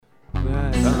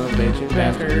bitchin'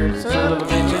 bastard. Son of a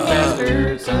bitchin'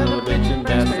 bastard. Son of a bitchin'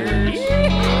 bastard.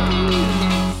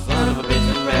 Son of a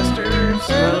bitchin' bastard.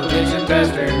 Son of a bitchin'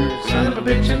 bastard. Son of a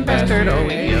bitchin' bastard. Oh,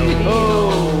 yo.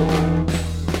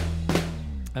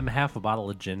 I'm half a bottle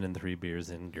of gin and 3 beers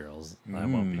in, girls. I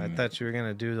won't be. I thought you were going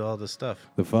to do all the stuff.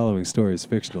 The following story is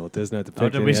fictional. It does not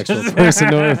depict did any we actual just-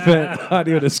 person or event.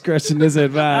 Audio discretion is Oh,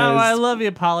 advised. I love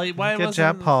you, Polly. Why Good wasn't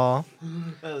job, Paul.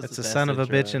 That It's a son of a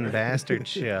bitchin' bastard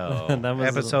show. That was-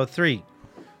 Episode 3.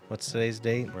 What's today's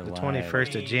date? We're The live.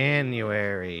 21st of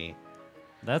January.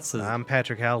 That's I'm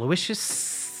Patrick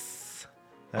Aloysius.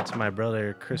 That's my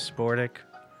brother, Chris Sportic.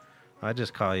 I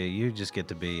just call you. You just get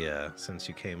to be, since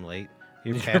you came late,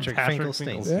 you're Patrick Patrick Finkelstein.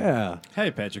 Finkelstein. Yeah. Hey,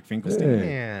 Patrick Finkelstein. Hey.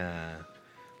 Yeah.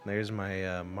 There's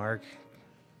my Mark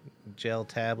Gel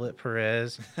Tablet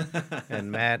Perez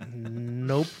and Matt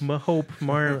Nope Mahope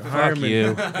Harmon.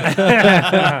 you. That's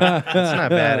not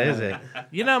bad, is it?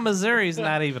 You know, Missouri's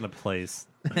not even a place.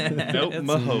 Nope, It's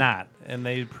Mahope. not. And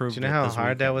they proved Do you know it how this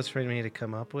hard that weekend. was for me to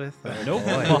come up with? Oh, Nope. boy.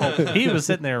 Mahope. He was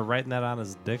sitting there writing that on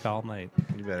his dick all night.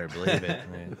 You better believe it.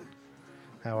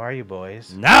 How are you,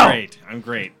 boys? No! Great. I'm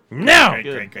great. No!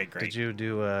 Great. Did you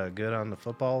do good on the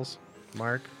footballs,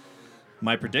 Mark?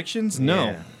 My predictions?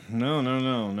 Yeah. No.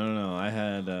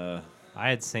 I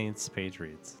had Saints,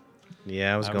 Patriots.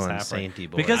 Yeah, I was going halfway. Sainty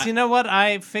boy. Because you know what?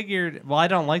 I figured, well, I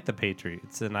don't like the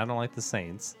Patriots, and I don't like the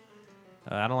Saints.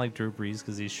 I don't like Drew Brees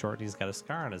because he's short and he's got a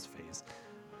scar on his face.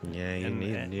 yeah, you And,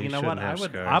 need. you You know what? Have I'm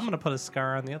scars. going to put a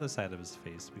scar on the other side of his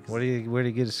face because Where do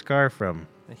you get a scar from?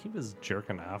 he was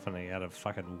jerking off and he had a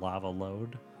fucking lava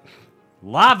load.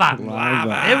 Lava!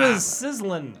 It was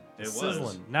sizzling. It was.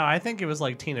 sizzling. No, I think it was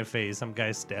like Tina Fey. Some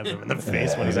guy stabbed him in the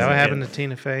face when he Is was that a what kid. happened to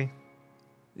Tina Fey?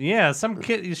 Yeah, some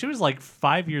kid. She was like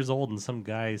 5 years old, and some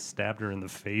guy stabbed her in the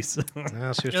face.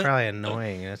 No, she was probably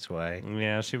annoying. That's why.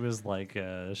 Yeah, she was like,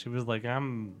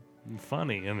 I'm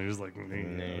funny, and he was like,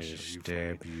 No, I'll show you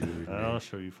stab funny. you. I'll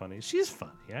show you funny. She's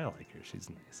funny. I like her. She's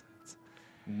nice.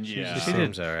 yeah. She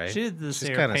seems all right. She did the She's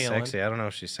Sarah kind of Palin. sexy. I don't know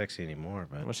if she's sexy anymore,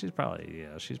 but Well, she's probably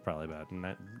about.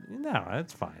 No,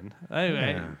 it's fine.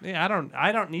 Yeah.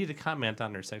 I don't need to comment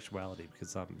on her sexuality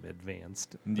because I'm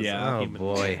advanced. as a Yeah. Oh, human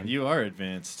boy. man. You are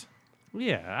advanced.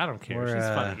 Yeah, I don't care. We're, She's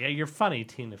funny. Yeah, you're funny,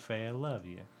 Tina Fey. I love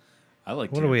you. I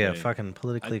like. what do Tina we Fey. have? Fucking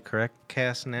politically correct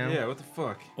cast now? Yeah, what the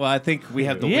fuck? Well, I think we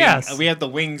have the Yes. wings. We have the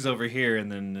wings over here, and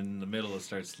then in the middle it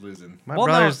starts losing. My Well,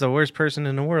 brother's no. the worst person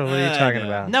in the world. What are you I talking know.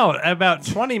 about? No, about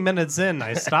 20 minutes in,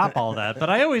 I stop all that. But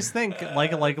I always think,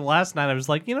 like last night, I was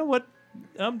like, you know what?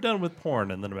 I'm done with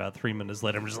porn. And then about 3 minutes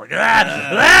later, I'm just like,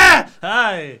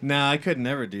 hi. No, I could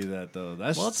never do that though.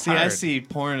 That's Well, it's I hard. see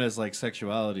porn as like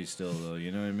sexuality still though.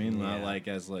 You know what I mean? Not Yeah. like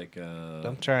as like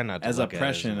I'm trying not to as look at it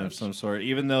oppression as of much. some sort.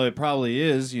 Even though it probably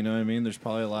is. You know what I mean? There's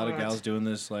probably a lot of gals doing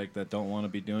this like that don't want to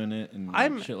be doing it and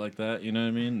I'm- shit like that. You know what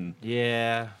I mean?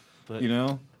 Yeah, but And, you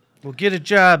know. Well, get a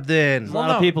job then. a Well, lot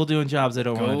no. of people doing jobs they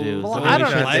don't want to do. Well, So I they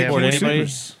don't can't know. support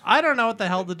anybody. I don't know what the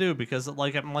hell to do because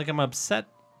I'm upset.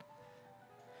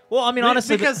 Well, I mean,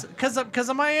 honestly, because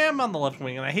I am on the left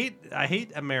wing and I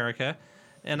hate America,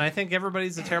 and I think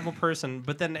everybody's a terrible person.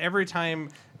 But then every time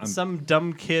some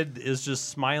dumb kid is just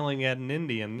smiling at an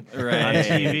Indian on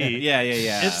TV, Yeah.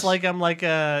 it's like I'm like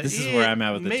This is where I'm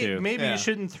at with it, too. Maybe Yeah. you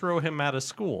shouldn't throw him out of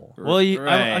school well, I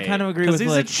Right. kind of agree because with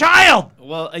he's like, a child.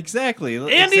 Well, exactly.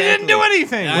 And he didn't do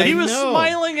anything. But I he was know.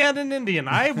 smiling at an Indian.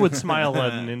 I would smile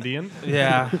at an Indian.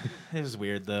 yeah, it was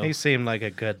weird though. He seemed like a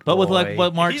good boy. But with like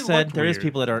what Mark He said, looked there is weird.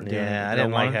 people that aren't doing it. Yeah, I that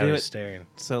didn't don't like wanna how he do was it. staring.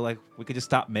 So like, we could just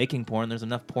stop making porn. There's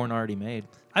enough porn already made.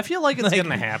 I feel like it's Like,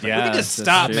 gonna happen. yeah. we can just that's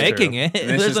stop true. making it. And it's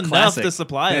There's just enough classic. to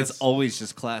supply And us. It's always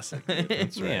just classic.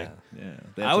 That's right. Yeah. Yeah.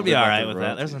 They have I to would be live all off right the with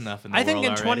that. There's royalties. enough in the I think world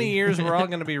in 20 already. years we're all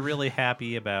going to be really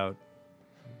happy about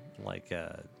like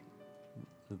that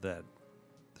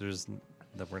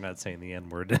we're not saying the N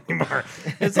word anymore.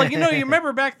 It's like you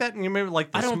remember back then. You remember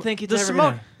like the I don't think it's the ever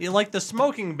smoke, gonna- like the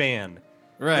smoking ban.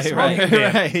 Right, The smoking right,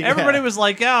 ban. right. yeah. Everybody was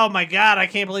like, "Oh my god, I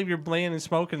can't believe you're banning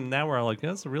smoking." And now we're all like,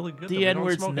 "That's really good." that we The don't N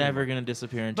word's smoke never anymore." going to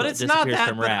disappear until But it it's not disappears that.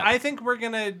 from But rap. I think we're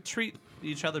gonna treat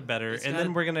each other better, and then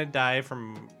gotta- we're gonna die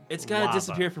from. It's got to lava.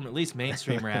 disappear from at least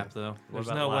mainstream rap, though. There's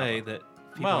about no lava? way that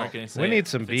people Well, aren't going to say We it need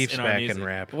some if it's beefs in our back music. in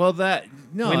rap. Well, that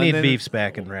no. we and need then- beefs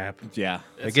back in rap. Yeah.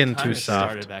 They're getting Time too to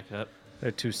start soft. it back up. They're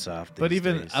too soft. But these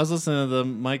even days. I was listening to the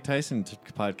Mike Tyson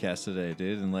podcast today,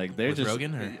 dude, and like they're With just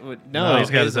Rogan, no, No, he's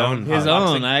got his own His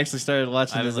podcast. own. I actually started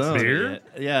watching I his haven't own. listened to it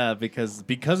yet. Yeah,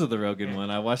 because of the Rogan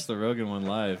one, I watched the Rogan one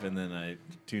live, and then I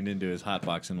tuned into his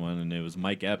hotboxing one, and it was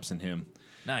Mike Epps and him.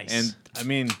 Nice. And I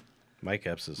mean, Mike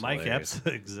Epps is Mike hilarious. Epps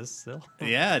exists still.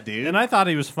 yeah, dude. And I thought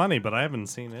he was funny, but I haven't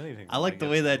seen anything. I like the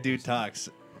way that dude talks.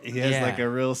 He has Yeah. like a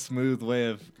real smooth way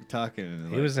of talking. and,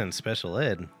 He like, was in special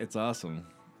ed. It's awesome.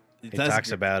 He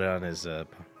talks about it on his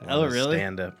really?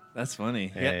 stand-up. That's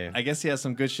funny. Yeah. I guess he has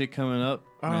some good shit coming up.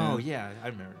 Oh man. yeah, I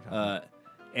remember.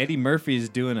 Eddie Murphy's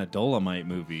doing a Dolomite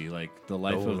movie, like the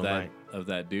life Dolomite. of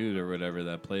that dude or whatever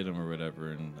that played him or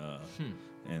whatever, and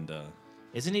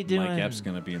Isn't he doing? Mike Epps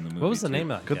gonna be in the movie. What was the too.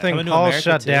 name of that Good guy? thing Coming to Paul America,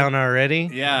 shut too. down already.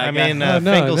 Yeah, I I got- mean No,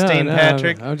 Finkelstein,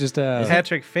 Patrick. I'm just.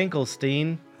 Patrick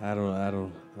Finkelstein. I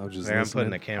don't. I'm just. There, I'm putting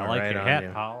the listening. camera I like right your on hat, you.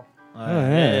 Paul. Oh,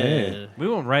 hey. We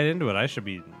went right into it. I should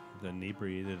be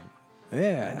inebriated.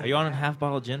 Yeah. Are you on a half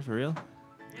bottle of gin for real?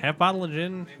 Half bottle of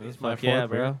gin. This is my Fuck yeah,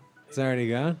 fourth beer. bro. It's already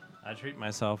gone. I treat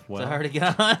myself well. It's already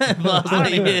gone. Well, it's not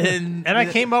even. And I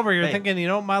came over here Hey. thinking, you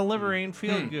know, my liver ain't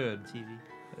feeling good. TV.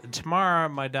 Tomorrow,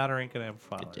 my daughter ain't gonna have a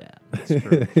father. Good job. That's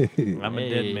true. I'm a Hey.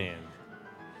 dead man.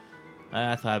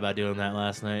 I thought about doing that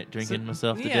last night, drinking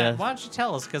myself to Yeah, death. why don't you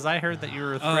tell us? Because I heard that you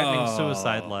were threatening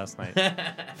suicide last night.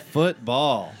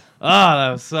 Football. Oh,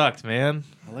 that sucked, man.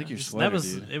 I like your That sweater,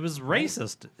 was dude. it was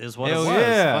racist, is what Hell it was.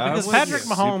 yeah, Because I'm with Patrick you.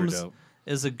 Super Mahomes dope.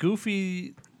 is a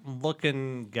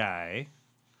goofy-looking guy,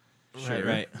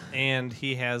 Right. and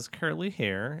he has curly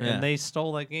hair, Yeah. and they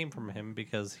stole that game from him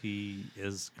because he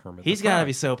is Kermit. He's the got to Frog.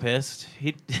 be so pissed.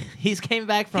 He's came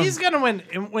back from. He's gonna win.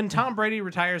 And when Tom Brady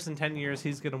retires in 10 years,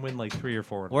 he's gonna win like 3 or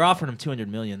 4. We're offering him $200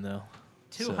 million though.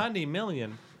 200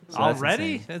 million So that's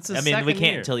already. insane. It's his I mean, we second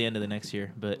can't year. until the end of the next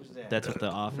year, but that's what the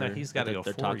offer. No, he's got to that go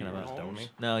They're 4 talking years, about. don't he?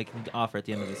 No, he can offer at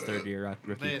the end of his third year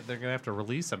rookie. They're gonna have to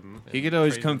release him. He could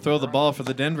always Trade come him. throw the ball for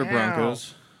the Denver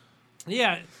Broncos.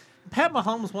 Yeah, Pat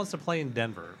Mahomes wants to play in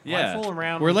Denver. Why Yeah. fool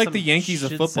around We're with like some the Yankees of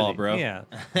shit football, city? bro. Yeah,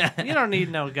 you don't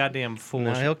need no goddamn No,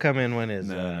 foolish. he'll come in when his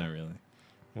No, not really.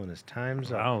 when his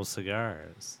time's up. Oh,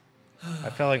 cigars.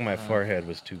 I felt like my forehead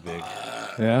was too big.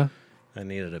 Yeah. I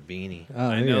needed a beanie. Oh,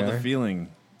 I there know you the are. feeling.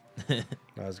 I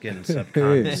was getting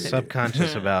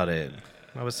subconscious about it.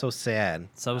 I was so sad.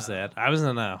 So sad. I was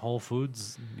in Whole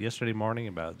Foods yesterday morning.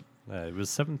 About it was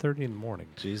 7:30 in the morning.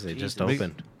 Jeez, they just Jesus.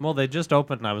 opened. Well, they just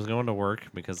opened, and I was going to work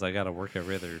because I got to work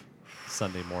every other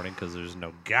Sunday morning because there's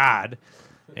no God.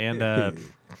 And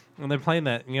when they're playing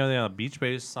that, you know, the Beach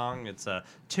Boys song, it's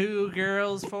 2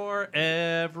 girls for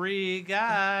every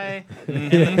guy.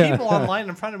 And the people online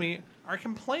in front of me are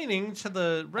complaining to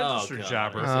the register God.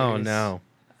 jobber. Oh no!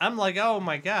 I'm like, oh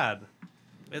my God.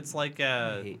 It's like,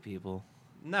 I hate people.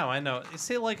 no, I know.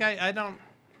 See, like, I don't.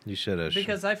 You should have.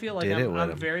 Because I feel like did it with I'm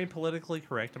him. very politically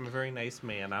correct. I'm a very nice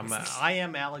man. I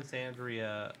am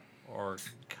Alexandria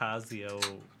Ocasio.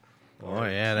 Oh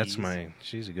yeah, that's Ortiz.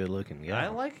 She's a good-looking guy. I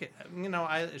like it. You know,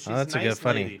 she's Oh, that's a a nice good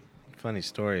funny, lady. funny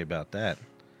story about that.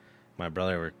 My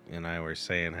brother and I were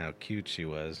saying how cute she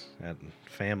was at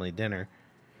family dinner,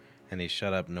 and he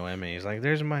shut up Noemi. He's like,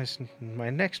 "There's my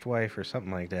next wife" or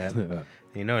something like that.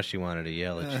 You know, she wanted to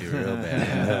yell at you real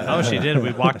bad. Oh, she did.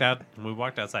 We walked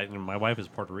outside, and my wife is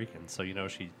Puerto Rican, so you know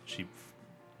she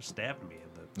stabbed me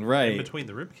in Right. between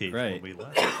the rib cage Right. when we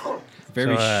left.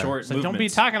 Very So, short So movements. don't be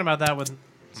talking about that with.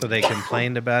 So they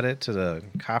complained about it to the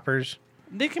coppers.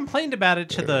 They complained about it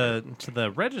to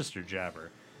the register jobber.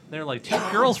 They're like, 2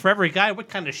 girls for every guy. What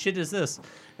kind of shit is this?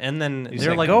 And then He's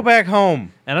they're like, "Go back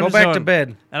home. And I'm Go just back to going-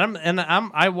 bed."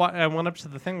 I went up to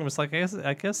the thing and was like,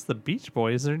 I guess the Beach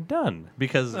Boys are done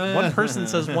because one person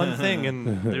says one thing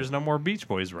and there's no more Beach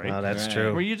Boys, right? Oh, that's Right.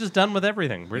 true. Were you just done with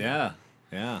everything? Yeah.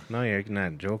 Yeah. No, you're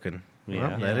not joking. Yeah.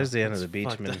 Well, that is the end of the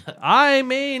Beachman. I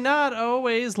may not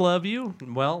always love you.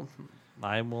 Well,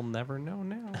 I will never know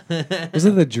now.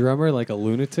 Isn't the drummer like a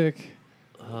lunatic?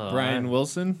 Brian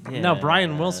Wilson. No,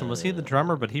 Brian Wilson, was he the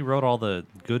drummer? But he wrote all the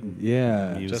good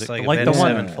Yeah. music, Just like the Avenged one.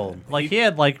 Sevenfold. Like he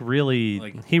had like really,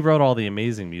 Like- he wrote all the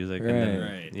amazing music. And then,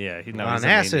 Right. yeah, he On he's a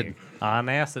acid. maniac. On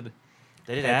acid.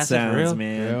 They did Pet acid for sounds, real.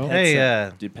 man. Yeah. Pet Hey,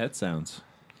 sounds. Dude, pet sounds.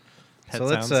 Pet So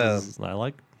let's, sounds I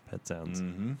like pet sounds.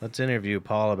 Mm-hmm. Let's interview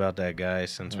Paul about that guy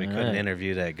since we All couldn't right.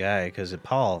 interview that guy because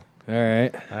Paul. All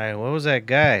right. All right, what was that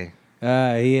guy?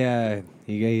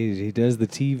 He does the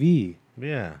TV.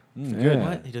 Yeah, Yeah.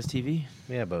 What? He does TV?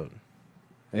 yeah, but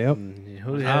Yep.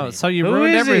 who? Oh, so you who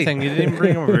ruined is he? everything. You didn't even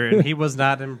bring him over, and he was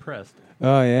not impressed.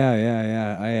 Oh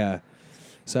yeah.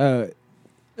 So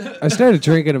I started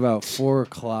drinking about 4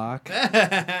 o'clock.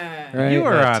 Right. You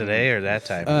were Not on today or that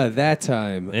time? That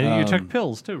time. And you took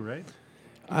pills too, right?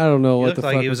 I don't know what looked the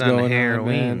like fuck he was was on going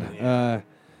heroin. on, man.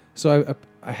 So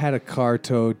I had a car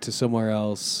towed to somewhere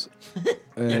else.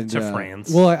 And, To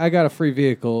France. Well, I got a free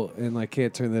vehicle and I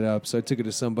can't turn that up, so I took it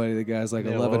to somebody. The guy's like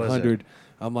Yeah, what was 1100.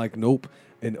 I'm like, nope,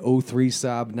 an 03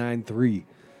 Saab 93.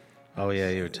 Oh yeah,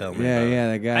 you were telling me. Yeah, about it. yeah.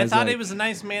 The I guy's thought like, he was a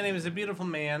nice man. He was a beautiful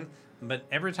man. But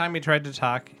every time he tried to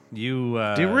talk, you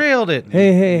Derailed it.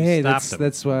 Hey! stopped him.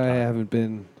 That's why I haven't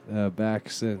been back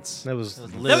since. That was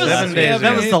That was, 7 days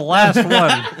that ago. was the last one.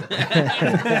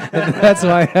 That's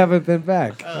why I haven't been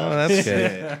back. Oh, that's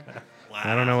good.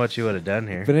 I don't know what you would have done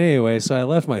here. But anyway, so I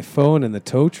left my phone in the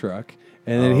tow truck,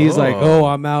 and then he's like, Oh. "Oh,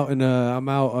 I'm out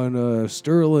on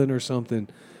Sterling or something."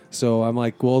 So I'm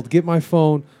like, "Well, get my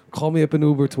phone. Call me up an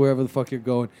Uber to wherever the fuck you're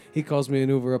going." He calls me an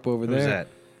Uber up over Who's there. that?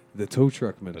 The tow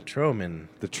truckman, The Troman.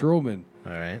 the Troman.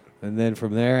 All right. And then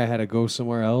from there, I had to go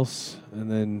somewhere else,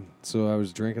 and then so I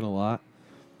was drinking a lot,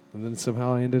 and then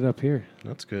somehow I ended up here.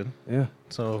 That's good. Yeah.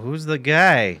 So who's the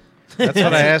guy? That's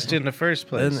what I asked you in the first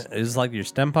Then place. is like your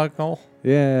stem puck goal.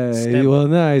 Yeah. Well,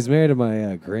 no, he's married to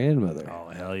my grandmother. Oh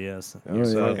hell yes. Oh,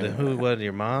 So yeah. who? What?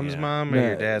 Your mom's Yeah. mom or No,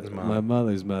 your dad's mom? My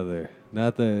mother's mother,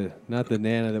 not the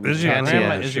nana that was Is your Fancy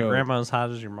grandma? on the Is your show. grandma as hot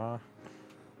as your mom?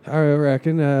 I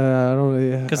reckon. I don't.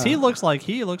 Yeah, Because he looks like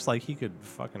he could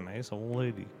fuck a nice old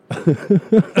lady.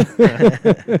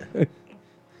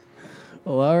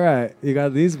 Well, all right. You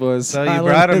got these boys. So you silent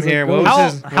brought him as a here.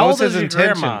 ghost. How was old his is your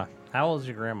intention? grandma? How old is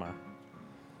your grandma?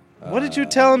 What did you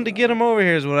tell him to get him over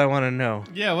here? Is what I want to know.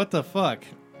 Yeah, what the fuck?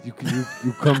 You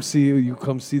come see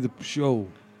the show.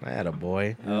 I had a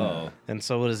boy. Oh. And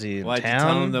so what is he in Why'd you town?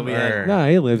 tell him that we had- Or- Nah,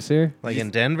 he lives here. like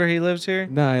in Denver, he lives here.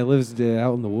 Nah, he lives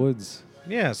out in the woods.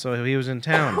 Yeah, so he was in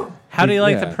town. How do you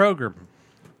like Yeah. the program?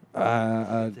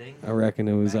 I reckon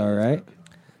it was all right.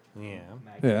 Yeah.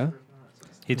 Yeah.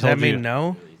 He Does that told you. mean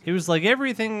no? He was like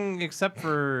everything except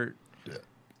for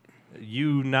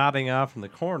you nodding off in the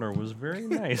corner was very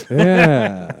nice.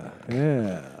 Yeah.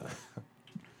 Yeah.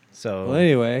 So Well,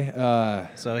 anyway,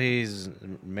 so he's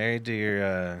married to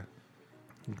your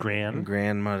Grand.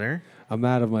 grandmother. I'm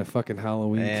out of my fucking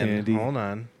Halloween And candy. hold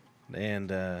on,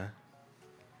 and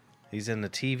he's in the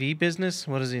TV business.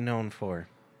 What is he known for?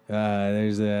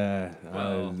 There's the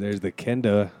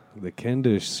Kenda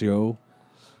show.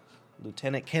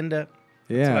 Lieutenant Kenda.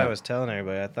 Yeah. That's what I was telling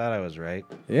everybody. I thought I was right.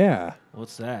 Yeah.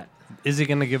 What's that? Is he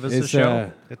going to give us a It's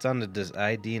show? It's on the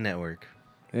ID network.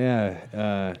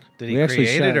 yeah. Did we he actually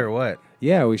create shot- it or what?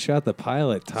 Yeah, we shot the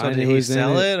pilot. So Tanya did he was in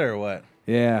sell it or what?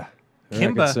 Yeah. I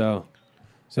reckon Kimba. So.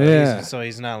 So Yeah.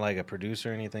 he's not like a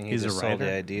producer or anything. He He's a just sold the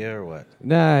writer? idea or what?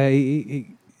 Nah,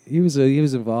 he was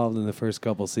involved in the first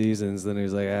couple seasons. Then he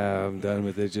was like, I'm done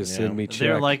with it. Just Yeah. send me check.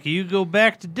 They're like, you go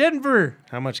back to Denver.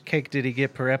 How much cake did he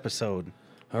get per episode?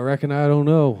 I reckon I don't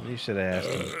know. You should have asked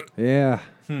him. Yeah.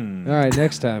 Hmm. All right,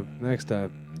 next time. Next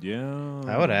time. Yeah.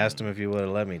 I would have asked him if you would have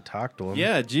let me talk to him.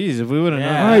 Yeah, geez, if we would have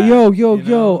Yeah. known. All right, yo. You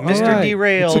know, all Mr. right.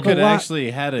 Derailed. It took Could a lot.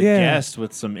 actually had a Yeah. guest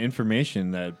with some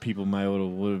information that people might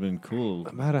would have been cool.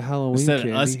 I'm out of Halloween Instead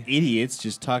candy. of us idiots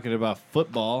just talking about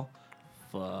football.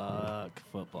 Fuck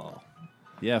football.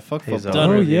 Yeah, fuck He's football.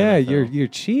 over Oh with the yeah, NFL. your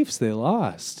Chiefs they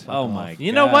lost. Oh my god.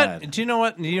 You know what? Do you know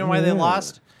what? Do you know why they Yeah.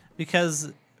 lost?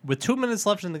 Because with 2 minutes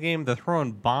left in the game, they're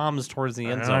throwing bombs towards the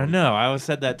end I zone. know. I always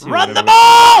said that too. Run the Whatever.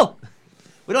 ball!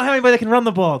 We don't have anybody that can run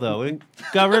the ball though. We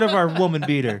got rid of our woman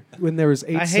beater. When there was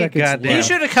 8 I hate seconds goddamn- He left.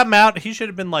 should have come out. He should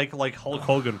have been like Hulk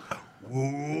Hogan.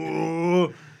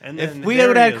 Whoa. And If then we there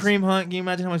would he have had is. Cream Hunt, can you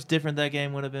imagine how much different that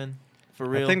game would have been? For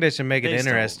real. I think they should make it They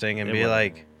still- interesting and it be would've-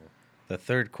 like, the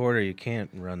third quarter you can't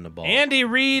run the ball. Andy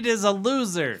Reid is a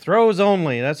loser. Throws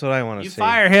only. That's what I want to You see.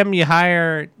 fire him, you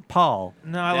hire Paul.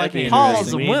 No, I That'd like be Andy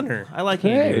Paul's Reid. a winner. I like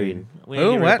Hey. Andy Reid. We need Who?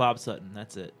 to get rid What? of Bob Sutton.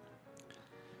 That's it.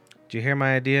 Did you hear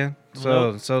my idea?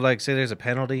 So like, say there's a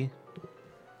penalty,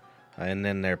 and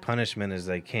then their punishment is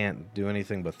they can't do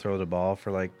anything but throw the ball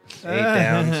for like 8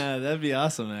 downs. That'd be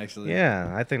awesome, actually.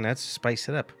 Yeah, I think that's spice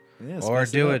it up. Yeah, Or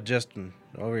spice do up. it just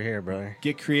over here, brother.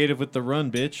 Get creative with the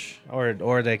run, bitch.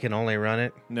 Or they can only run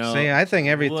it. No. See, I think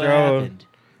every What throw happened?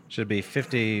 should be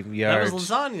 50 That yards. was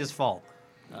lasagna's fault.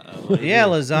 Yeah,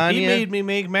 lasagna. He made me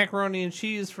make macaroni and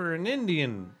cheese for an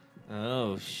Indian.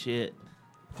 Oh shit!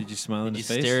 Did you smile in Did you his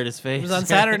face? stare at his face? It was on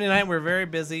Saturday night. We're very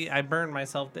busy. I burned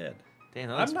myself dead. Damn,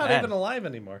 that I'm looks not bad. even alive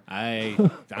anymore. I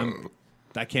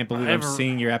can't believe I'm Ever-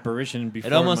 seeing your apparition before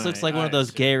It almost my looks like one of eyes.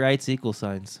 those gay rights equal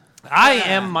signs. I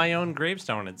am my own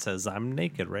gravestone. It says I'm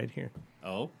naked right here.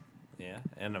 Oh, Yeah,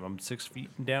 and I'm 6 feet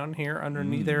down here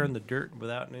underneath there in the dirt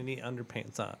without any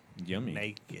underpants on. yummy.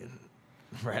 Naked.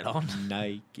 Right on.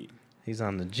 Nike. He's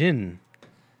on the gin.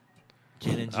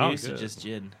 Gin and Oh, juice or good. just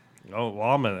gin? Oh, well,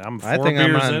 I'm I 4 think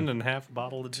I'm beers on in and half a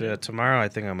bottle of gin. Tomorrow, I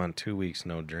think I'm on 2 weeks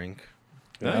no drink.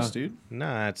 Nice, dude.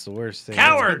 Nah, it's the worst thing.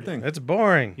 Coward! Thing. It's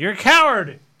boring. You're a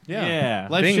coward. Yeah.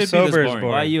 Life Being should be sober this is boring. boring.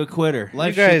 Why are you a quitter?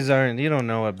 Life You guys aren't. You don't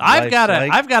know what I've life's got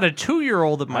like. I've got a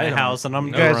 2-year-old at my I don't. house, and I'm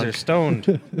You guys drunk. are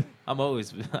stoned. I'm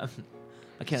always.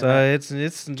 I can't. So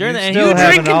it's During the you ankle- still You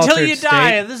have drink an until altered you die.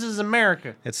 state. This is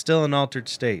America. It's still an altered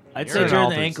state. I'd You're say an during the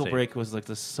altered ankle state. break was like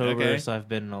the soberest I've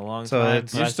been in a long So time.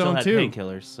 it's- But You're I still had stoned too.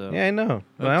 painkillers. So Yeah, I know.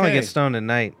 But I only Okay. get stoned at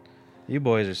night. You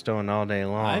boys are stoned all day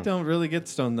long. I don't really get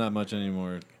stoned that much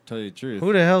anymore. To tell you the truth.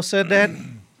 Who the hell said that?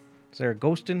 Is there a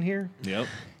ghost in here? Yep.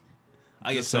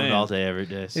 I get Just stoned saying. all day, every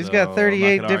day. He's so got I'm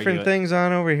 38 not gonna different argue it. things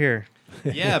on over here.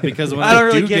 Yeah, because when I don't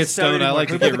really do get stoned, I anymore. like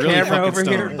to Can we get put the really camera fucking over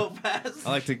here stoned. real fast? I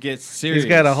like to get serious. He's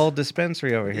got a whole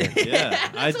dispensary over here. Yeah,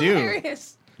 I do. You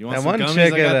want That some one gummies?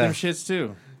 chick I got at them a- shits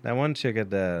too. That one chick at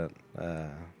the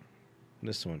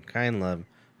this one, Kind Love,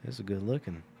 is good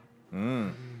looking.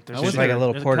 She's like a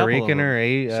little Puerto Rican or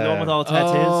a She's the one with all the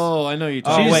tattoos. Oh, I know you. Oh,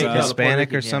 talking wait, about. no, Hispanic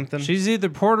Puerto or Rican, yeah. something. She's either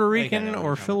Puerto I Rican know or what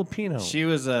you're Filipino. She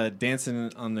was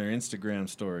dancing on their Instagram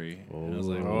story. And I was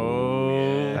like,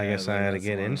 Oh. I guess I like, gotta that's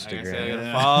get the one. Instagram.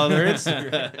 Yeah. Follow their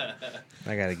Instagram.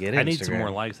 I gotta get I Instagram. need some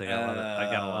more likes. I got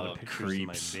a lot Oh, of pictures of my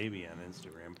creeps. baby on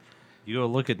Instagram. You go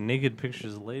look at naked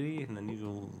pictures of lady, and then you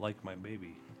go like my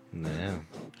baby. Yeah.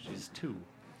 She's 2.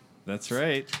 That's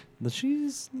right. But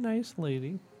she's a nice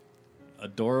lady.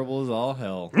 Adorable as all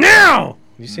hell. Now!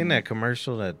 You seen that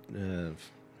commercial that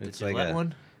it's Did you like let a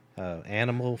one?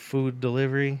 animal food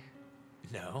delivery?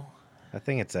 No. I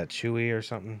think it's at Chewy or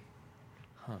something.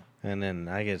 Huh. And then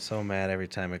I get so mad every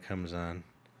time it comes on.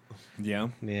 Yeah.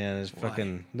 Yeah, there's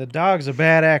fucking the dog's a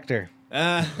bad actor.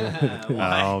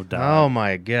 Oh, Oh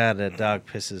my god, that dog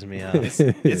pisses me off.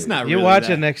 It's not You really watch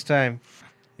that. it next time.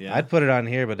 Yeah. I'd put it on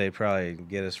here, but they probably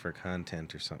get us for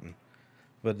content or something.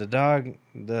 But the dog,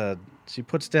 she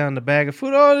puts down the bag of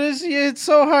food. Oh, it's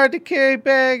so hard to carry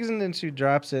bags, and then she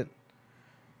drops it.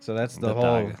 So that's the whole.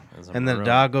 dog is a And then the ruin.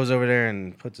 dog goes over there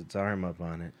and puts its arm up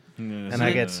on it, and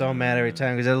I get so mad every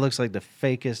time because it looks like the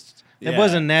fakest. It Yeah.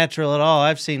 wasn't natural at all.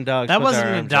 I've seen dogs. That put wasn't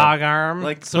their a arms dog up. arm.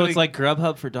 Like So it's like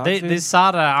Grubhub for dog they food?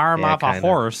 sawed an arm Yeah, off a kinda.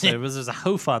 horse. There's a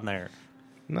hoof on there.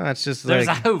 No, it's just There's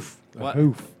like a hoof. What?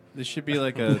 Oof. This should be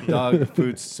like a dog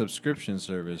food subscription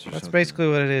service or that's something. basically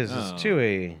what it is. Oh. It's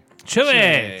Chewy.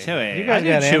 Chewy. You guys I do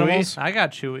got Chewy. animals? I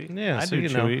got Chewy. Yeah, I so do you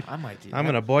know. Chewy. I might do I'm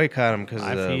that. gonna boycott them because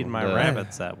I feed my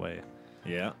rabbits that way.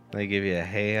 Yeah. They give you a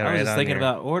hay. I right was just on thinking your-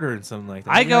 about ordering something like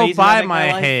that. I You know how go easy that buy make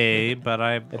my life? hay, but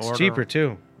I It's order cheaper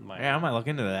too. my Yeah, I might look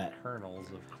into that. kernels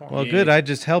of corn. Well, good. I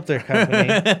just helped their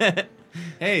company.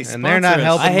 Hey, And they're not sponsor us.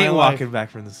 helping I hate my wife. walking back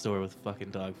from the store with fucking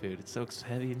dog food. It's so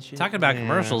heavy and shit. Talking about Yeah.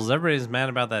 commercials, everybody's mad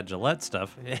about that Gillette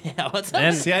stuff. yeah, what's that?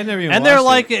 And, See, I never even and they're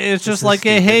watched like, it. it's just like,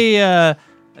 hey,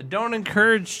 don't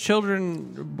encourage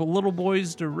children, little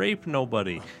boys, to rape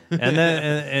nobody. And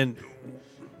then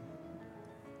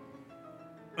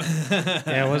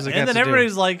Yeah, what's it got and then to do?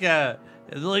 everybody's like,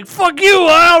 fuck you!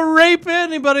 I'll rape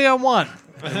anybody I want.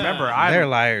 Remember, They're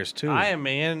liars too. I am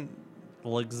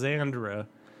Alexandra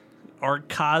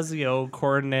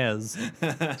Ocasio-Cortez.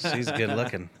 She's good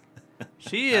looking.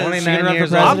 She is 29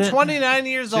 years I'm old. 29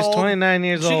 years She's old. 29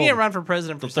 years She old. can't run for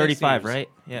president for From 35, 6 years. right?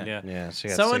 Yeah. Yeah. Yeah, she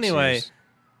got So 6 anyway, years.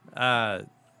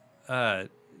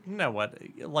 You know what?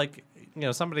 Like,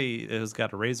 somebody who's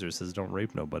got a razor says don't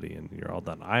rape nobody, and you're all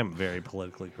done. I'm very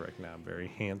politically correct now. I'm very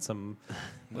handsome.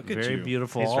 Look at very you.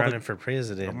 beautiful. He's all the- running for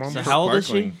president. So how old is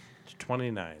she? Sparkling.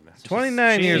 29.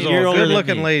 29 She's years a year old. older Good than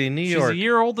looking me. lady, New She's York. a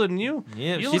year older than you.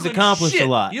 Yeah, You she's look like accomplished shit. a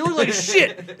lot. You look like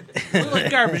shit. You look like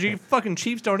garbage. You fucking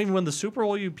Chiefs don't even win the Super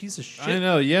Bowl. You piece of shit. I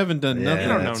know you haven't done Yeah, nothing. You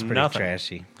don't that's know pretty nothing.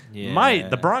 trashy. Yeah. Might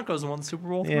the Broncos won the Super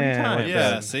Bowl 3 Yeah, times.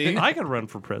 Yeah, see, I could run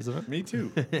for president. me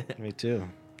too. Me too.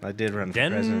 I did run for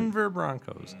president. Denver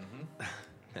Broncos.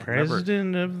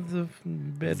 President of the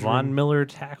bedroom. Von Miller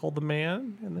tackled the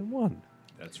man and then won.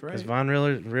 That's Is right. Von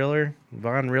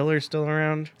Riller still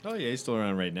around? Oh yeah, he's still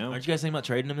around right now. Aren't you guys thinking about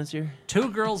trading him this year?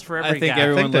 2 girls for I every think guy.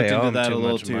 everyone they looked owe into him that too a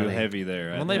little much too money. heavy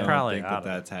there. Well, I they don't probably think oughta.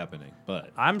 that's happening. But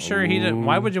I'm sure he didn't.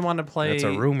 Why would you want to play? That's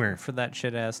a rumor. for that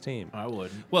shit ass team. I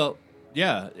wouldn't. well,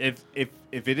 yeah, if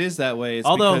it is that way, it's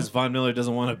Although- because Von Miller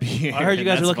doesn't want to be here. I heard you and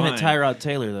guys were that's looking at fine. Tyrod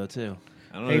Taylor though too.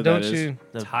 I don't know Hey, who don't that is. you?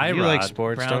 The Tyrod. You like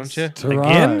sports, Browns. don't you?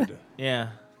 Again? Yeah,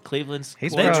 Cleveland's.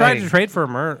 He's They probably- tried to trade for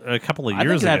him a couple of I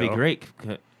years think that'd ago. be great.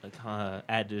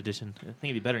 Add addition. I think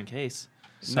it'd be better in case.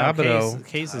 No, Sabato.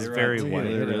 Case is Tyrod very Taylor, white.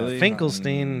 really?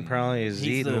 Finkelstein probably is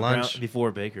He's eating the lunch. Brown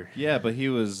before Baker. Yeah, but he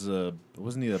was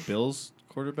wasn't he the Bills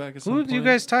quarterback at some Who point? are you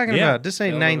guys talking Yeah. about? This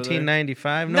ain't Fell over there.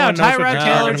 1995. No, No, one knows what Tyrod you're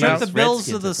Taylor talking took about. the Bills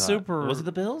to the Redskins, I thought. Super Was it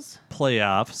the Bills?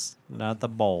 playoffs, not the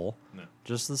bowl. No.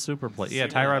 Just the Super play. Yeah,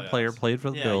 Super Tyrod playoffs. player played for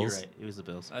the Yeah, Bills. you're right. It was the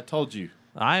Bills. I told you.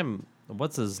 I'm.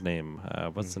 What's his name?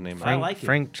 What's the name? I Frank- like him.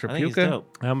 Frank I think he's Tripucka?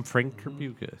 dope. I'm Frank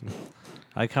Tripucka.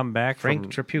 I come back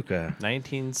Frank from Tripucka.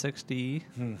 1960.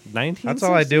 That's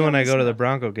all I do when I go to the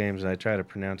Bronco games. I try to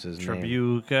pronounce his name.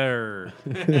 Tripucka.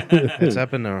 It's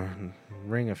up in the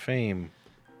Ring of Fame.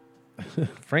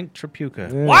 Frank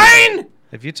Tripucka. Yeah. Wine.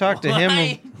 If you talk to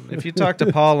him, if you talk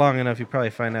to Paul long enough, you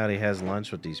probably find out he has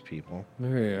lunch with these people.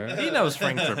 There you are. He knows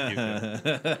Frank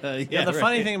Tripucca. yeah, The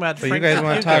funny thing about But Frank you guys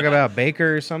want Tripucca- to talk about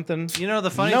Baker or something? You know the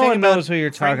funny No thing one about knows who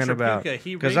you're Frank talking about, Tripucca,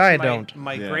 he 'cause raped I my- don't.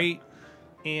 My Yeah. great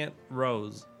aunt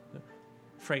Rose,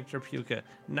 Frank Tripucca,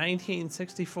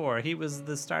 1964. He was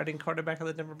the starting quarterback of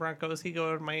the Denver Broncos. He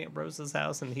go to my aunt Rose's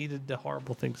house and he did the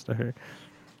horrible things to her.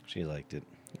 She liked it.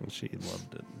 And she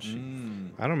loved it. And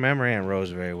she, I don't remember Aunt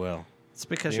Rose very well. It's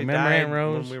because You she remember died Aunt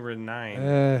Rose? when we were 9.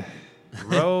 Uh,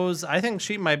 Rose, I think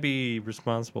she might be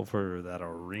responsible for that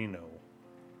Reno.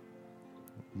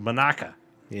 Manaka.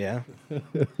 Yeah. yeah.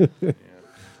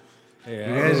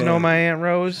 You guys know my Aunt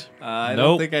Rose? I Nope.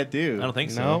 don't think I do. I don't think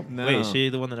No. so. No. Wait, is she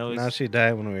the one that always? No, she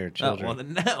died when we were Oh, children. well,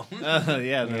 then no.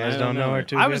 Yeah, You then guys I don't know her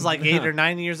too I good? was like 8 or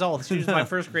 9 years old. She was my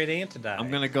first grade aunt to die.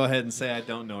 I'm gonna go ahead and say I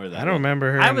don't know her that. I don't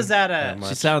remember her. I was at that a. much.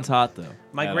 She sounds hot though.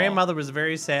 My At grandmother was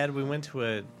very sad. We went to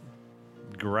a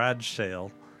garage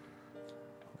sale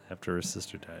after her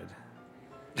sister died.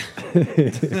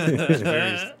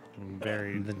 very,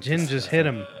 very. The gin just hit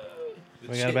him.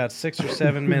 We got about 6 or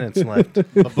 7 minutes left. The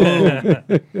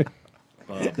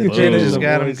The gin just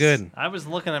got him good. I was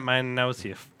looking at my notes,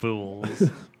 you fools.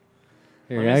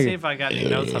 Here, Let I me see get- if I got any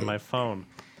notes on my phone.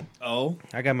 Oh,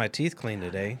 I got my teeth cleaned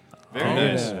today. very Oh,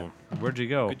 nice. Where'd you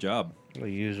go? Good job. The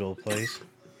usual place.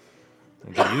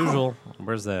 The usual.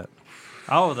 Where's that?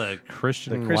 Oh, the The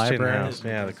Christian Christian library. house.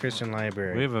 Yeah, the Christian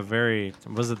library. We have a very.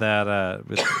 Was it that?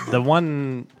 The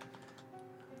one.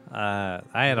 I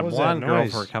had a What was blonde that girl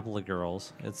noise? for a couple of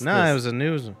girls. It's No, this- it was a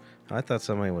news. I thought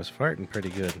somebody was farting pretty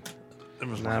good. It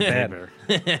was not my bad. neighbor.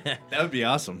 That would be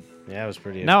awesome. Yeah, it was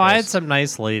pretty. No, I had impressed. some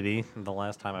nice lady the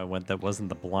last time I went that wasn't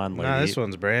the blonde lady. No, this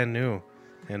one's brand new,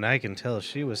 and I can tell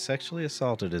she was sexually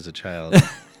assaulted as a child.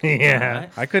 yeah.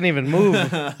 I couldn't even move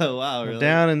Oh wow, really?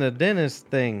 down in the dentist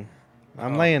thing.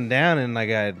 I'm laying down and like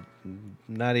I'd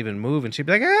not even move, and she'd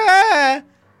be like, ah,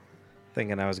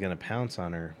 thinking I was gonna pounce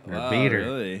on her or Wow, beat her.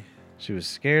 Really? She was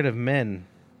scared of men.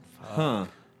 Huh?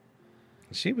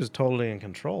 She was totally in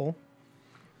control.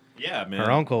 Yeah, man. Her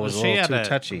uncle was a little too had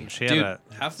touchy. She had Dude, a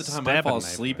half the time I stabbing fall knife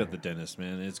asleep in at the dentist,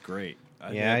 man. It's great.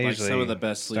 I Yeah, have, I like some usually of the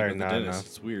best sleep start at the nodding dentist. off.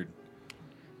 It's weird.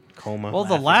 Coma. Well,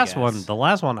 the laughing last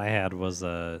gas. one I had was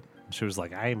she was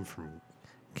like, I'm from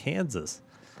Kansas.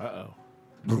 Uh-oh.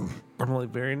 I'm like,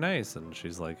 very nice, and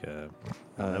she's like,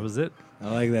 that was it. I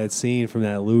like that scene from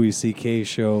that Louis C.K.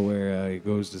 show where he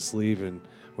goes to sleep and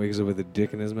wakes up with a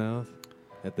dick in his mouth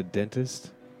at the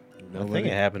dentist. I think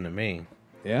it happened to me.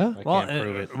 Yeah? I Well, can't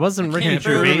prove it. wasn't Ricky can't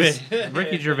prove Gervais?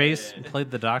 Ricky Gervais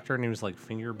played the doctor, and he was like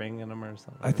finger banging him or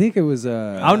something. I think it was.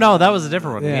 Oh no, that was a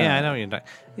different one. Yeah. Yeah, I know what you're talking.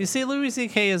 You see, Louis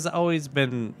C.K. has always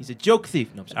been He's a joke thief.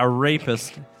 No, I'm sorry. a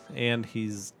rapist, and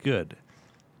he's good.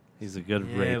 He's a good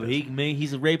Yeah, but rapist.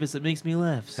 he's a rapist that makes me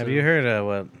laugh. Have so- you heard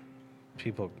what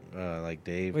people like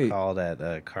Dave Wait. call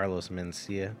that Carlos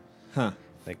Mencia? Huh.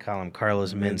 They call him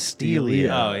Carlos Mencia. Mencia.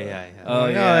 Oh yeah, yeah. Oh, no,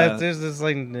 yeah. there's this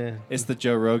like. It's the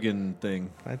Joe Rogan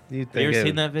thing. You Have you ever think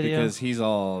seen that video? Because he's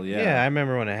all, Yeah. I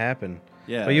remember when it happened.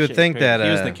 Yeah. But you would shit's think crazy. that He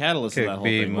was the catalyst of could that whole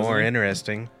be thing, more wasn't he?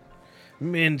 interesting.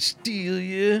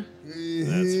 Mencia.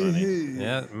 That's funny.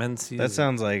 Yeah, Mencia. That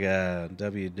sounds like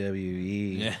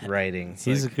WWE Yeah. writing.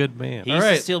 He's a good man. He used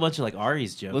Alright. to steal a bunch of like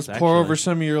Ari's jokes. Let's actually. pour over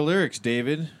some of your lyrics,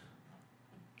 David.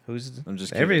 Who's I'm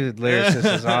just every kidding.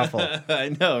 lyricist is awful. I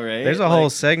know, right? There's a Like, whole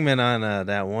segment on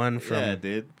that one from yeah,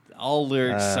 dude. All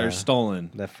lyrics uh, are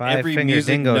stolen. the Five Every Finger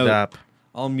music Dingo note, Dop.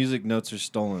 All music notes are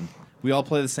stolen. We all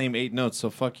play the same 8 notes, so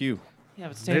fuck you. Yeah,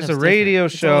 but There's stand-up's a different. radio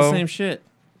It's all the show. same shit.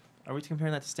 Are we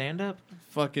comparing that to stand up?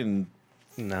 Fucking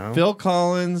No. Phil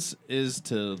Collins is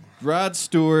to Rod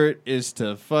Stewart is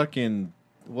to fucking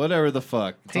whatever the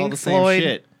fuck. It's all Pink the same Floyd.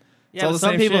 shit. Yeah, all but the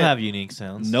some same people shit. have unique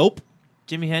sounds. Nope.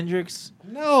 Jimi Hendrix.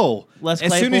 No. Les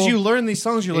As soon as Claypool. you learn these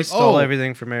songs, you're He like, stole oh,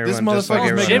 everything from everyone. Just like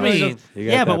motherfucker's everyone making else. Jimmy.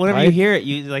 You got Yeah, but that whenever pipe? you hear it,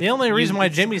 you like The only reason why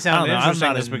it's- Jimmy I sounded don't know, I'm interesting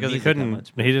not is in because he music that couldn't.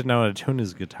 much. He didn't know how to tune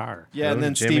his guitar. yeah, and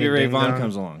then Jimmy Stevie Ray Ding Vaughan Dong.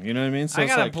 comes along. You know what I mean? So I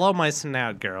it's gotta like, blow my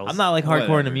snout, girls. I'm not like hardcore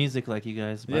Whatever. into music like you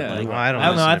guys. But Yeah. like, Well, I don't know.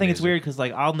 listen I to think it's music. weird because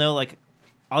like I'll know like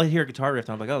I'll hear a guitar riff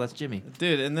and I'm like, oh, that's Jimmy.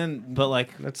 dude, and then But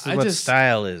like, That's I what just-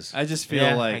 style is. I just feel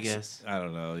Yeah, I like guess. I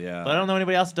don't know. Yeah. but I don't know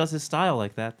anybody else that does his style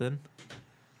like that. Then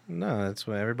No, that's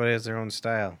what everybody has their own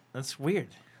style. that's weird.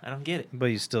 I don't get it. But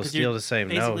you still 'Cause steal you're the same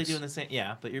basically notes. doing the same.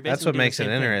 Yeah, but you're basically That's what doing makes the it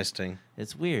same thing. interesting.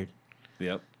 It's weird.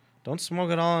 Yep. Don't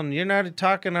smoke it all, and you're not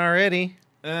talking already.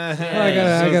 I so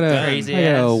gotta crazy gotta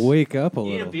ass. wake up a You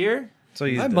need a little. beer? So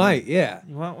you I might, yeah.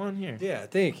 You want one here? Yeah,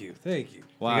 thank you.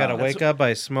 Wow. You gotta That's wake up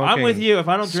by smoking. I'm with you. If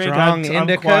I don't drink, strong I'm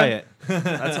indica? quiet.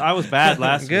 I was bad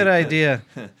last Good week. idea.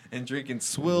 and drinking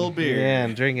swill beer. Yeah,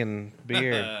 and drinking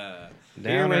beer.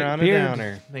 Downer on a beer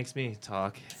downer. makes me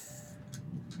talk.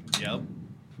 Yep.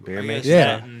 Beer I makes guess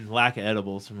Yeah. that and lack of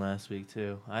edibles from last week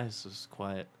too. I was just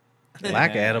quiet.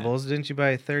 lack of edibles. Didn't you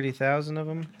buy 30,000 of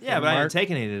them? Yeah, but I didn't take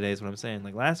any today. Is what I'm saying.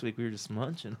 Like last week, we were just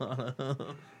munching on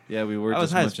them. Yeah, we were I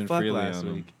was just high as munching fuck freely last on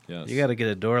them. week. Yes. You got to get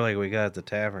a door like we got at the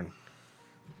tavern.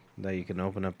 That you can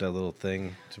open up that little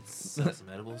thing Sell some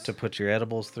edibles. to put your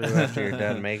edibles through after you're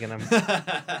done making them.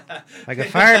 Like a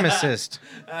pharmacist.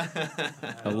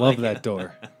 I love that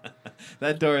door.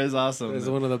 That door is awesome. It's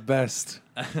one of the best.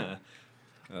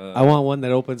 Uh, I want one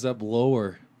that opens up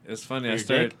lower. It's funny. For I your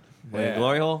started. dick? Like a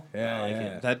glory hole. Yeah, I like yeah.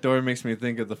 it. That door makes me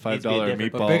think of the $5 Needs to be a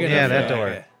different- But meatball. big Yeah, enough that for-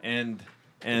 door. And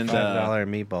 $5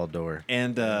 meatball door.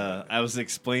 I was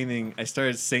explaining. I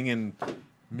started singing,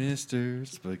 Mr.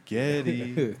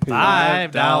 Spaghetti.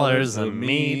 $5 a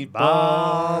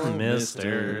meatball,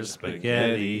 Mr.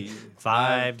 Spaghetti.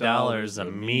 $5 a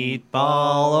meatball,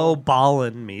 oh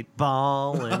ballin'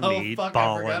 meatball and Oh, fuck, I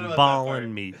meatball forgot and about that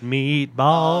ballin' meatballs.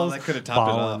 Oh, that coulda topped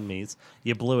it ballin' off. meats.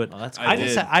 You blew it. Oh, that's I cool.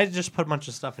 just I did. I just put a bunch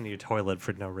of stuff into your toilet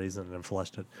for no reason and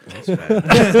flushed it.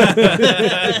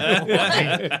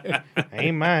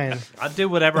 Ain't mine. I do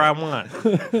whatever I want. I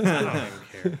don't even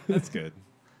care. That's good.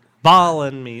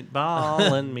 Ballin' meat.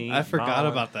 I forgot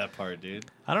ballin'. about that part, dude.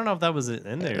 I don't know if that was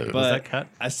in there. Was But that cut?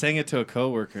 I sang it to a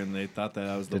coworker, and they thought that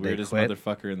I was the Did they weirdest quit?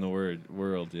 motherfucker in the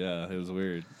world. Yeah, it was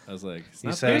weird. I was like, it's You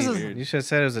not said that Here's a- weird. you should have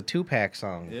said it was a 2-pack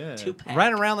song. Yeah,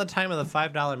 Right around the time of the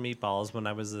 $5 meatballs, when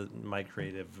I was at my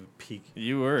creative peak,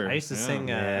 you were. I used to sing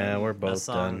Yeah, we're a both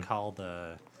song done. called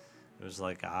it was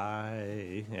like,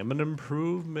 I am an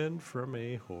improvement from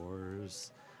a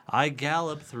horse. I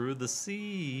gallop through the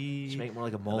sea. Just make it more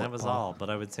like a And mullet. that was Paul. all, but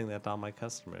I would sing that to all my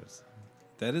customers.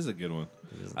 That is a good one.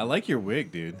 I like your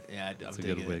wig, dude. Yeah, That's a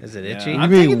good wig. Is it Yeah. itchy? I'm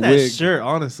You mean digging that wig. shirt,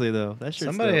 honestly, though. That shirt's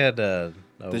Somebody dope. had a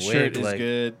The wig shirt is like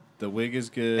good. The wig is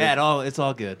good. Yeah, it's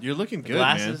all good. You're looking The good,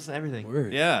 glasses, everything. Word.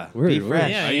 man. Yeah. Word. Be word. fresh.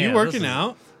 Yeah, Are yeah, you this working is-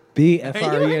 out?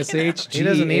 BFRESH. he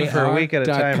doesn't eat for a week at a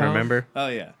time. Remember? Oh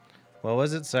yeah. What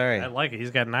was it? Sorry. I like it.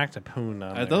 He's got an octopoon on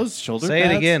Are there. those shoulder Say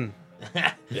pads? it again.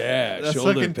 Yeah, That's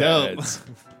shoulder looking dope. pads.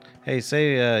 Hey,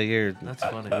 say your That's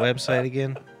funny. website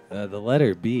again. The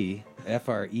letter B,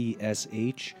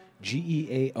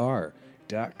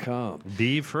 FRESHGEAR.com.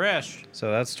 Be fresh.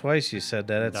 So that's twice you said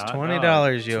that. It's Dot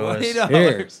 $20 you owe us.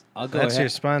 Here, I'll go That's ahead. your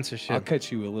sponsorship. I'll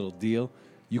cut you a little deal.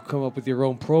 You come up with your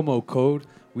own promo code.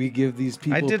 We give these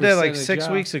people. I did that like percentage 6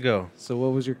 off. weeks ago. So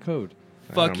what was your code?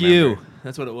 I Fuck don't you. remember.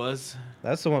 That's what it was.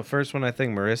 That's the first one I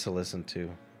think Marissa listened to.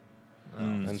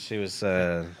 And she was,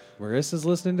 Marissa's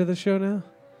listening to the show now.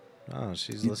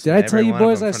 she's Did listening I to tell every you one of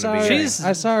boys them I from saw the her? beginning. She's-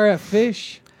 I saw her at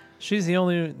Fish. She's the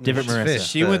only Different She's Marissa. fished,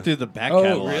 She went through the back Oh,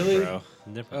 catalog, really? bro.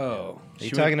 different. Oh, Are you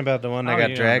talking about the one that Oh,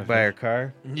 got yeah, dragged by okay. her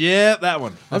car? Yeah, that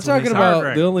one. I'm That's talking when he's about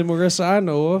hard the only Marissa I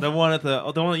know of. The one at the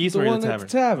one that used to The work one at at the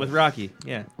the tavern tavern. with Rocky.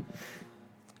 Yeah.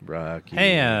 Rocky.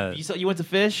 Hey, You went to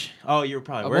Fish? Oh, you were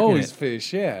probably I'm working always it.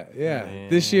 Fish. Yeah. Yeah.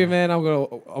 This year, man, I'm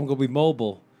gonna be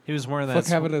mobile. he was wearing that. Fuck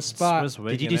having a spot. Swiss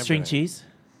wig Did you and do string everything. cheese?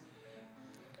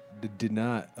 Did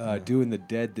not doing the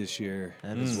dead this year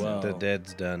That as is well. The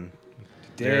dead's done.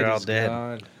 Dead They're all is dead.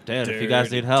 gone. Dad, if you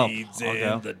guys need help, I'll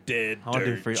go. The dead. I'll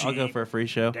do free. I'll go for a free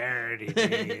show. Dirty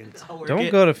jeans.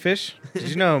 Don't go to Fish. Did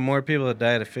you know more people that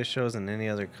died at Fish shows than any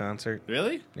other concert?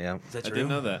 Really? Yeah. Is that I true? didn't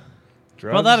know that.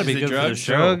 Drugs, Well, that'd Is be it good for the drugs?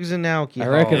 show. drugs and I alcohol.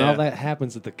 reckon Yeah. all that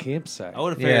happens at the campsite. I would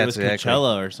have figured Yeah, it was exactly.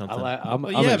 Coachella or something. I'm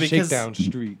Well, I'm yeah, at because- Shakedown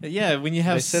Street. Yeah, when you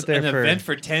have They sit there an for- event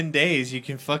for 10 days, you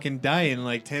can fucking die in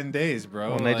like 10 days,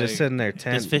 bro. When they just Like, sit in their Does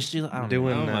tent Fish do? I don't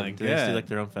doing. Oh know. my Do they just do God. like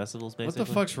their own festivals, What basically?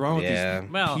 the fuck's wrong with Yeah.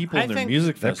 these Well, people I and their think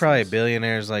music they're festivals? probably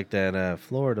billionaires like that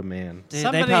Florida man. They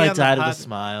Somebody probably on the died of a pod-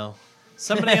 smile.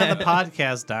 Somebody on the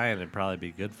podcast dying would probably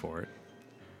be good for it.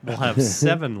 We'll have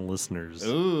 7 listeners.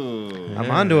 Ooh.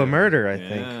 I'm onto a murder, I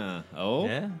think. Yeah. Oh?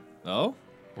 Yeah. Oh?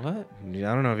 What? I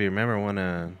don't know if you remember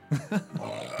when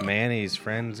Manny's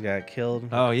friends got killed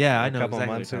Oh yeah, I a know couple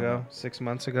exactly months what you're ago, talking about. 6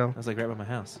 months ago. I was like right by my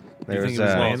house. There think was, it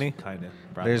was uh, Manny? Kind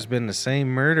of. There's been the same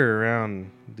murder around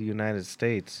the United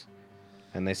States,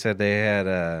 and they said they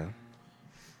had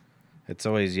it's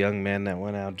always young men that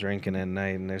went out drinking at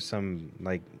night, and there's some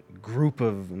like group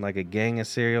of like a gang of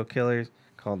serial killers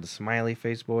called the Smiley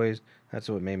Face Boys. That's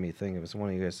what made me think of it. It's one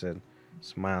of you guys said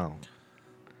smile.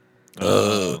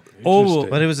 Oh,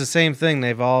 But it was the same thing.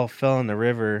 They've all fell in the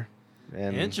river,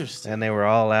 and Interesting. and they were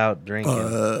all out drinking.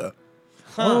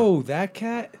 Oh, that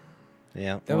cat?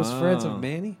 Yeah. That was friends Wow. of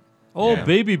Manny? oh, Yeah.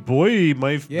 baby boy,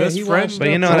 my Yeah, best he friend. washed But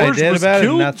you know what I George did was about it?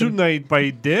 killed Nothing. tonight by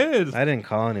dead. I didn't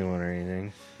call anyone or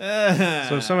anything.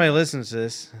 So if somebody listens to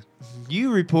this,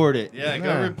 You report it. Yeah,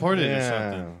 go report it or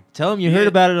something. Tell him you heard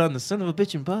about it on the Son of a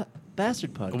Bitch and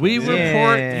Bastard podcast. We report,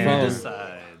 Yeah. you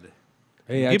decide.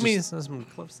 Hey, Give me some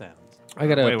clip sounds. I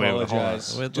gotta Wait, hold on.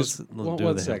 apologize. Wait, Just let's one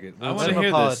do the- second. I One want to second.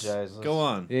 hear this. apologize. Go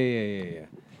on. Yeah.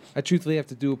 I truthfully have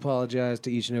to apologize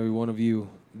to each and every one of you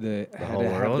that The had whole to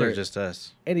have world or their, just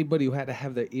us? anybody who had to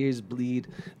have their ears bleed,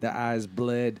 their eyes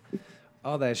bled,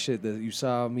 all that shit that you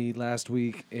saw me last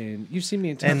week, and you've seen me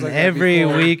in times And like that every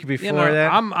before. week before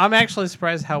that, I'm actually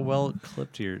surprised how well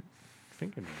clipped your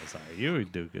fingernails are. You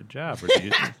would do a good job.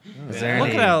 Rajesh. is there Look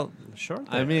any- at how short.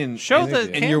 I they are. mean, show and- the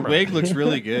and and your camera. wig looks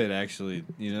really good, actually.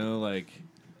 You know, like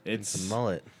it's it's a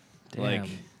mullet. like.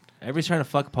 Everybody's trying to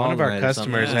fuck Paul. One of our tonight or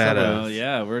something. customers Yeah, had a- well,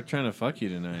 yeah, we're trying to fuck you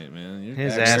tonight, man. You're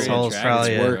His very asshole's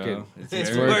attractive, probably bro. working. It's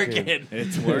It's working. working.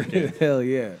 It's working. Hell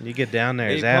yeah. You get down there,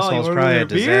 Hey, his Paul, you asshole's wanna probably a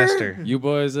order a beer? disaster. You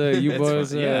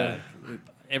boys, Yeah.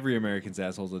 Every American's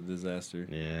asshole's a disaster.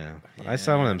 Yeah. I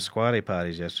saw one of them squatty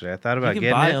potties yesterday. I thought about You can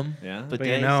getting buy it, them. Yeah. but Bidets,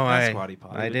 you know, not squatty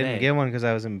potty, I didn't bidet. get one because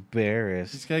I was You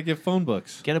embarrassed. just gotta get phone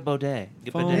books. Get a bidet.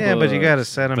 Get Phone bidet. Yeah, but you books. got to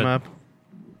set them But- up.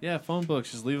 Yeah, phone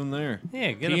books. Just leave them there.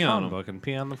 Yeah, get Pee a on phone 'em. book and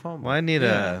pee on the phone book. Well, I need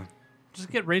Yeah.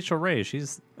 Just get Rachel Ray.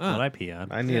 She's what I pee on.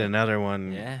 I need another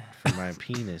one Yeah. for my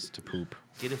penis to poop.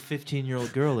 Get a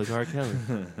 15-year-old girl like R. Kelly.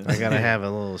 I gotta have a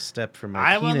little step for my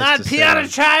I penis will not to pee sit on on. a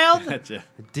child. Gotcha.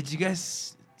 Did you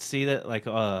guys see that? Like,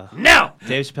 No.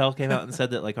 Dave Chappelle came out and said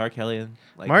that like R. Kelly and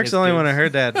like Mark's his the only one dudes who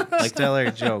heard that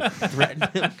stellar joke threatened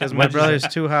him. because my brother's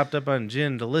too hopped up on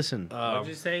gin to listen. What'd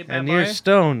you say, bad And boy? you're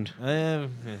stoned. Uh,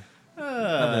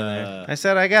 I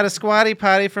said I got a squatty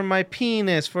potty for my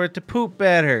penis for it to poop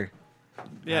better. How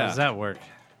yeah. does that work?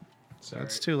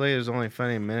 That's too late. It was only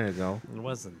funny a minute ago. It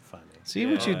wasn't funny. See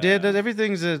what you did? That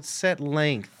everything's a set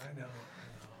length.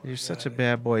 You're such a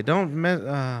bad boy. Don't mess.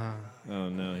 Oh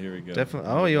no, here we go. Definitely.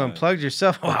 Oh, you unplugged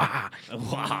yourself.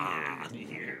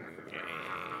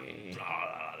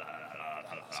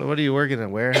 So what are you working at a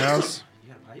warehouse?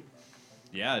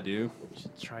 Yeah, I do.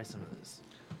 Should try some of this.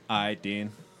 Hi, Dean.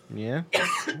 Yeah.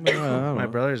 My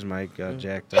brother's mic got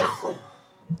jacked up.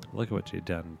 Look at what you've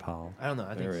done, Paul. I don't know.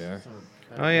 I There think we are.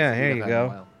 Oh yeah, here you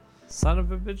go. Son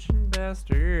of a bitchin'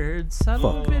 bastard. Son of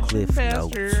a Fuck bitchin' Cliff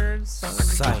bastard. Son of a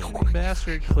bitchin'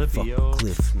 bastard. Cliffy-o.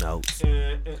 Cliff Notes.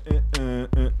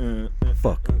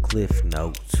 Fuck Cliff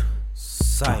Notes.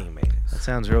 Simon. That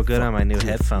sounds real good on my new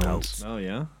headphones. Oh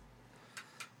yeah.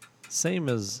 Same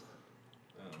as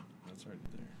That's right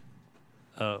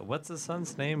there. what's his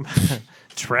son's name?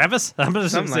 Travis? I'm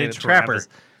just gonna Something say like that. Travis.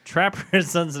 Trapper.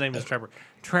 His son's name is Trapper.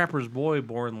 Trapper's boy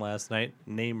born last night,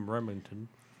 named Remington.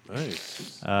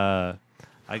 Nice. I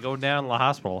go down to the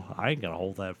hospital. I ain't gonna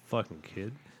hold that fucking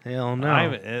kid. Hell no.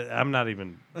 I'm not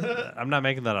even. I'm not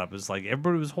making that up. It's like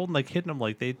everybody was holding that kid, and I'm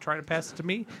like, they try to pass it to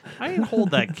me. I ain't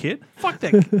hold that kid. Fuck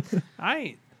that kid. I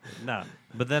ain't. No.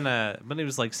 But then, but he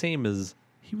was like, same as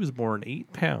he was born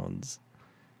 8 pounds.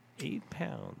 8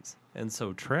 pounds. And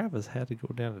so Travis had to go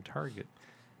down to Target.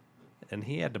 And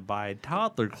he had to buy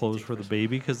toddler clothes for the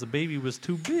baby because the baby was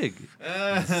too big.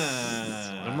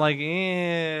 I'm like,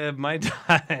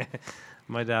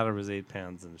 my daughter was 8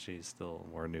 pounds and she still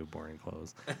wore newborn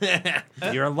clothes.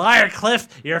 You're a liar, Cliff.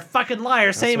 You're a fucking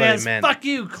liar. Same what he as meant. fuck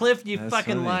you, Cliff. You That's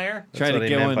fucking funny. liar. That's Try what to he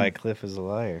get meant one. by Cliff is a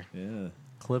liar. Yeah.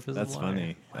 Cliff is That's a liar.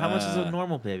 funny. How much does a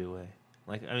normal baby weigh?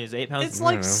 Like, I mean, is 8 pounds? It's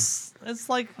like know. it's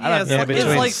like I yeah, don't it's know. like, Yeah, it's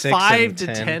between like 6 5 and to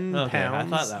 10. 10 Okay, I pounds.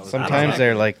 thought that was. Sometimes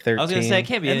they're like 13. I was gonna say it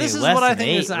can't be. And any this is less what I than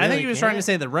think. 8, I think really, he was can trying to it?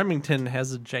 say that Remington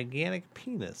has a gigantic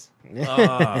penis.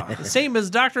 Ah. Same as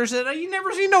doctor said, you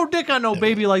never see no dick on no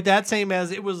baby like that. Same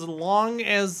as it was long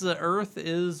as the earth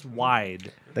is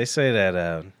wide. They say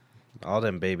that all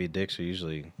them baby dicks are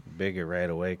usually bigger right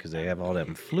away because they have all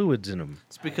them fluids in them.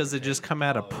 It's because they just come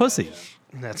out of pussy.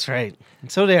 That's right. And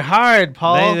so they're hard,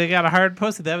 Paul. They got a hard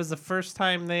pussy. That was the first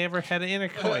time they ever had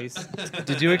intercourse.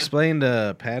 Did you explain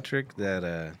to Patrick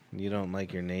that you don't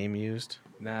like your name used?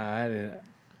 Nah, I didn't.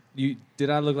 You did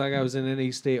I look like I was in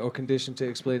any state or condition to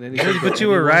explain anything? But to you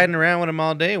were anyone? riding around with him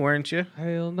all day, weren't you?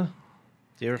 Hell no.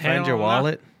 Did you ever Hell find your no.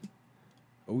 wallet?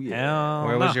 Oh yeah. Hell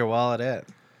Where no. was your wallet at?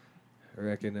 I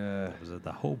reckon. It was at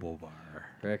the hobo bar.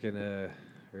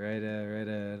 Right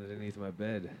underneath my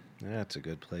bed. That's a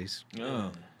good place.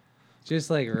 Oh. Just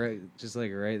like right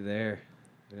there.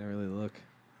 I didn't really look.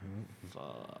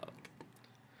 Fuck.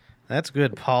 That's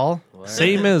good, Paul.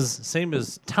 Same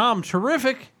as Tom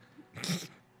Terrific.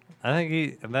 I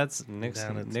think that's Nick's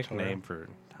Down at the nickname for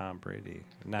Tom Brady.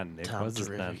 Not Nick. Tom What's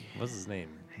Terrific. his name?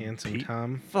 Handsome Pete?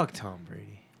 Tom. Fuck Tom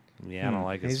Brady. Yeah, I don't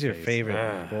like his He's your face.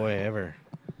 favorite boy ever.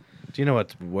 Do you know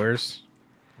what's worse?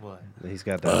 What? He's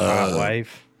got that hot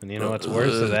wife. And you know what's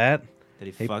worse than that?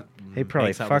 Did He, fuck? he probably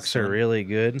makes out with fucks her son? really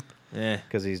good. Yeah.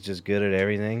 because he's just good at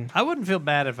everything. I wouldn't feel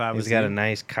bad if I was. He's got a him.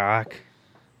 nice cock.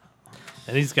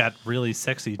 And he's got really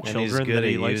sexy And he's children good that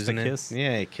he at likes to using it. kiss.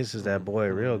 Yeah, he kisses that boy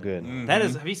real good. That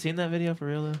is. Have you seen that video for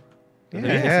real though? Yeah,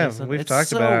 Yeah, I have. it's- We've it's talked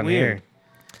so about it on weird. here.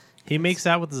 He makes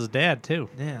out with his dad too.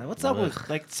 Yeah. What's up with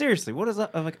like seriously? What is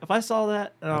up? Like, if I saw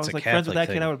that and I That's was a like friends with that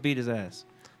Catholic kid, thing. I would beat his ass.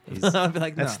 He's- I'd be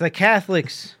like, no. That's the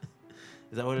Catholics.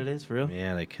 Is that what it is for real?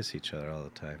 Yeah, they kiss each other all the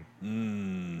time.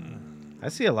 Mm. I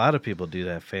see a lot of people do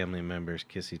that. Family members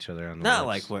kiss each other on the Not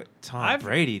lips. like what Tom I've-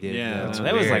 Brady did. Yeah, though. that's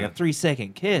that was like weird. a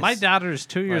 3-second kiss. My daughter's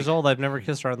 2 years Like- old. I've never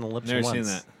kissed her on the lips Never once. seen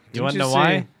that. You Didn't want to you know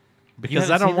why? see- Because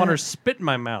I haven't don't seen want her that? spit in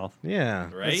my mouth. Yeah.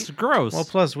 Right? It's gross. Well,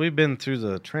 plus we've been through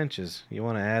the trenches. You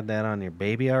want to add that on your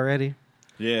baby already?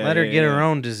 Yeah. Let her yeah, get yeah. her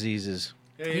own diseases.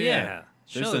 yeah.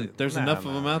 There's enough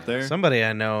of them out there. Somebody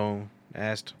I know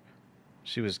asked,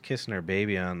 she was kissing her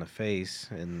baby on the face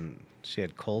and she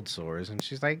had cold sores, and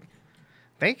she's like,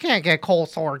 "They can't get cold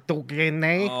sores, can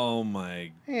they?" Oh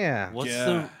my. Yeah. What's Yeah.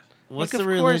 the What's Like, the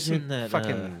of course religion you that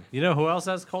fucking You know who else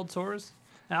has cold sores?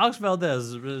 Alex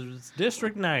Valdez,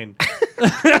 District 9.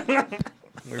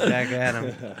 we're back at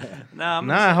him. Nah,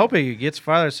 No, I hope he gets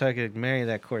farther so I could marry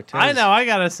that Cortez. I know. I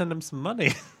gotta send him some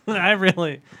money.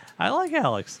 I like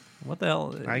Alex. What the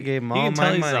hell? I gave him You all can my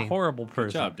tell he's money. a horrible Good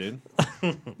person. job, dude.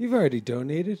 You've already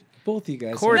donated. Both you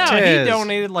guys. Cortez. No, he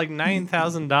donated like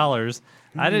 $9,000.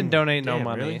 I didn't donate no Damn,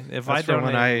 money. really? If That's I from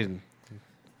donate, when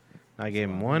I gave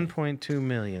him 1.2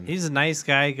 million. he's a nice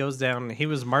guy. He goes down. He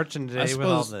was marching today with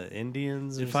all suppose the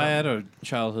Indians. or If I had something. a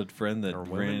childhood friend that Or ran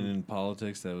women. in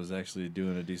politics that was actually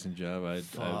doing a decent job, I'd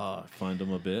Fuck. fund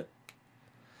him a bit.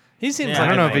 he seems Yeah, like I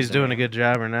don't know a if nice he's doing guy. a good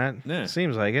job or not. Yeah.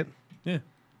 Seems like it. Yeah.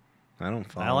 I don't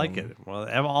follow I like him. it. Well,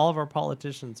 all of our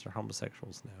politicians are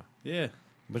homosexuals now, Yeah.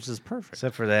 which is perfect.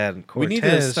 Except for that We Cortez. need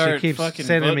to start she keeps fucking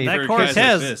sending voting me. That for guys like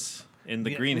Cortez- this in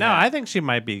the green no, hat. I think she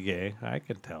might be gay. I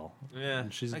could tell. Yeah,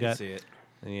 She's I got- can see it.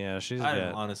 Yeah, she's I've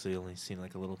got. honestly only seen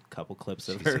like a little couple clips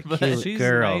of She's her, a but cute She's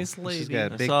girl. a nice lady. She's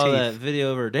got I big saw teeth. that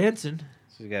video of her dancing.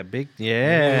 She's got big. Old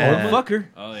Yeah. fucker.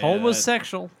 Oh, yeah,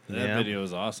 Homosexual. That Yeah. video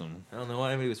was awesome. I don't know why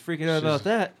anybody was freaking out about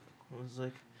that. I was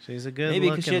like, She's a good maybe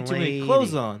looking because she had too lady. many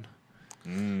clothes on.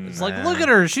 It's like, Nah. look at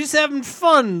her. She's having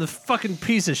fun. The fucking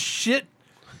piece of shit.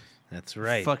 That's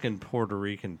right. Fucking Puerto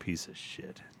Rican piece of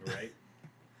shit. Right?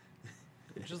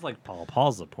 It's just like Paul.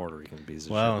 Paul's a Puerto Rican piece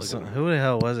of Well, shit. so, Look at who the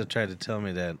hell was it tried to tell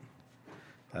me that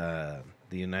the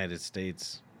United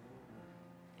States,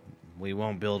 we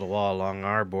won't build a wall along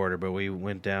our border, but we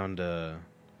went down to,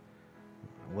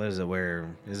 what is it, where,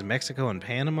 is it Mexico and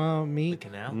Panama The meet?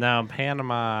 canal. him. No,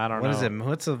 Panama. I don't know. What is it?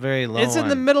 What's the very low It's in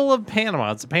the one? middle of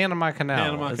Panama. It's the Panama Canal.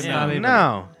 Panama It's Canal. not even.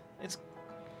 No. It's-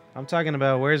 I'm talking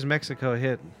about where's Mexico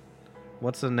hit?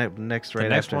 What's the next The right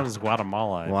next after? one is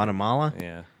Guatemala. Guatemala?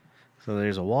 Yeah. So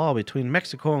there's a wall between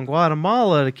Mexico and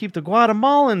Guatemala to keep the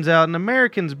Guatemalans out, and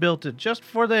Americans built it just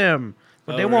for them.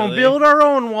 But Oh, they won't really? build our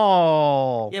own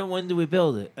wall. Yeah, when do we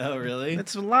build it? Oh, really?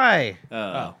 It's a lie.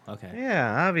 Oh, okay.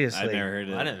 Yeah, obviously. I've never heard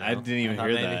it. I didn't know. I didn't even I thought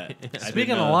hear maybe- that. I Speaking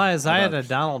didn't of know lies, I had a about-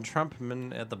 Donald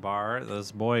Trumpman at the bar.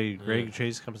 This boy, Greg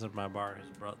Chase, comes up to my bar.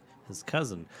 His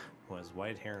cousin, who has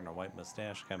white hair and a white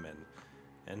mustache, come in,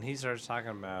 and he starts talking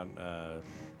about,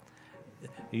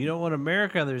 you know, in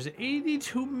America, there's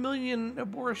 82 million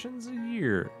abortions a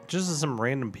year. Just as some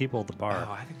random people at the Oh, bar.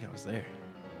 I think I was there.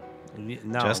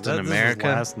 No, Just in this was America?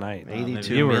 last night.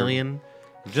 82 You were- million.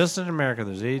 Just in America,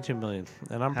 there's 82 million,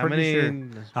 and I'm How pretty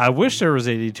many? sure. I wish there was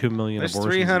 82 million There's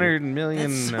abortions. a year. 300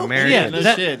 million That's so Yeah, Americans. No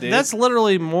that- shit, dude. that's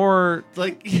literally more.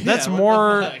 Like, That's yeah, what the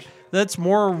more. fuck? That's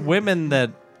more women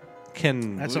that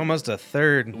can. That's almost a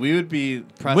third. We would be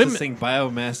processing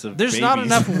biomass of There's babies. not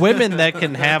enough women that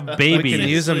can have We babies. can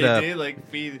use them Seriously, to. dude, like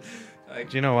feed. Like,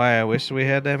 Do you know why I wish we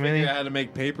had that many? figure out how to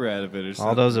make paper out of it or something.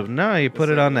 All those of no, you put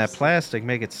That's it on like- that plastic,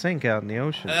 make it sink out in the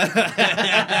ocean. You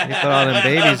put all them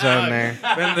babies on there.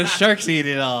 Then the sharks eat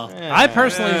it all. I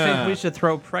personally Yeah. think we should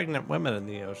throw pregnant women in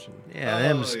the ocean. Yeah,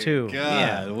 them's Holy too. God,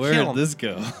 Yeah, where kill did 'em. this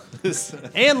go? This-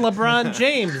 And LeBron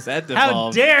James. That How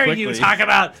devolved dare you quickly. talk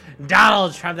about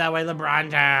Donald Trump that way,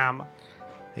 LeBron James?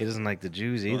 He doesn't like the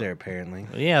Jews either, apparently.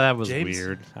 Yeah, that was James?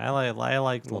 weird. I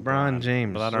like LeBron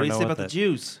James. but I What don't do you know say what about the that.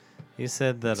 Jews? He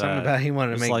said that Something about he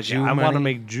wanted to it's make like, Jew I money. want to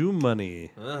make Jew money.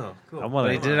 Oh, cool. I wanna-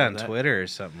 But he did it on that. Twitter or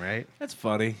something, right? That's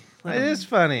funny. It is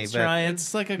funny, but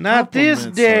It's like a not these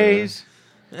compliment, days.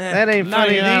 That ain't No,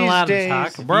 funny you're not allowed these to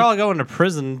talk. days. We're all going to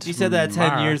prison. He said that 10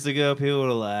 tomorrow. years ago. People would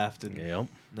have laughed. And Yep.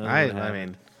 No, it I wouldn't happen.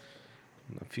 mean,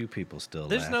 a few people still.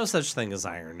 There's laugh. no such thing as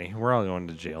irony. We're all going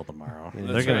to jail tomorrow.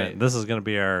 That's right. This is gonna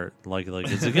be our like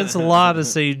it's against the law to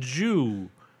say Jew.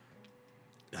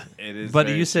 It is. But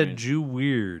very you said strange. Jew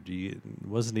weird. It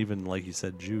wasn't even like you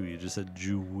said Jew. You just said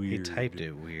Jew He weird. typed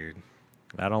it weird.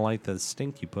 I don't like the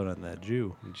stink you put on that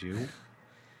Jew. Jew.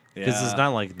 Because it's not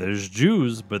like there's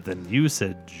Jews, but then you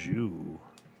said Jew.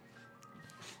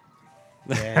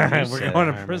 Yeah, you We're said going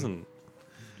to Harmon. prison.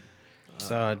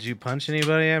 So, did you punch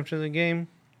anybody after the game?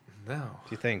 No.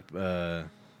 Do you think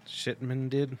Shitman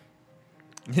did?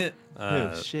 Shit.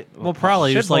 Well,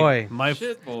 probably Shit just like boy. my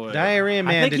Shit boy. Diarrhea I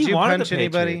Man, think did he you wanted punch the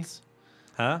anybody? Patriots.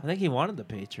 huh? I think he wanted the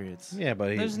Patriots. Yeah,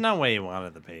 but There's no way he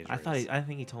wanted the Patriots. I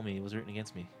think he told me he was rooting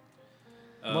against me.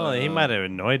 Well, he might have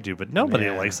annoyed you, but nobody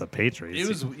Yeah. likes the Patriots. It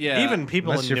was yeah. Even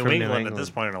people Unless in you're New from New England, at England. this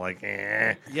point are like,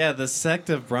 eh. Yeah, the sect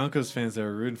of Broncos fans that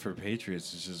were rooting for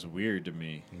Patriots is just weird to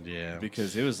me. Yeah.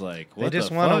 Because it was like, They what just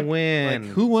the wanna fuck? win.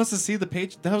 Like, who wants to see the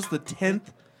Patriots? That was the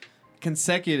 10th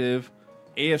consecutive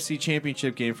AFC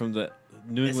Championship game from the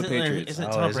New England Patriots. Isn't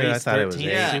Oh, Tom is it? I Brady's thought it was 13th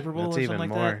eight. Super Bowl That's or even something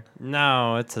like more. that?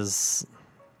 No, it's his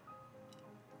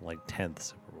like 10th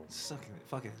Super Bowl. It's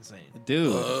fucking insane.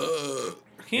 Dude,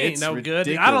 He ain't It's no good. I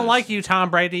ridiculous. don't like you, Tom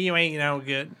Brady. You ain't no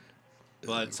good.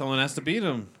 but someone has to beat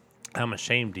him. I'm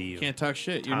ashamed of you. You can't talk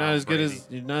shit. You're Tom not as good Brady. as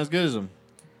you're not as good as him.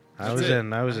 I was it.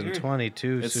 in agree.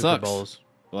 22 It Super sucks. Bowls.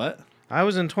 What? I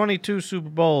was in 22 Super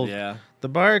Bowls. Yeah. The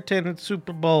bartended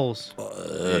Super Bowls.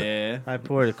 Yeah. I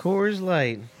poured a Coors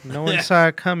Light. No one saw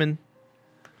it coming.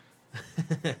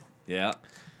 Yeah.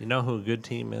 You know who a good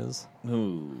team is?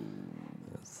 Ooh.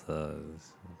 It's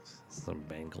some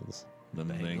Bengals. The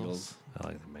Bengals. I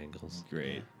like the Bengals.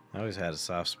 Great. I always had a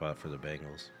soft spot for the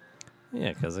Bengals.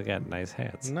 Yeah, because they got nice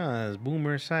hats. No, it's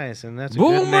Boomer Esiason. That's a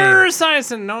good Boomer name.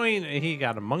 Esiason. No, he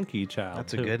got a monkey child.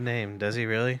 That's too. a good name. Does he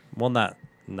really? Well, not.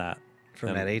 From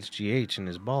Um, that HGH in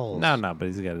his balls. No, but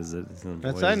he's got his.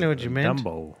 I knew what you meant.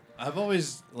 Dumbo. I've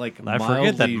always like I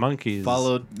forget that mildly monkeys-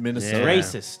 followed Minnesota. Yeah.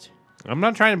 Racist. I'm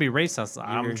not trying to be racist.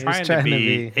 I'm He's trying to trying to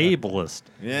be be- ableist.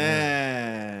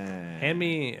 Yeah. Hand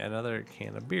me another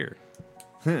can of beer.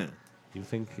 Huh. You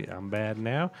think I'm bad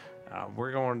now?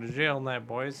 We're going to jail tonight,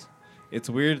 boys. It's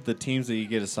weird the teams that you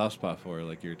get a soft spot for,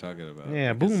 like you were talking about.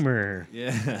 Yeah, Because- Boomer.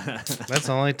 Yeah. That's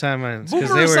the only time I. it's 'cause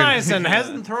Boomer they were. Esiason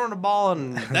hasn't thrown a ball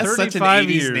in That's 35 such an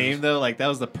 80s years. name though. Like that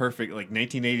was the perfect like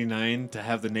 1989 to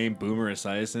have the name Boomer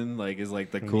Esiason like is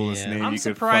like the coolest Yeah. name I'm you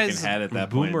could surprised fucking had at that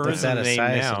Boomer point. is That a name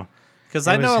Esiason. now. Because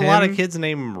It I know was a lot of him? kids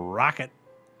named Rocket.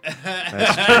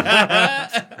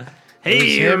 That's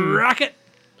Hey, him. Rocket.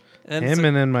 And him, so-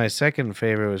 and then my second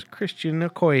favorite was Christian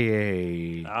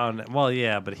Okoye. well,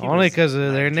 yeah, but he Only was because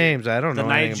of their names. I don't the know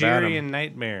anything about Nigerian him.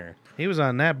 Nightmare. He was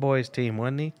on that boys' team,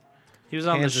 wasn't he? He was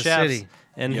on Kansas the Chefs, City.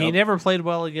 and he Yup. never played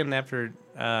well again after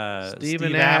Stephen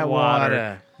Steve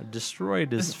Atwater.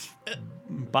 destroyed his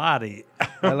body.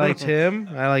 I liked him.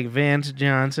 I like Vance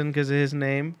Johnson because of his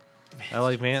name. I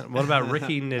like, man. What about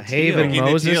Ricky Natil? Haven Ricky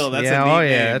Moses. Natil, that's a yeah, neat oh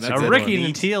name. yeah, that's That's a a good Ricky one.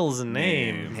 neat Natil's a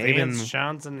name. Haven- Vance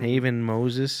Johnson. Haven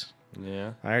Moses.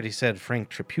 Yeah. I already said Frank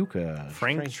Tripucka.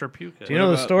 Frank Trapuka. Do you know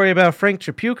the about- story about Frank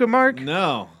Tripuka, Mark?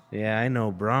 No. Yeah, I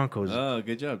know Broncos Oh,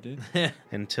 good job, dude.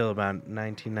 until about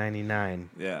 1999.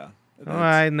 Yeah. Oh,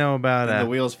 I know about Then the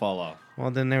wheels fall off. well,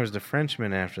 then there was the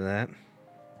Frenchman after that.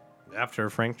 After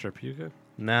Frank Trapuka?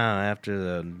 No, after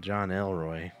the John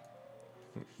Elroy.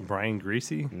 Brian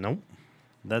Greasy? Nope.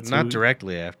 That's Not who-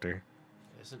 directly after.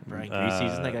 Isn't Brian Greasy?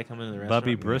 Isn't that guy coming to the restaurant?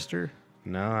 Bubby Brister?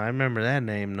 No, I remember that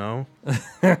name, no.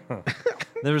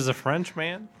 There was a French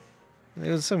man? It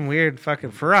was some weird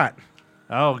fucking Farrat.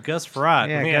 Oh, Gus Frerotte.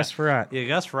 Yeah, Gus Farrat. Yeah,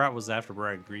 Gus Frerotte was after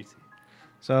Brian Greasy.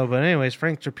 So, but anyways,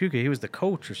 Frank Tripuka, he was the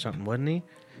coach or something, wasn't he?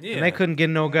 Yeah. And they couldn't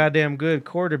get no goddamn good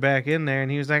quarterback in there,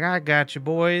 and he was like, I got you,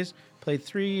 boys. Played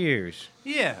 3 years.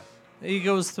 Yeah. He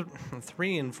goes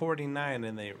 3-49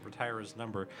 and they retire his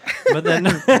number. But then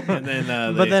And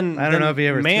then but then I don't know then if he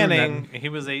ever threw Manning, nothing. he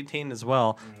was 18 as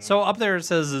well. So up there it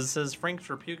says Frank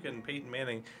Trapuka and Peyton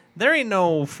Manning. There ain't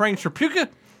no Frank Trapuka.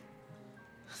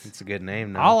 It's a good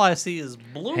name, though. All I see is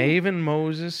blue. Haven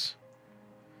Moses,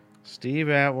 Steve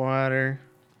Atwater,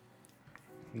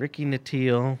 Ricky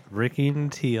Natil. Ricky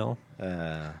Natil.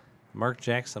 Mark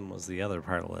Jackson was the other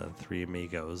part of the Three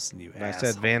Amigos. You I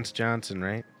asshole. said Vance Johnson,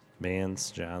 right? Vance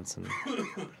Johnson.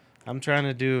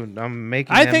 I'm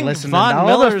making I them think listen Von to all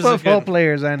Miller's the a football good-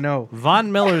 players I know.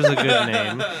 Von Miller's a good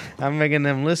name. I'm making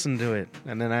them listen to it.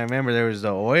 And then I remember there was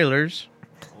the Oilers.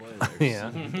 Yeah.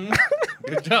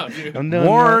 good job, dude. I'm doing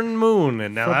Warren Moon,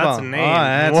 and now football. that's a name. Oh,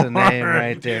 that's a name Warren.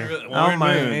 right there. Oh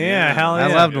my, yeah, hell yeah.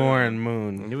 I loved Warren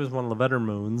Moon. He was one of the better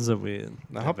moons that we.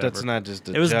 I hope that's not just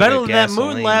a It was jug better of than that moon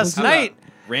gasoline. last night.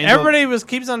 Randall- Everybody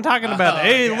keeps on talking about.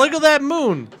 Hey, look at that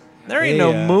moon. There ain't Hey,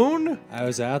 no moon. I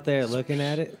was out there looking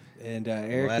at it, and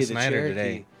Eric Last the night or Cherokee.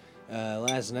 today?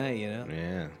 last night, you know.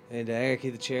 Yeah. And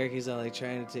Erica the Cherokee's all like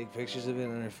trying to take pictures of it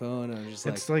on her phone. I'm just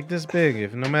It's like this big.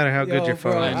 If no matter how good yo, your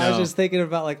bro, phone I is. was just thinking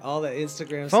about like all the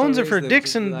Instagram Phones are stories for that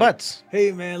dicks just be and like, butts.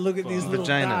 Hey man, look at these little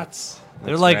Vagina. dots.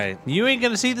 They're That's like, right. you ain't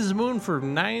gonna see this moon for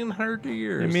 900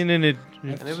 years. I mean, and it.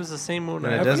 and it was the same moon.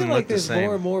 And I it I doesn't feel like look the there's same.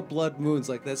 more and more blood moons.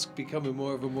 Like that's becoming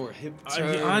more of a more hip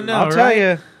term. I know. I'll tell right?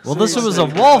 you. Well, this was a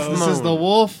wolf moon. This is the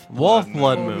wolf. wolf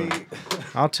blood moon.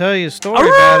 I'll tell you a story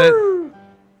about it.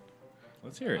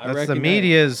 Let's hear it. I That's the recognize-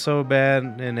 media is so bad,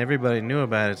 and everybody knew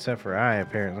about it except for I,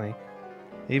 apparently.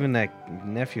 Even that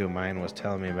nephew of mine was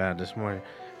telling me about it this morning.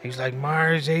 He's like,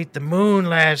 Mars ate the moon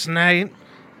last night.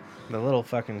 The little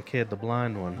fucking kid, the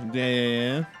blind one.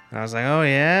 Yeah. And I was like, oh,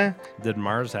 yeah? Did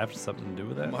Mars have something to do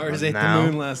with that? Mars ate Now. the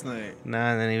moon last night.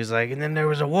 Nah, and then he was like, and then there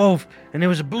was a wolf, and it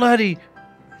was bloody.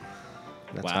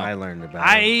 That's Wow. how I learned about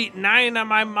I it. ate 9 of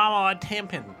my mama a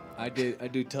tampon. I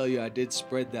do tell you, I did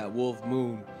spread that wolf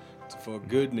moon for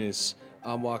goodness.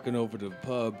 I'm walking over to the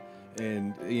pub,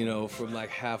 and you know, from like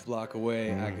half block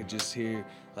away, I could just hear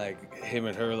like him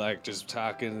and her like just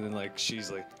talking, and like she's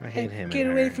like, I hate him "Get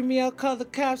and away her." from me! I'll call the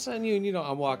cops on you." And you know,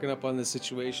 I'm walking up on the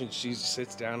situation. She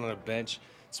sits down on a bench.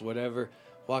 It's whatever.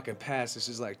 Walking past, this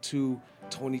is like two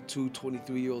 22,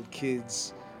 23-year-old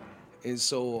kids. And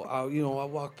so I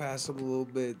walk past them a little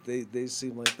bit. They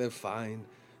seem like they're fine.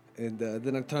 And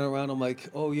then I turn around. I'm like,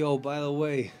 oh, yo, by the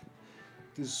way,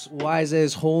 this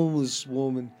wise-ass homeless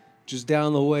woman just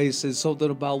down the way said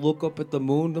something about look up at the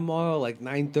moon tomorrow, like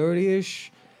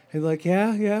 9:30-ish. And like,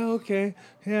 yeah, okay,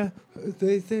 yeah.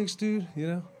 Thanks, dude, you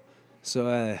know. So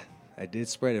I did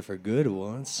spread it for good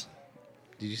once.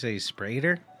 Did you say you sprayed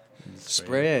her?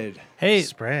 Spread Hey,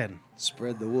 Spread.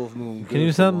 the wolf moon. can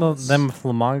you send them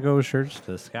Flamingo shirts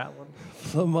to Scotland?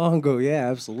 Flamingo, yeah,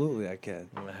 absolutely, I can.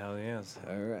 Oh, hell yes.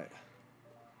 All right.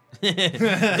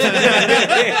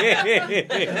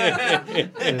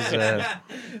 Is,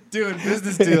 Doing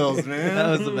business deals, man. That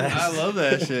was the best. I love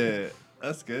that shit.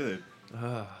 That's good.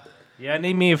 Yeah, I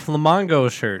need me a Flamingo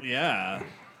shirt. Yeah.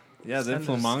 Yeah, Send that to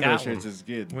Flamingo Scotland. shirts is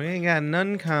good. we ain't got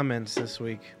none comments this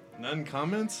week. None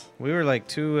comments? We were like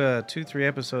 3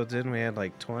 episodes in. We had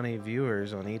like 20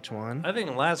 viewers on each one I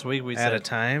think last week we at a said,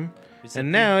 time. we said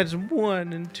And now it's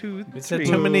 1 and 2, we said 3.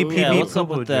 too many Yeah, pee what's up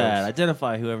poo-poo with that? jokes.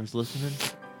 Identify whoever's listening.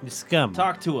 You scum.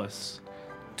 Talk to us.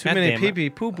 Too God many damn it. pee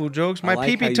poo poo jokes. I My like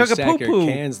pee how pee you took a stack poo your poo.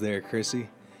 cans there, Chrissy.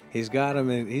 He's got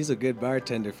them, and he's a good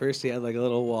bartender. First, he had like a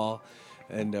little wall,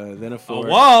 and then a A fork.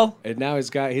 wall. And now he's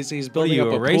What building are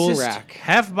up you, a a pool racist? rack.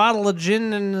 Half bottle of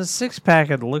gin and a 6-pack,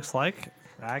 it looks like.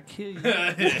 I kill you.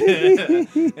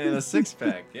 And a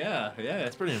six-pack. Yeah.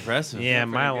 That's pretty impressive. Yeah,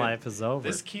 my pretty good. life is over.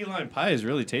 This key lime pie is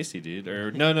really tasty, dude.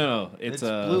 Or no. It's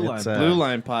a blue It's, lime. blue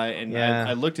lime pie, and yeah.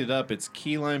 I looked it up. It's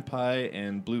key lime pie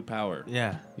and blue power.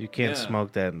 Yeah. You can't Yeah.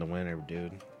 smoke that in the winter,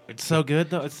 dude. It's so good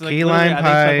though. It's like Key literally, lime I think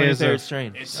pie it's like my is a favorite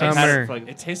strain. It's Summer.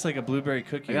 It tastes like a blueberry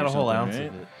cookie. I got or a whole something, ounce right?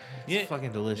 of it. It's Yeah.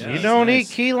 fucking delicious. Yeah. You That's don't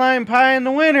nice. eat key lime pie in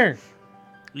the winter.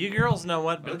 You girls know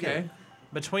what? Okay.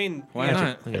 Between Why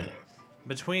not? Look at it.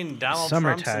 between Donald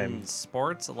Summertime. Trump and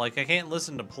sports, like I can't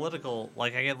listen to political,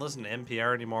 like I can't listen to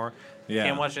NPR anymore. Yeah.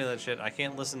 Can't watch any of that shit. I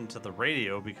can't listen to the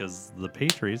radio because the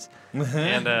Patriots.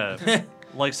 And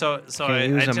like so I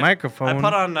Use a took- microphone. I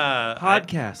put on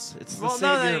Podcasts. It's the well,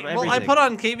 no, savior of I everything. put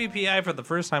on KBPI for the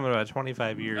first time in about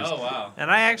 25 years. Oh wow.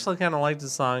 And I actually kind of liked the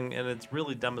song, and it's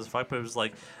really dumb as fuck, but it was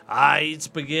like, I eat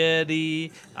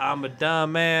spaghetti, I'm a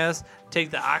dumbass, take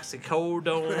the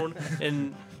oxycodone,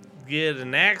 and get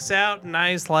an axe out,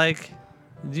 nice, like,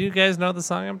 do you guys know the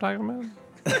song I'm talking about?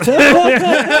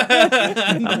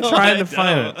 I'm trying to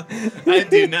find it. I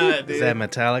do not, dude. Is that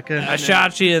Metallica? I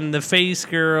shot you in the face,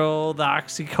 girl, the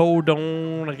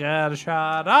oxycodone, I got a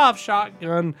shot off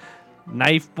shotgun,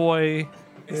 knife boy.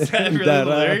 Is that really That, the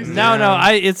lyrics? No,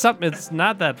 it's something. It's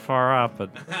not that far off, but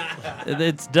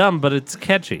it's dumb, but it's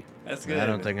catchy. That's good. I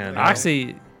don't think I know.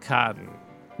 Oxycontin.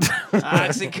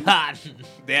 Oxycontin.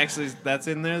 They actually, that's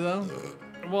in there though.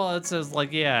 Well, it says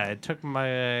like, yeah, I took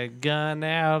my gun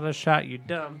out, I shot you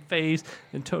dumb face,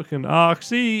 and took an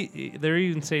oxy. They're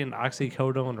even saying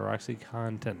oxycodone or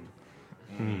oxycontin.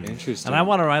 Interesting. And I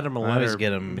want to write them a I always letter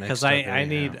get 'em because mixed up I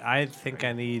anyhow. I think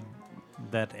I need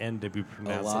that end to be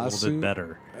pronounced a little lawsuit? bit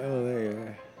better. Oh, there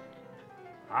you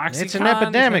are. It's an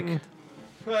epidemic.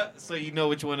 So you know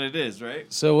which one it is,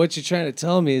 right? So what you're trying to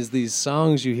tell me is these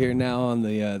songs you hear now on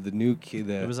the new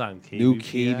It was on new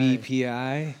KBPI.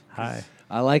 KBPI. Hi.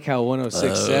 I like how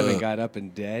 106.7 got up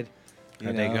and dead. You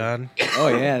Are they know? gone? Oh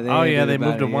yeah. Oh yeah, did they about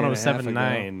moved to a year and a half ago.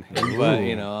 107.9. But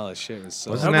you know all the shit was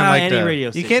so. Wasn't How that come like any the- radio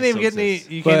You station can't even still get any.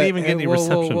 exists? You can't even get any whoa,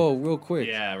 reception. Whoa, real quick.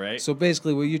 Yeah, right. So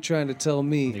basically, what you're trying to tell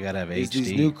me You gotta have is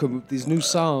HD. these new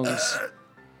songs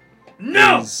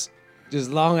is just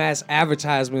long ass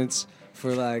advertisements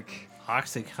for like,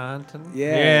 OxyContin.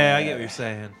 Yeah, I get what you're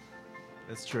saying.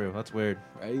 That's true. That's weird.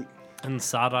 right. And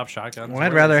sawed-off shotguns. Well,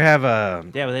 I'd rather have a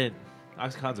Yeah, but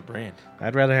OxyContin's a brand.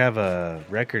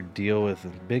 record deal with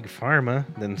Big Pharma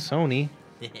than Sony.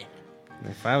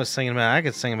 If I was singing about, I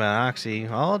could sing about Oxy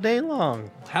all day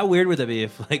long. How weird would that be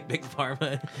if like Big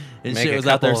Pharma and Make shit a was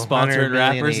out there couple hundred sponsoring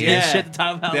million rappers a and year. shit to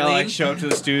talk about They'll lean? like show up to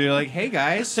the studio like, "Hey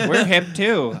guys, we're hip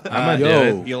too. I'ma do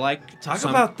it. You like Talk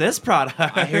some- about this product.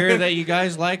 I hear that you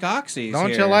guys like Oxys. Don't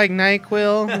here. you like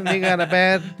NyQuil? And you got a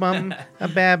bad bum, a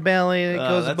bad belly that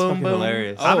goes that's boom fucking boom.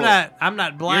 hilarious. Oh, I'm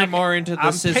not black. You're more into the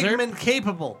I'm scissor? pigment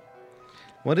capable.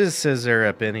 What is scissor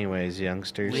up, anyways,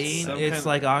 youngsters? Lean, Some it's kind-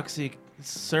 like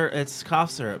it's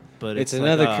cough syrup, but It's it's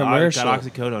another like, commercial. Got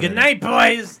oxycodone. Good in night,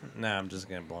 boys. No, I'm just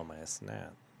gonna blow my snap.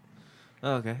 It.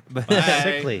 Oh, okay, but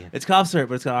Sickly. it's cough syrup,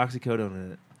 but it's got oxycodone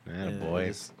in it. Atta Yeah, boy.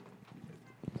 just-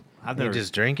 I've You never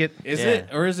just drink it? Is Yeah. it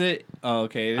or is it? Oh,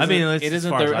 okay. I mean, it's it as isn't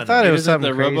far as the. I know. I thought it was isn't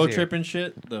something the Robo crazier. Trip and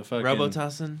shit. The fucking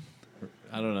Robitussin.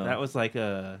 I don't know.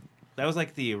 That was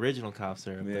like the original cough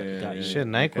syrup. Yeah, that got yeah, you. Shit,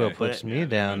 NyQuil Okay. puts But- me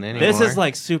down anymore. This is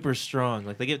like super strong.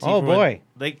 Like they give it to you Oh, for when-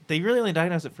 boy. they really only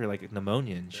diagnose it for like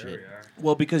pneumonia and shit.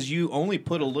 well because you only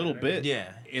put a little bit. Yeah.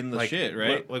 In the Like, shit,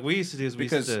 right? Like we used to do is we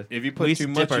Because used to if you we put used too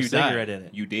to much, dip our you cigarette die. in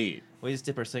it. You date. We just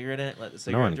dip our cigarette in it, let the one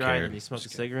cigarette dry, cared. and you smoke a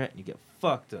cigarette and you get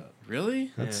fucked up.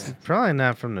 Really? That's Yeah. probably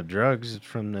not from the drugs. It's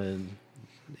from the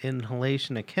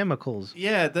inhalation of chemicals.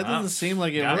 Yeah, that doesn't seem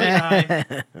like it Got works. me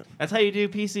high. That's how you do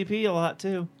PCP a lot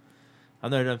too. I've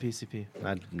never done PCP.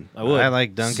 I would. I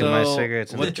like dunking my So,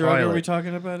 cigarettes in what the drug toilet. are we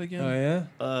talking about again? Oh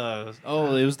yeah.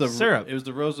 Oh, it was the Syrup. It was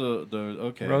the Rosa. The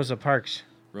okay. Rosa Parks.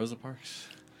 Rosa Parks.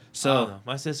 I don't So know.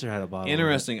 My sister had a bottle. of it.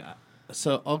 interesting.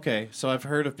 So okay. So I've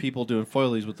heard of people doing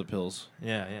foilies with the pills.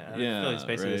 Yeah, yeah. I Yeah, feel like it's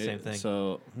basically the right? same thing.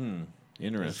 So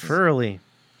interesting. Furley.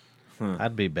 Huh.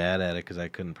 I'd be bad at it because I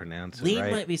couldn't pronounce it lean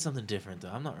right. might be something different though.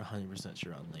 I'm not 100%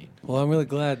 sure on lean. Well, I'm really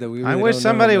glad that we. I really wish don't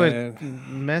somebody know, would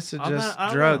man. message I'm us not- I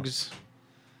don't drugs.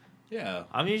 Yeah.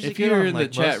 I'm usually If good you're on, in like,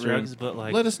 the chat most room, drugs, but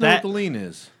like let us know that, what the lean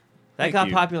is. that Thank got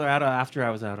you. popular after I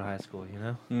was out of high school. You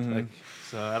know, Mhm. like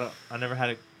so I never had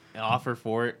an offer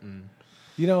for it, and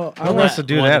You know, I Who I'm wants not to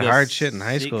do one to that go hard shit in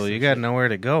high seek school? some You got shit. nowhere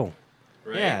to go.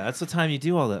 yeah, that's the time you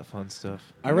do all that fun stuff.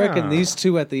 I reckon Nah. these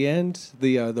two at the end,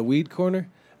 the weed corner.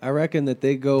 I reckon that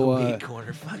they go. Weed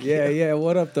corner, fuck Yeah, yeah.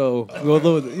 What up though?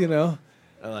 Well, you know,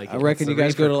 I like I it. rection the you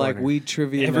guys go reefer to like corner? weed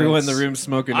trivia. Everyone in nights, the room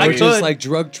smoking I or weed. just could. like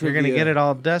drug You're trivia. gonna get it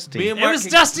all dusty. Me and It Mark was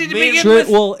could- dusty to me and- begin with.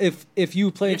 Well, if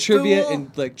you play You trivia fool.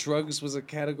 and like drugs was a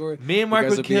category, Me and you Mark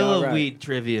guys would be kill all a right. weed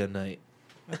trivia night.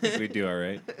 We do all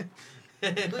right. I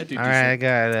do All right, I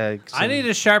got. I need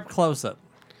a sharp close up.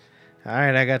 All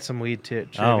right, I got some weed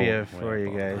trivia Oh, for you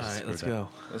All guys. right, let's go.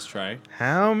 Let's try.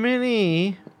 How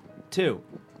many? 2.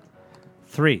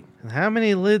 3. How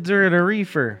many lids are in a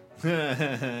reefer?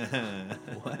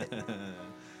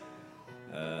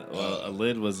 Well, a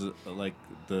lid was like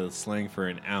the slang for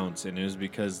an ounce, and it was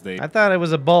because they. I thought it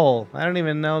was a bowl. I don't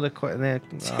even know the.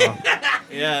 Oh.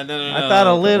 Yeah, no. I thought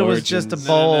a lid was just a origins.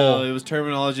 bowl. No, it was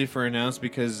terminology for an ounce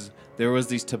because there was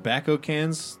these tobacco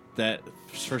cans that,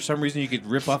 for some reason, you could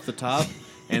rip off the top,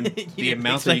 and You the get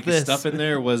amount things that like you could this. stuff in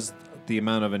there was the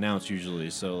amount of an ounce usually.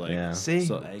 So like, Yeah. See?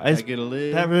 so I I just- get a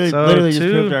lid. That really So literally just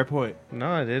two- proved our point. No,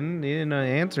 I didn't. You didn't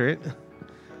answer it.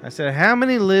 I said, how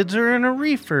many lids are in a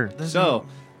reefer? So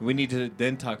we need to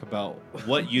then talk about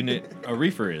what unit a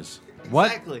reefer is.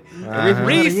 Exactly. Uh-huh.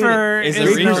 Reefer Is is, a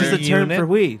Reefer reefer is the term unit. for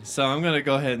weed. So I'm gonna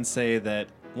go ahead and say that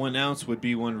 1 ounce would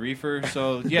be 1 reefer.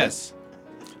 So yes.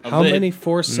 A How lid- many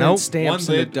 4-cent Nope. stamps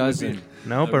One in a lid would dozen? be-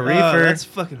 Nope, a Oh, reefer. That's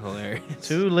fucking hilarious.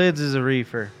 2 lids is a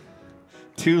reefer.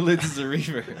 2 lids is a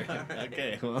reefer.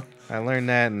 Okay, well. I learned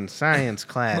that in science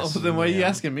class. Well, then what are you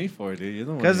asking me for, dude? You're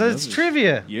the one. Because who it's knows this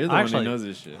trivia. shit. You're the one Actually, who knows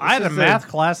this shit. I had a This is a- math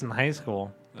class in high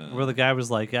school where the guy was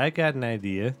like, I got an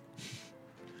idea.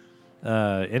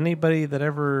 Anybody that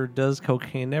ever does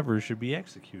cocaine ever should be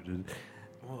executed.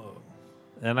 Whoa.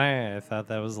 And I thought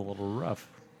that was a little rough.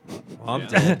 I'm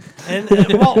dead. And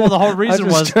well, the whole I was reason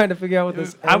just was trying to figure out what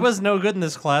this. I was no good in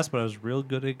this class, but I was real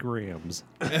good at grams.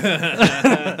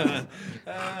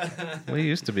 We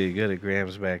used to be good at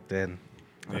grams back then.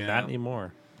 I'm not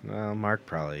anymore. Well, Mark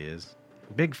probably is.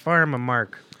 Big Pharma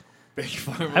Mark. Big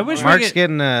farmer. I wish we Mark's could,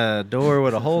 getting a door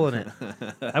with a hole in it.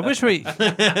 I wish we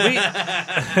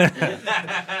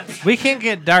we can't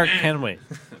get dark, can we?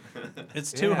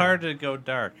 It's too Yeah. hard to go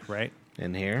dark, right?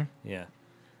 In here? Yeah.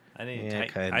 I need Yeah, a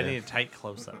tight. kinda. I need a tight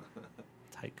close up.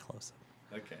 Tight close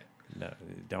up. Okay. No,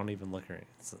 don't even look at it.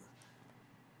 It's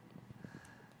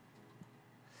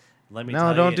Let me No,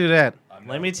 tell don't you, do that.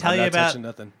 Let me tell I'm you not about. touching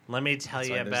nothing. Let me tell That's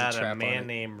you why there's a about a trap on man it.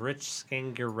 named Rich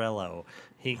Scangarello.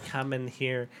 He come in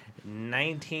here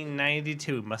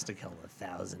 1992, must have killed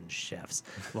 1,000 chefs.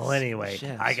 Well, anyway,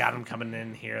 Chefs. I got him coming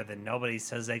in here that nobody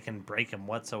says they can break him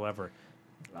whatsoever.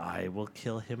 I will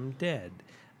kill him dead,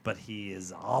 but he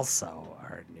is also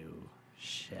our new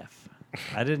chef.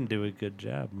 I didn't do a good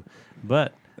job,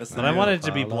 but I wanted it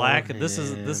to be black. This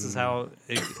is how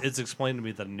it's explained to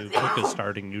me that a new cook is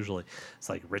starting. Usually, it's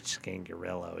like Rich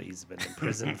Scangarello. He's been in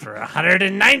prison for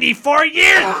 194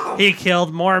 years. He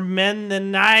killed more men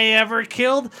than I ever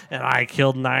killed, and I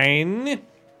killed 9.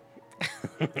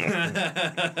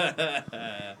 I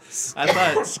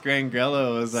thought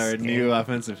Scrangrello was our new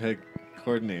offensive head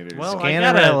coordinator. Well,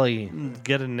 Scangarelli. I gotta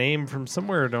get a name from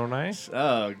somewhere, don't I?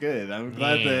 Oh, good. I'm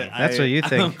glad that That's what you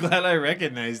think. I'm glad I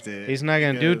recognized it. He's not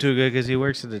going to do because- too good because he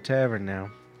works at the tavern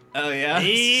now. Oh yeah.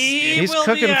 He's will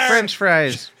cooking be our- French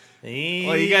fries.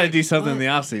 Well, you got to do something in the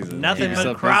off season. Nothing Keep but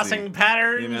yourself crossing busy.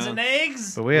 patterns you know? and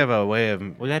eggs. But we have a way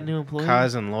of We got a new employee.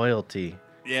 causing loyalty.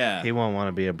 Yeah. He won't want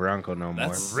to be a Bronco no more.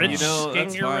 That's Rich you know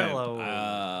that's fine.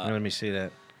 Scangarello. Let me see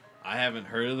that. I haven't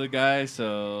heard of the guy,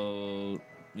 so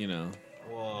you know.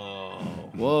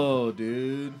 Whoa,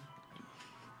 dude.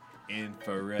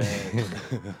 Infrared.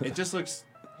 It just looks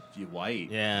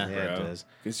white. Yeah. Yeah, it bro. does.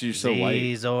 Because you're so white.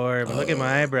 Zorb. Look at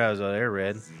my eyebrows. Oh, they're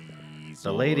red.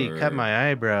 The lady cut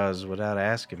my eyebrows without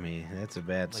asking me. That's a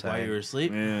bad Like while sign. you were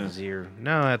asleep. Yeah. Zero.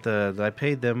 No, I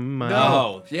paid them money.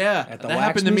 No. Yeah. At the that wax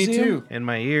happened to me museum? too. In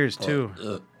my ears, too.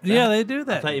 Yeah, they do I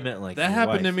that. thought you meant like That your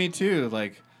happened to wife. me too.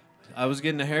 Like, I was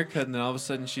getting a haircut, and then all of a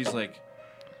sudden she's like,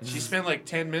 she spent like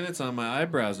 10 minutes on my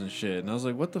eyebrows and shit, and I was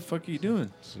like, "What the fuck are you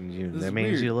doing?" So This that is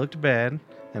means weird. you looked bad,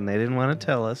 and they didn't want to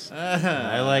tell us.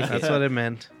 I like That's it. what it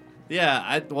meant.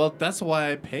 Yeah, well, that's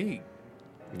why I pay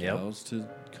Yep. gals to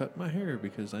cut my hair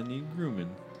because I need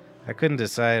grooming. I couldn't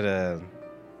decide.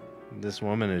 This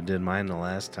woman who did mine the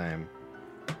last time.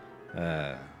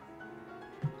 I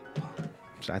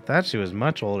thought she was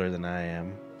much older than I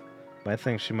am, but I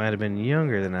think she might have been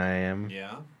younger than I am,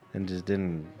 Yeah. and just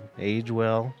didn't age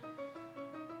well.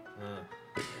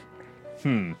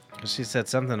 She said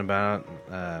something about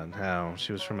how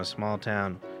she was from a small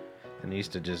town and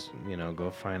used to just, go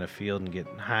find a field and get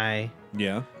high.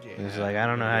 Yeah. And it's like, I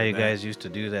don't know how you guys used to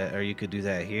do that, or you could do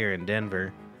that here in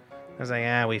Denver. I was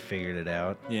like, we figured it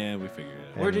out. Yeah, we figured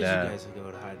it out. Where did you And, guys go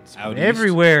to hide and seek? Out east.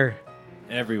 Everywhere.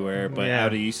 Everywhere, but Yeah.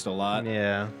 out east a lot.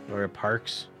 Yeah, or at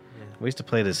parks. Yeah. We used to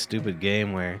play this stupid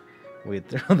game where we'd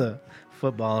throw the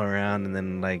football around and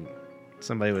then,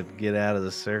 somebody would get out of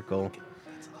the circle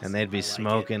and they'd be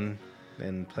smoking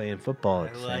and playing football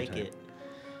at the I same like time. it.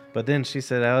 But then she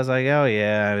said, I was like, oh,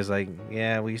 yeah. I was like,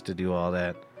 yeah, we used to do all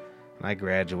that. And I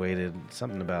graduated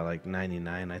something about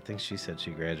 99. I think she said she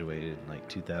graduated in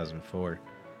 2004.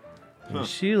 Huh. And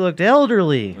she looked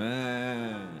elderly.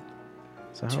 Ah,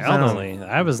 So how's that? Elderly.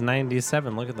 I was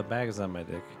 97. Look at the bags on my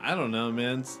dick. I don't know,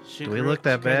 man. She Do we grew look up-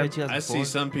 that she graduated bad? I 2004. see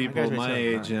some people graduated my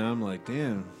age, 2009. and I'm like,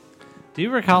 damn, Do you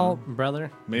recall,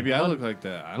 brother? maybe I look like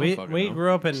that. I don't We fucking we know.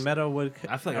 grew up in Meadowwood,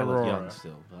 I feel like I look Aurora. young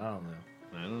still, but I don't know.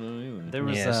 I don't know either. There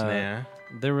was Yes,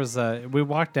 nah. there was we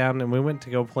walked down and we went to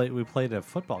go play. We played a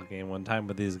football game one time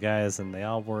with these guys, and they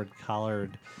all wore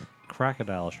collared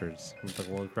crocodile shirts with the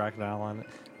little crocodile on it.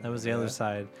 That was the other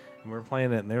side, and we were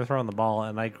playing it, and they were throwing the ball,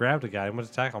 and I grabbed a guy and went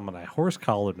to tackle him, and I horse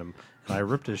collared him, and I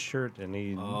ripped his shirt, and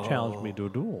he challenged me to a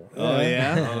duel Oh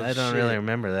yeah. I don't really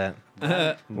remember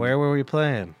that. Where were we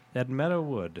playing? at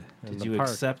Meadowwood. in Did the you park.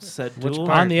 accept said Which duel?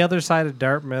 part? On the other side of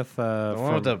Dartmouth, The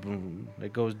one with from,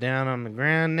 it goes down on the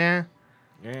ground now.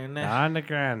 on the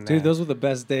ground. Dude, now. those were the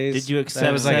best days. Did you accept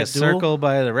That was like a said duel? circle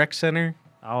by the rec center.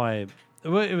 it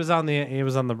was on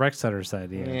the rec center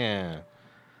side. Yeah. Yeah.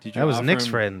 Did That was offer Nick's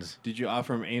him- friends. Did you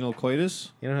offer him anal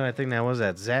coitus? You know who I think that was?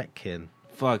 That Zach kid.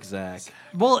 Fuck Zach.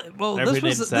 Well, Every this was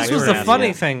name's this Zach was the around funny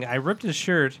here. thing. I ripped his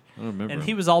shirt, I don't remember. and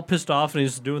he was all pissed off, and he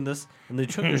was doing this, and they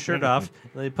took his shirt off,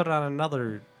 and they put on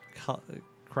another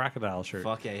crocodile shirt.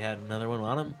 Fuck yeah, he had another one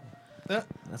on him. Yeah.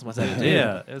 That's my type of dude.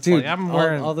 Yeah, it's Dude, like I'm all,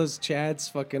 wearing. all those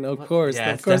Chads, fucking, of course. Yeah,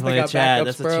 of it's course they definitely a got Chad. backups,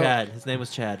 That's bro. a Chad. His name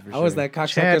was Chad for I sure. was that cocksucker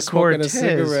Chad smoking Cortez. a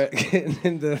cigarette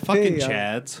in the Fucking thing.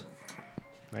 Chads.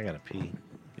 I gotta pee.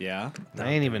 Yeah. I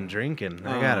ain't even drinking.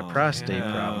 I got a prostate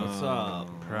yeah. problem. What's up?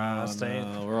 prostate.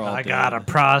 no, we're all I dead. got a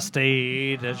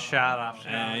prostate. A shot off.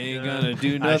 I ain't gonna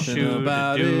do I nothing shoot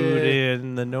about a dude it.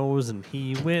 in the nose, and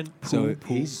he went poo So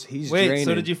poo. he's Wait, draining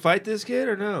so did you fight this kid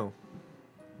or no?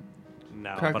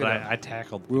 No, Crack but it up. I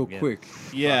tackled him real again. quick.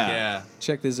 Yeah. Yeah.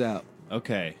 Check this out.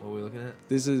 Okay. What are we looking at?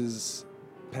 This is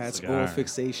Pat's Cigar. oral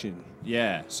fixation.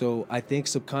 Yeah. So I think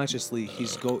subconsciously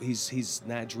he's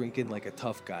not drinking like a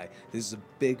tough guy. This is a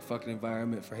big fucking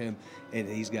environment for him, and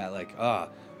he's got like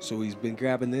so he's been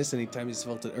grabbing this anytime he's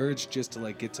felt an urge just to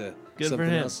like get to Good for something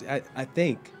him. else. I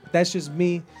think that's just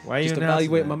me. Why are you just announcing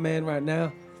evaluating that? my man right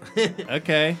now.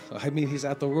 Okay. I mean, he's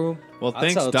out the room. Well, I'll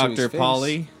thanks, tell it to his Dr. face.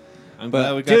 Polly. I'm But-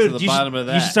 glad we got to Dude, the bottom of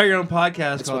that. You should start your own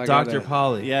podcast That's why called I Dr. gotta-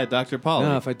 Polly. Yeah, Dr. Polly.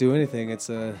 No, if I do anything, it's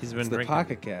He's been it's the drinking.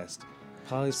 Pocket Cast.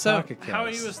 Polly's So, Pocket Cast. how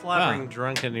are you a slobbering Ah.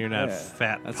 drunk and you're not Yeah,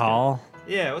 fat, that's Paul?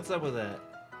 Yeah, what's up with that?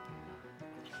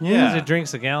 Yeah. He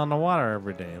drinks a gallon of water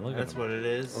every day. Look That's at him. what it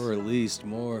is. Or at least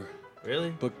more.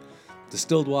 Really? But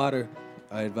distilled water,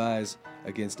 I advise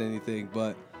against anything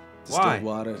but distilled Why?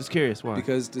 water. Just curious, why?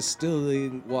 Because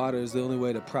distilling water is the only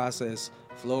way to process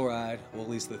fluoride, or at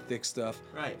least the thick stuff,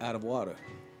 Right. out of water.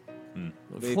 They-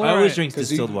 I always Fluoride- drink 'cause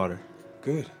distilled you- water.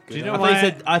 Good. Do you good. know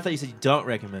I why? thought you said you don't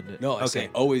recommend it. No, I okay. say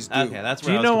always do. Okay, that's Do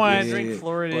where you I know was why I confused. drink yeah.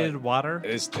 fluoridated But- water?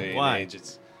 This day and Why? age,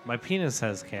 it's My penis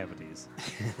has cavities.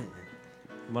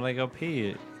 When I go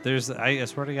pee, I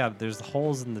swear to God, there's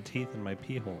holes in the teeth in my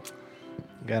pee hole.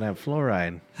 Gotta have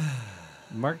fluoride.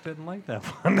 Mark didn't like that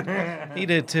one. He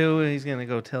did too. He's gonna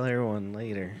go tell everyone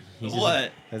later.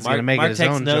 What? That's Mark, gonna make Mark it his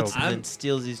takes own notes joke. and then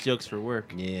steals these jokes for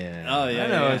work. Yeah. Oh, yeah. I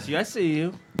know. Yeah, It's you. I see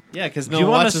you. yeah, because Do no you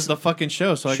one wanna watches s- the fucking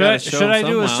show, so I got to show should I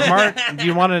them do a somehow. smart? Do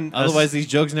you want to? Otherwise, these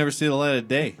jokes never see the light of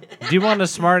day. do you want a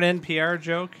smart NPR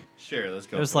joke? Sure, let's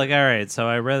go. It was like, all right, so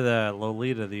I read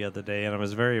Lolita the other day, and I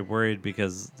was very worried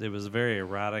because it was very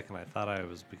erotic, and I thought I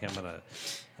was becoming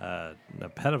a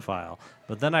pedophile.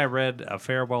 But then I read A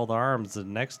Farewell to Arms the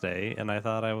next day, and I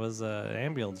thought I was an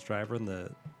ambulance driver in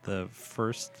the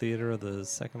first theater of the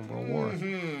Second World War.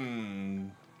 Hmm.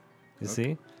 You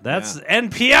see? That's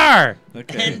NPR!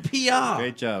 Okay. NPR.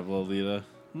 Great job, Lolita.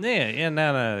 Yeah,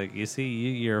 no. You see,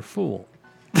 you're a fool.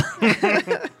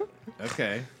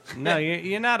 Okay. No,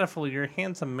 you're not a fool. You're a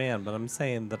handsome man, but I'm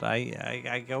saying that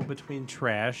I go between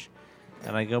trash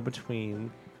and I go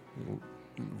between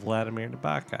Vladimir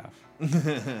Nabokov.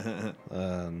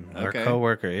 Our Okay.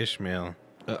 coworker Ishmael.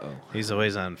 Uh-oh. He's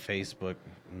always on Facebook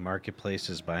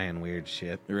marketplaces buying weird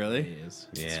shit. Really? He is.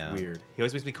 Yeah. It's weird. He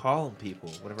always makes me call people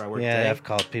whenever I work Yeah, day. I've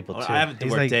called people Well, too. I haven't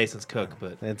He's worked like, day since Cook,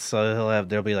 but It's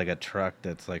there'll be like a truck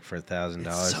that's like for $1,000,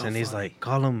 so and he's funny. like,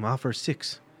 call him, offer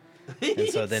 6. And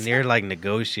so then you're like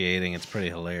negotiating. It's pretty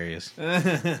hilarious.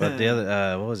 But the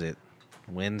other, what was it?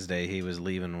 Wednesday, he was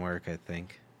leaving work, I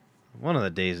think. One of the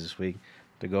days this week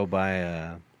to go buy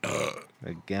a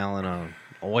gallon of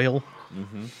oil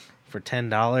for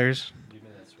 $10.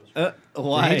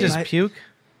 Why? Did he just puke?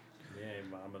 Yeah,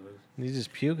 vomited. Did he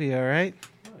just puke? You all right?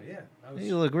 Oh yeah.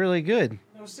 You look really good.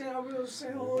 I was saying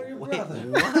hello to your brother.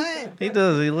 what? He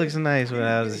does. He looks nice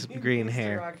without his green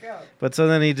hair. But so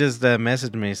then he just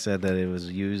messaged me, said that it was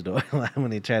used oil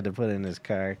when he tried to put it in his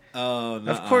car. Oh,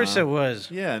 no. Of course it was.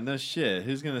 Yeah, no shit.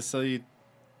 Who's going to sell you?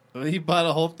 Well, he bought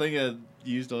a whole thing of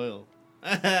used oil.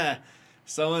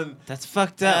 Someone. That's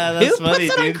fucked up. Ah, that's Who funny,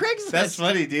 puts that dude. on Craigslist? That's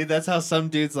funny, dude. That's how some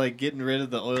dude's like getting rid of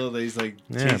the oil that he's like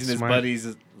Yeah, changing it's his smart.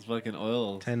 buddies' fucking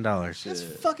oil. $10. That's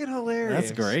fucking hilarious.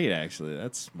 That's great, actually.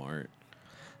 That's smart.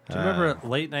 Do you remember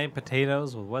Late Night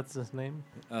Potatoes with what's his name?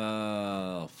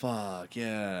 Oh, fuck.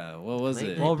 Yeah. What was Late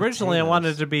it? Night Well, originally I Potatoes.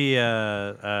 wanted to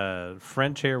be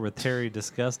French Air with Terry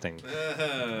Disgusting.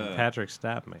 Patrick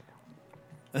stopped me.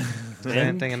 I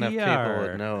didn't think enough people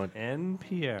would know it.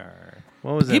 NPR.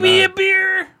 What was it? Give me a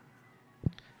beer.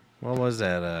 What was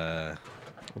that?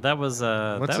 That was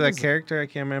What's that character? I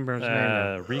can't remember his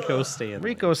name. Rico Stanley.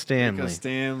 Rico Stanley. Rico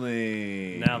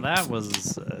Stanley. Now that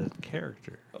was a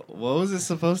character. What was it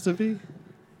supposed to be?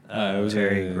 It was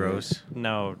Terry Gross.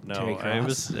 No, Terry it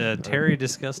was Terry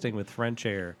Disgusting with French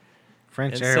Air.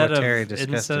 French Air with Terry instead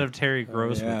Disgusting. of Terry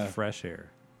Gross yeah. with Fresh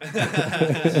Air.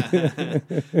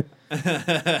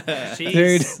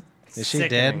 Terry- She's Is she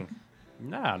dead? sickening.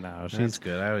 No, That's she's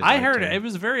good. I I heard it. It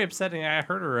was very upsetting. I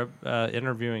heard her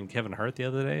interviewing Kevin Hart the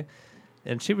other day,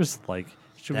 and she was like,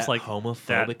 That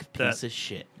homophobic piece of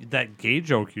shit. that gay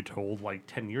joke you told like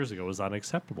 10 years ago was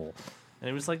unacceptable. And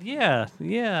it was like, yeah,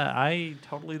 I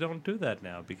totally don't do that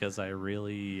now because I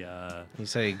really, You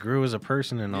say he grew as a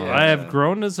person and all. I have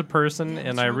grown as a person,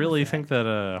 and I really think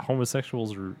that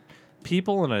homosexuals are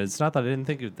people, and it's not that I didn't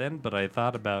think it then, but I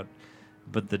thought about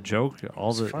But the joke,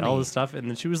 all the funny. stuff, and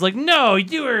then she was like, "No,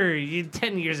 you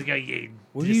 10 years ago, you."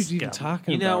 What are you even scum."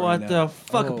 talking You know about? what? right though? now?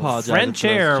 Fuck Oh, apologize. French for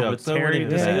those air jokes. with They're Terry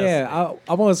winning Yeah, this yeah.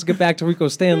 I want us to get back to Rico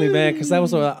Stanley, man, because that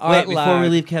was an art Wait, before we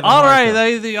line. leave Kevin All Hart, right,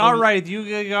 though. all right,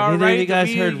 all either right. of you guys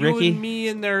me, heard Ricky? You and me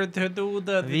and there to do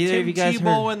the Have either of Tim you guys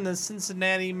Tebow heard- and the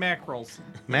Cincinnati Mackerels.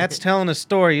 Matt's telling a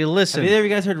story. You Have listen. either of you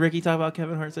guys heard Ricky talk about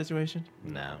Kevin Hart's situation?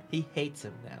 No, He hates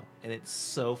him now, and it's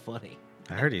so funny.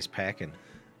 I heard he's packing.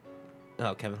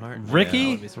 Oh, Kevin Hart.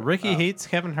 Ricky Oh. hates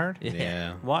Kevin Hart.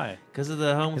 Yeah, Why? Because of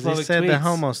the because homophobic he said tweets. the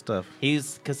homo stuff.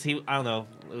 Because he, I don't know,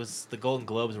 it was the Golden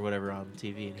Globes or whatever on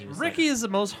TV, and he was Ricky like, is the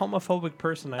most homophobic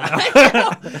person I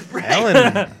know.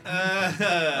 Ellen,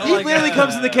 he literally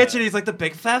comes in the kitchen, he's like, the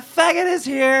big fat faggot is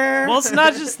here. Well, it's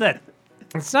not just that.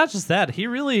 It's not just that. He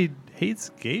really hates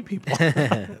gay people.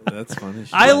 That's funny.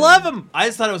 I love him. I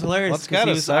just thought it was hilarious. well, it's 'cause he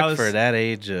gotta was- suck I was- for that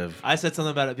age of. I said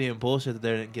something about it being bullshit that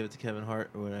they didn't give it to Kevin Hart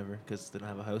or whatever because they don't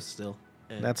have a host still.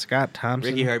 And That's Scott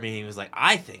Thompson. Ricky heard me. He was like,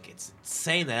 "I think it's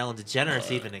insane that Ellen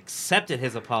DeGeneres even accepted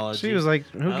his apology." She was like,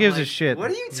 "Who I'm gives a like, shit?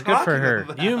 What are you It's talking good for her."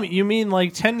 about? You mean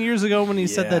like 10 years ago when he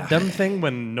said Yeah. that dumb thing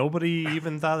when nobody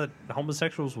even thought that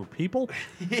homosexuals were people?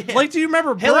 Yeah. Like, do you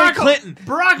remember Hillary Clinton.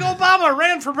 Barack Obama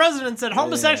ran for president and said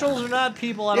homosexuals are not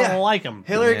people. I Yeah. don't like them.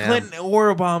 Hillary Yeah. Clinton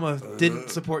or Obama didn't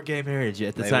support gay marriage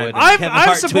at the They time. wouldn't. Kevin I've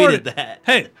Hart supported tweeted that.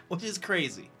 Hey, Which is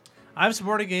crazy. I've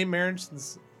supported gay marriage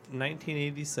since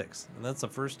 1986, and that's the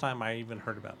first time I even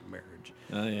heard about marriage.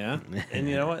 Oh yeah, And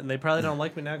you know what? And they probably don't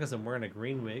like me now because I'm wearing a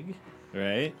green wig.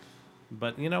 right.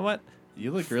 But you know what?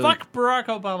 You look really. Fuck Barack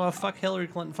Obama. Fuck Hillary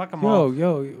Clinton. Fuck them all.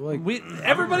 Like,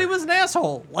 Everybody was an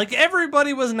asshole. Like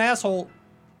everybody was an asshole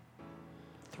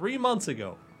 3 months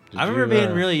ago. I remember being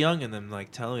uh, really young and them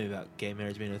like telling me about gay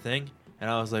marriage being a thing. And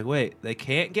I was like, wait, they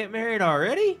can't get married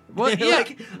already? What? Yeah.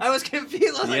 Like, I was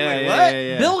confused. I was like, Yeah, wait, yeah, what? yeah,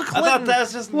 yeah. Bill I Clinton. thought that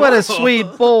was just What a normal.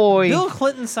 sweet boy. Bill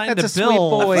Clinton signed That's a a sweet bill.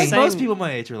 boy. I feel like saying- most people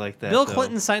my age are like that. Bill though.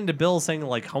 Clinton signed a bill saying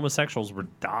like homosexuals were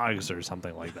dogs or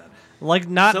something like that. Like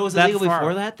not So was it that legal far.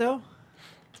 before that though?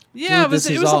 Yeah, Dude, this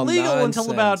it is was all illegal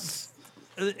until about nonsense.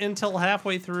 until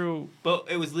halfway through. But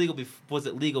it was legal. Was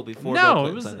it legal before? Bill No,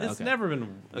 Clinton it was. signed that? It's Okay. never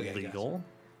been Okay, legal.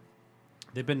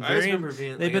 They've been I just very. remember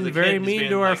being, They've like, as been a very kid, just mean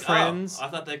being to our like, friends. Oh, I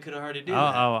thought they could already do Oh,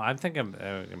 that. I think I'm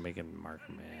making Mark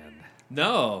mad.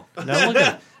 No. No, look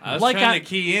at I was like trying to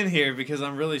key in here because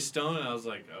I'm really stoned. I was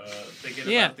like,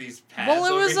 thinking Yeah. about these pads Well,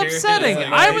 it was over here. upsetting. Like,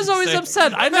 I was always like-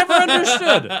 upset. I never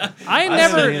understood. I didn't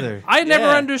never. either. I never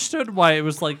Yeah. understood why it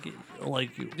was like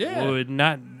Yeah.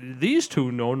 not these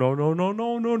two. No.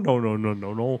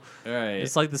 Right.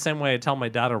 It's like the same way I tell my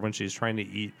daughter when she's trying to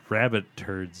eat rabbit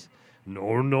turds. No.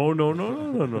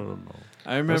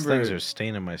 I Those remember. things are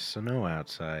staining my snow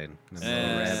outside. Them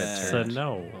little rabbit So turds.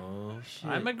 no. Oh shit!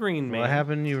 I'm a green man. What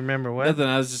happened? You remember what? Nothing.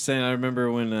 I was just saying. I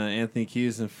remember when Anthony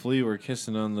Kiedis and Flea were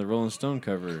kissing on the Rolling Stone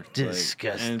cover. like,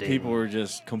 Disgusting. and people were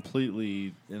just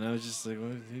completely. And I was just like,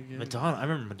 "What? Madonna. I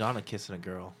remember Madonna kissing a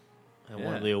girl at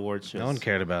one of Yeah. the award shows. No one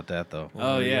cared about that though. when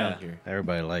Oh, we were yeah. younger.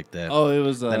 Everybody liked that. Oh, it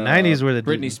was The 90s were the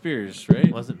Britney dude- Spears,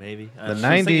 right? Was it maybe? The I was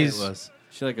thinking 90s It was.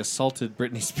 She like assaulted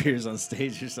Britney Spears on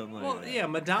stage or something like Well, that. yeah,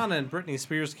 Madonna and Britney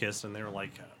Spears kissed, and they were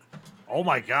like, "Oh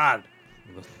my god,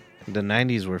 The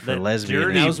 90s were for That lesbians.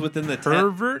 dirty That was within the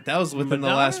pervert That was within the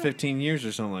Madonna? last 15 years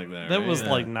or something like that. that right? was Yeah.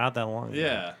 like not that long." ago.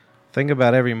 Yeah. Think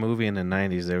about every movie in the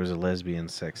 90s. There was a lesbian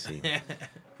sex scene.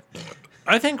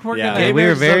 I think we're Yeah. gonna. Gay we were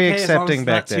marriage is very okay as long as accepting it's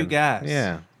back not then. Two guys.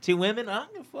 Yeah. 2 women. I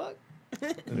don't give a fuck.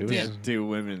 It was, Yeah, 2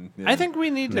 women. I think we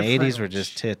need the to. 80s were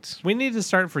just tits. We need to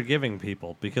start forgiving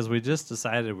people because we just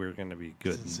decided we were going to be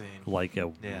good insane. like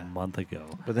a Yeah. month ago.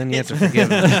 But then you have to forgive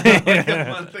them. a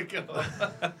month ago.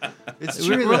 It's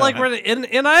We're, true. we're though. like,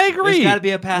 and I agree. There's gotta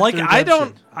be a path Like to I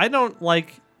don't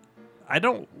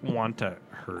redemption. want to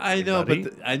hurt. I know, anybody.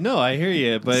 but I know, I hear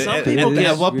you, but Some at, people at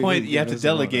get- what we- point we- you have to there's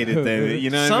a lot of- delegate it? Then you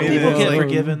know, what Some I mean? people It's get like-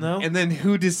 forgiven though. and then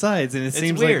who decides? And it It's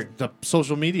seems weird. like the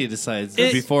social media decides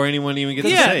It- before anyone even gets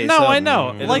to yeah, say. no, so I know.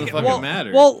 It Like, doesn't fucking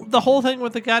matter. well, the whole thing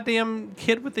with the goddamn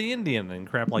kid with the Indian and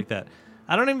crap like that.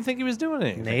 I don't even think he was doing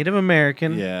anything. Native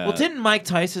American. yeah. Well, didn't Mike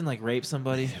Tyson like rape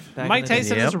somebody? back Mike in the day?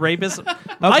 Tyson Yep. is a rapist. Okay,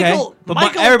 Michael, but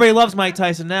Michael, everybody loves Mike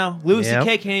Tyson now. Louis Yep.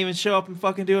 C.K. can't even show up and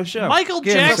fucking do a show. Michael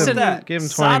Give him Jackson some- give him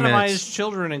 20 sodomized minutes.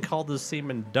 children and called the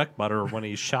semen duck butter when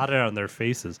he shot it on their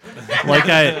faces. Like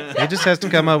He just has to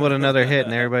come up with another hit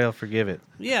and everybody will forgive it.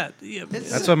 yeah.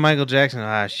 That's what Michael Jackson.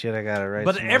 Ah, shit, I gotta write.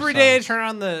 But some more every day I songs. turn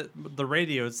on the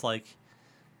radio, it's like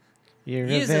You're a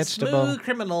he's a vegetable. smooth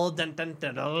criminal. Dun, dun,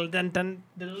 dun, dun, dun, dun,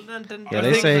 dun, dun, Yeah, dun. they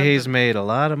I say think he's made a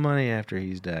lot of money after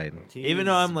he's died. Even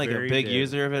though I'm like a very big dead.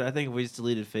 user of it, I think if we just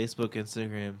deleted Facebook,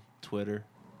 Instagram, Twitter,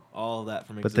 all of that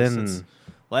from But then existence,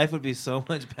 Life would be so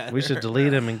much better. We should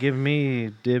delete him and give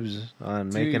me dibs on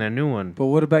making Dude. a new one. But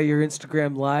what about your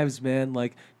Instagram lives, man?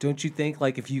 Like, don't you think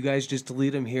like if you guys just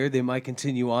delete them here, they might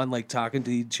continue on like talking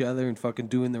to each other and fucking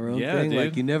doing their own Yeah, thing? dude.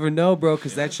 Like, you never know, bro,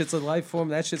 because that shit's a life form.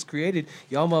 That shit's created.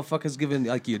 Y'all motherfuckers giving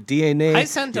like your DNA, I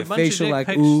sent your a bunch facial of like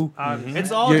dick pics. ooh.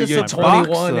 It's all You're, just you're a box,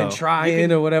 21 and though.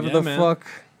 trying or whatever yeah, the man. fuck.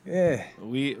 Yeah.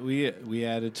 We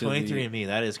added to 23andMe.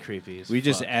 That is creepy. As we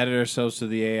just fuck. added ourselves to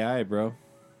the AI, bro.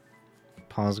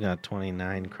 Paul's got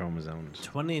 29 chromosomes.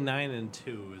 29 and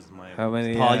 2 is my. How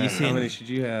many? Paul, you how seen- many should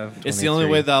you have? It's the only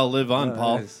 23. way that I'll live on,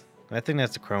 Paul. Nice. I think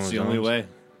that's the It's chromosomes. the only way.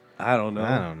 I don't know.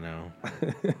 I don't know.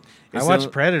 I It's watched the-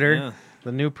 Predator, yeah.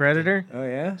 the new Predator. Oh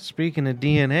yeah. Speaking of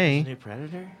DNA, New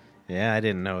Predator? yeah, I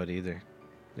didn't know it either.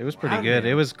 It was pretty How good.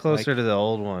 new? It was closer Like- to the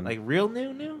old one. Like real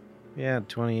new? yeah,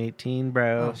 2018,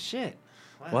 bro. Oh shit!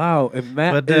 Wow. If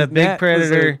Matt, But the if big Matt was a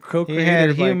Predator, he co-creator, had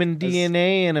like, human as-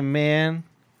 DNA in a man.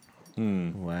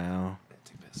 Hmm. Wow.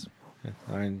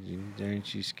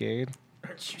 Aren't you scared?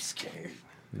 Aren't you scared?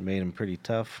 It made him pretty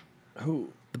tough. Who?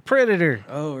 The Predator.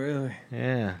 Oh really?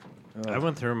 Yeah. I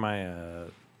went through my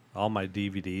all my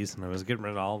DVDs and I was getting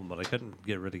rid of all of them, but I couldn't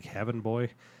get rid of Cabin Boy,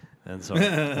 and so What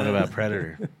about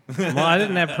Predator? well, I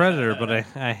didn't have Predator, but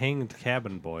I hanged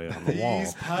Cabin Boy on the wall.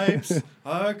 pipes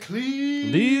are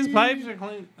clean. These pipes are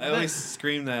clean. I always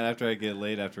scream that after I get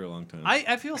laid after a long time.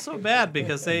 I feel so bad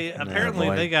because they apparently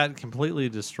boy. they got completely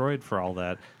destroyed for all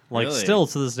that. Like Really? still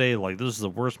to this day, like this is the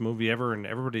worst movie ever, and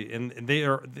everybody and they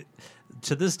are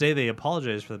to this day they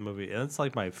apologize for the movie, and it's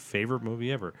like my favorite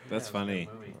movie ever. That's funny.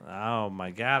 Oh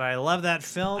my god, I love that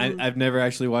film. I've never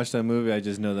actually watched that movie. I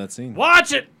just know that scene.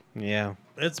 Watch it. Yeah.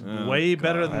 It's Oh, way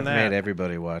better than I've that. made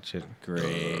everybody watch it.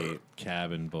 Great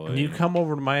Cabin Boy. And you come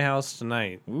over to my house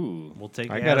tonight. Ooh. We'll take.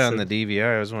 I acid. got it on the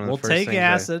DVR. It was one of the We'll first take things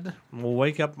acid. And we'll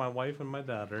wake up my wife and my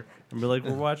daughter and be like,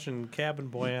 "We're watching Cabin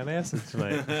Boy on acid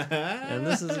tonight." And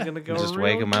this is gonna go. Just real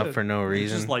wake them up good. for no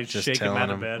reason. Just like shake him telling out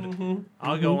of 'em. bed.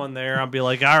 I'll go in there. I'll be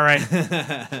like, "All right."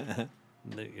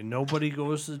 Nobody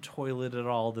goes to the toilet at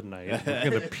all tonight. We're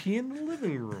gonna pee in the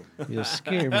living room. You'll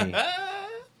scare me.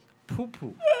 Poo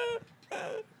poo.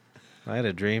 I had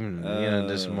a dream,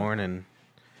 this morning.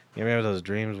 You ever have those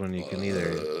dreams when you can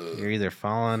you're either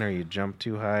falling or you jump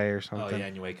too high or Oh something? yeah,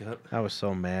 and you wake up. I was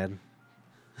so mad.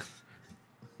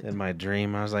 In my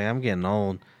dream, I was like, I'm getting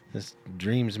old. This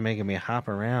dream's making me hop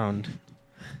around.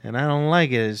 And I don't like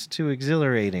it. It's too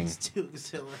exhilarating. It's too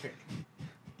exhilarating.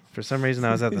 For some reason,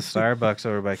 I was at the Starbucks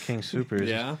over by King Soopers.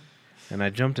 Yeah. And I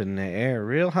jumped in the air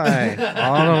real high,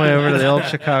 all the way over to the old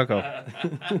Chicago.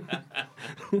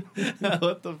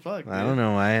 What the fuck? I don't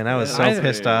know why. And I was so I-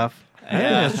 pissed off.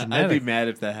 Yeah, that's I'd be genetic. mad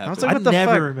if that I was happened. like, I what the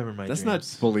never fuck? remember my That's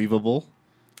dreams. not believable.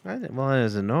 Well, it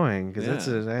was annoying because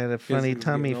Yeah. I had a funny he was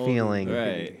tummy getting older. feeling.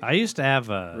 Right. I used to have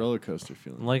a Roller coaster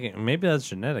feeling. like maybe that's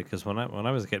genetic because when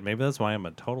I was a kid, maybe that's why I'm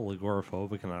a total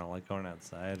agoraphobic and I don't like going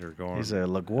outside or going. He's a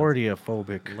LaGuardia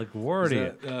phobic.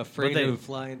 LaGuardia. Afraid they- of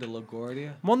flying to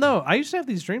LaGuardia? Well, no, I used to have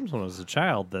these dreams when I was a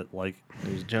child that like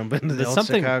He was jumping to the There's old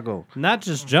something- Chicago. not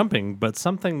just jumping, but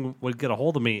something would get a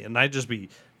hold of me and I'd just be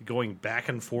going back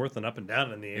and forth and up and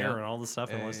down in the air Yeah. and all this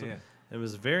stuff. and Yeah, all this yeah, stuff. It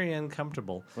was very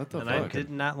uncomfortable. What the and fuck? I did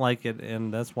not like it,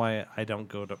 and that's why I don't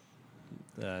go to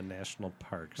national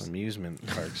parks. Amusement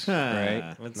parks.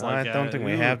 Right. It's No, like, I don't think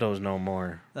we ooh. have those no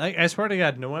more. I swear to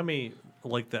God, Noemi,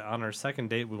 like on our second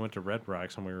date, we went to Red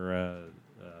Rocks and we were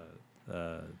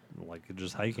like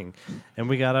just hiking, and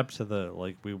we got up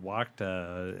to we walked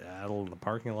out in the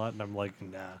parking lot, and I'm like,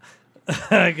 nah,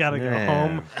 I gotta go Yeah.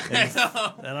 home,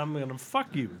 and I'm gonna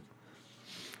fuck you.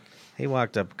 He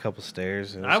walked up a couple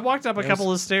stairs. It I was- walked up a it was-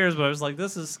 couple of stairs, but I was like,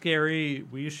 this is scary.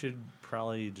 We should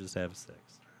probably just have sex.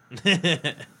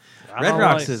 I Red don't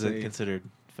Rocks like- isn't considered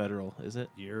federal, is it?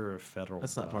 You're a federal.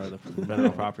 That's not part of fraud. the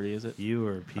federal property, is it? You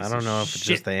are a piece I don't of know if it's shit.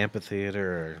 just the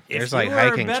amphitheater or If there's like you were a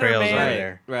hiking better trails man- over Right.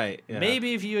 there. Right. Yeah.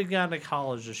 Maybe if you had gone to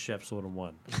college, the chefs would have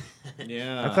won.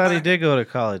 Yeah. I thought he did go to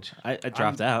college. I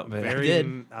dropped out, but I Very, did.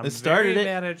 I'm I started very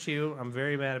it. mad at you. I'm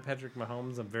very mad at Patrick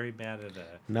Mahomes. I'm very mad at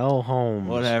No homes.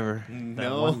 Whatever.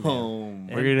 No one man. home.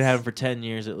 We're gonna have him for 10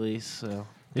 years at least. So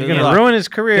You're Good gonna luck. ruin his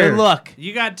career. Good luck.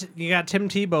 you got Tim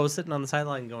Tebow sitting on the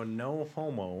sideline going no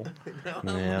homo,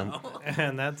 Yeah.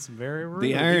 and that's very rude. The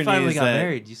He irony finally is got that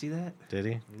married. Did you see that? Did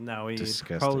he? No, he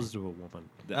Disgusting. proposed to a woman.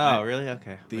 Oh, really?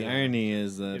 Okay. The irony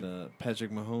is that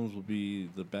Patrick Mahomes will be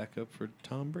the backup for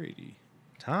Tom Brady.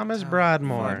 Thomas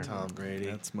Broadmoor. Tom Brady.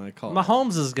 That's my call.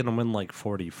 Mahomes is gonna win like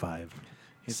 45.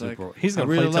 He's Super like, Bowl. He's I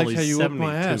gonna really play till like how he's you whip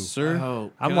my 72. ass, sir.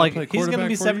 Oh, I'm Can I like, play he's going to quarterback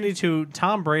be for you? 72.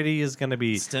 Tom Brady is going to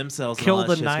be stem cells. and killed all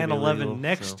that in shit's gonna be 9/11 illegal,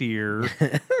 next so. year.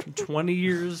 20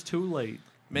 years too late.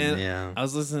 Man, Yeah. I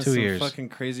was listening to 2 some years. fucking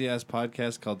crazy ass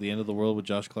podcast called The End of the World with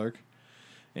Josh Clark.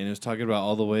 And it was talking about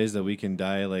all the ways that we can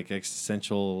die, like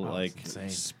existential, like it's insane.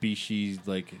 species,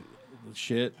 like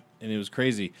shit. And it was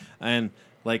crazy. And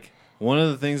like one of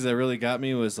the things that really got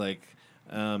me was like,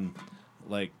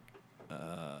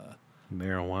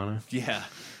 Marijuana. yeah,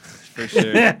 for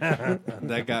sure.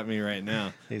 That got me right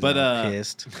now. He's But all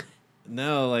pissed.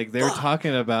 no, like they were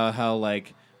talking about how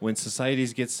like when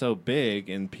societies get so big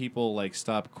and people like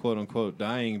stop quote unquote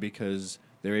dying because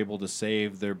they're able to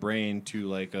save their brain to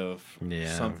like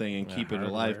Yeah. something and keep it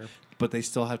alive, hardware. but they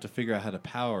still have to figure out how to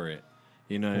power it.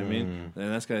 You know what I mean?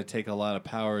 And that's got to take a lot of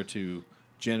power to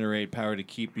generate power to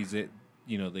keep these.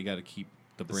 You know, they got to keep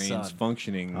the brains sun.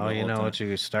 funcking. Oh, the you whole know time. what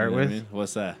you start know what I with? mean?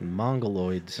 What's that?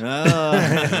 Mongoloids.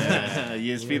 Oh,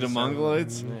 you just feed them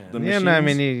mongoloids. The Yeah, no, I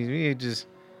mean machines? you just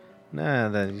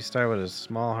that you start with a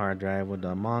small hard drive with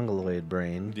a mongoloid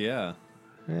brain. Yeah,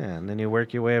 Yeah, and then you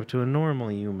work your way up to a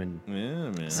normal human. yeah,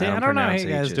 man. See, I I don't don't know how pronounce you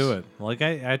guys H's. do it. Like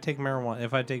I take marijuana.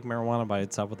 If I take marijuana by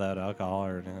itself without alcohol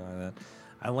or anything like that,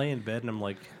 I lay in bed and I'm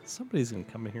like, somebody's gonna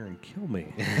come in here and kill me.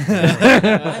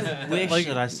 I wish Like,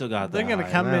 that I still got They're that. gonna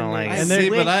high. come I in don't like and it. they See,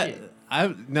 but wish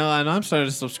and I'm starting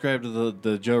to subscribe to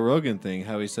the Joe Rogan thing.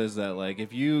 How he says that like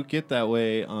if you get that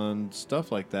way on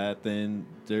stuff like that, then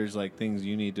there's like things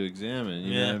you need to examine.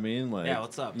 You know Yeah. what I mean? Like, Yeah,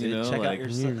 what's up, you dude? know, Check out like, your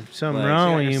Something Like, wrong check with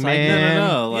out you, your site. man.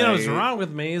 No, you know what's like- wrong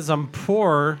with me is I'm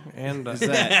poor and Is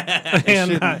that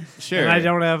and, shouldn't- sure. and I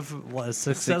don't have a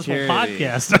successful Security.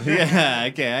 podcast. Yeah,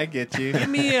 okay, I get you. Give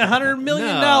me $100 million.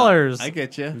 I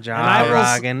get you. I John will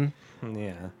s- Rogan.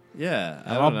 Yeah, Yeah, I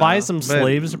and I'll don't buy know. some But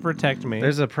slaves to protect me.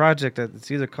 There's a project that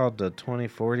it's either called the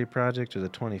 2040 project or the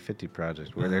 2050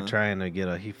 project, where they're trying to get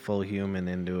a full human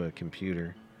into a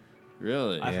computer.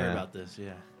 Really, I've heard Yeah. about this.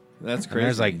 Yeah. that's And crazy.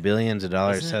 there's like billions of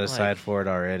dollars Isn't set it aside like- for it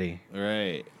already.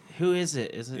 right. Who is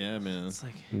it? Is it? Yeah, man. It's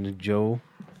like Joe,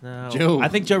 no. Joe. I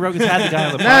think Joe Rogan's had the guy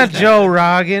on the not podcast. Joe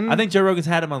Rogan. I think Joe Rogan's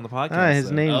had him on the podcast. his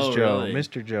though. name's Oh, Joe, really?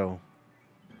 Mr. Joe.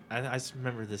 I just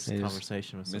remember this He's-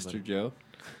 conversation with somebody. Mr. Joe,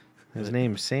 His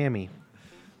name's Sammy.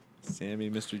 Sammy,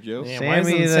 Mr. Joe. Yeah, why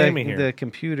isn't Sammy, Sammy here? the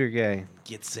computer guy.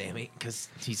 Get Sammy because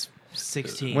he's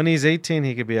 16. When he's 18,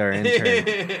 he could be our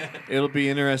intern. It'll be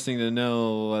interesting to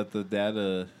know what the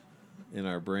data in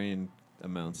our brain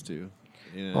amounts to.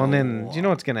 You know? Well, and then you know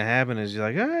what's gonna happen is you're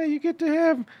like, you get to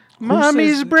have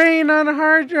mommy's says- brain on a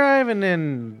hard drive, and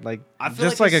then like I feel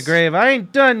just like like a it's- grave. I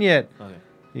ain't done yet. Okay.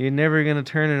 You're never gonna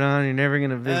turn it on. You're never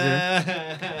gonna visit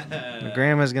it.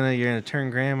 Grandma's gonna. You're gonna turn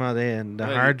grandma the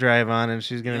Right. hard drive on, and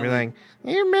she's gonna You be only- like,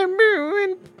 "You remember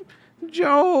when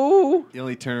Joe?" You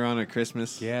only turn her on at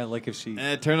Christmas. Yeah, like if she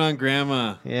Turn on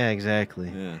grandma. Yeah,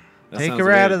 exactly. Yeah. That Take sounds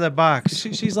her out weird. of the box.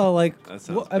 she's all like, That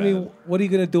sounds I mean, bad. what are you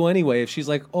gonna do anyway? If she's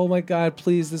like, oh my God,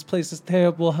 please, this place is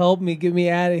terrible. Help me, get me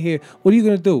out of here. What are you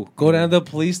gonna do? Go down to the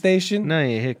police station? No,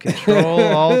 you hit Control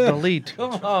Alt Delete.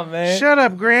 Come on, man. Shut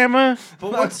up, Grandma.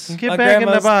 But once Get My back in the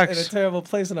grandma's box. in a terrible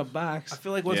place in a box. I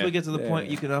feel like once Yeah. we get to the point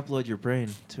Yeah. you can upload your brain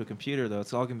to a computer, though,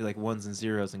 it's all gonna be like ones and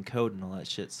zeros and code and all that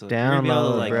shit. So you're gonna be able to,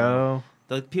 Download, like, bro.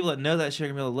 the people that know that shit are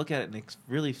gonna be able to look at it and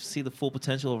really see the full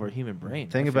potential of our human brain.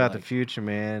 Think I feel about like. the future,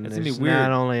 man. It's It's gonna be weird.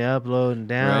 not only upload and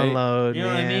download. You know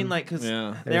what I man. mean? Like, because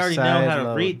Yeah. they There's already know how side to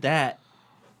load. read that,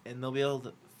 and they'll be able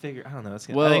to figure. I don't know. It's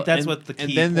gonna, Well, I think that's and- what the key.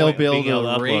 and then they'll point be of able being to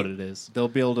upload rate- it is. They'll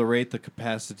be able to rate the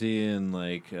capacity and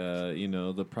like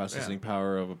the processing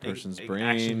power of a person's brain.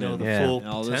 Actually know and- the Yeah. full And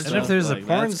all this potential. And if there's Like, a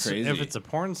porn, that's crazy. if it's a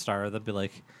porn star, they'll be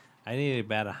like, I need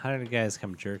about 100 guys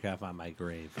come jerk off on my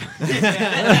grave.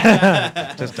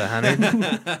 Just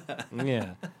 100.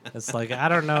 Yeah, it's like I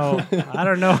don't know. I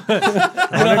don't know. You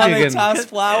know if how you they can- toss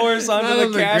flowers Not onto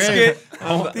on the the casket?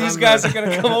 grave. These On guys the- are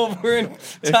gonna come over and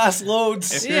toss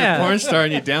loads. If you're Yeah. a porn star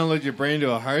and you download your brain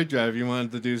to a hard drive, you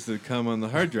want the dudes to come on the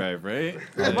hard drive, right?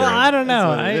 Well, I don't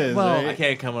know. That's what it is, I right?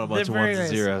 can't come on a bunch of They're very ones and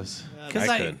nice. zeros. Because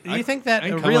I I, could. do you think that I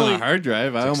can come really? on a hard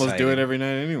drive. I almost do exciting. it every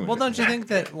night anyway. Well, don't you think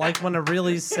that like when a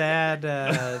really sad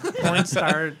porn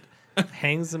star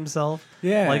hangs himself,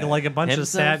 Yeah. like a bunch Himself? of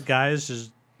sad guys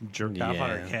just jerked off on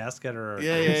her Yeah. casket or her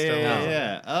Yeah, yeah, yeah, tombstone? yeah,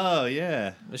 yeah. Oh,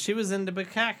 yeah. She was into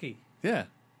bukkake. Yeah.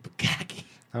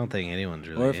 I don't think anyone's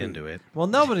really Or if it- into it. Well,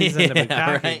 nobody's into Yeah,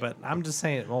 bukkake, right. but I'm just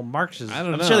saying. Well, Mark's is. I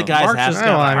don't I'm know. sure the guys Mark's have. just Oh,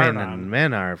 got a I hard mean, on. the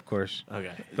men are, of course.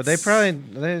 Okay, But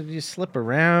you slip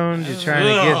around. You're trying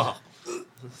to Ugh.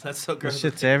 That's so get gross.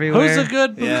 shit's everywhere. Who's a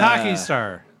good bukkake Yeah.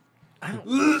 star?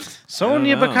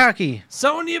 Sonya I don't know. Bakaki.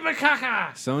 Sonya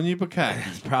Bukkake. Sonya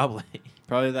Bukaki. Probably.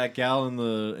 Probably that gal in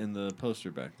the poster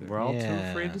back there. We're all too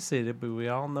Yeah. afraid to say it, but we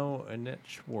all know Annette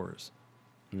Schwartz.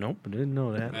 Nope, I didn't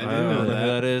know that. I didn't know Who that.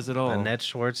 that is at all. Annette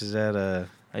Schwartz, is that a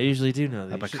I usually do know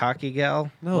A these. Bukkake gal?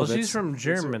 No, Well, she's that's- from that's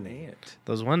her Germany. aunt.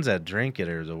 Those ones that drink it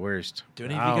are the worst. Do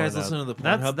any of I you guys don't listen know. to the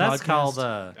That's Pornhub that's podcast? called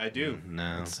I do.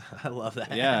 No. I love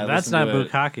that. Yeah, I that's listen not to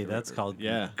it. bukkake. That's called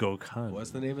Yeah. Gokhan.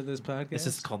 What's the name of this podcast? This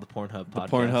is called the Pornhub The podcast.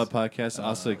 Pornhub podcast.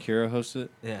 Asa Akira hosts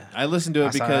it. Yeah. I listened to it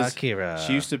Asa because Akira.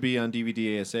 she used to be on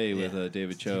DVD ASA with Yeah.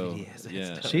 David Cho. DVD ASA,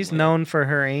 Yeah. it's She's Like- known for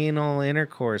her anal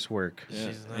intercourse work. Yeah.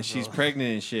 She's And not she's so-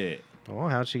 pregnant and shit. Oh,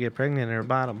 how'd she get pregnant in her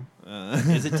bottom?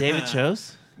 Is it David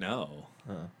Chose? No.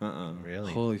 Uh-uh.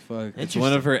 Really? Holy fuck. It's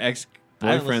one of her ex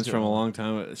I haven't boyfriends listened to from it. a long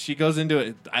time. She goes into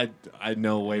it. I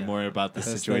know way more about this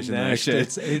That's situation the than I next. should.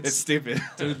 It's- It's stupid.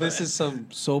 Dude, this is some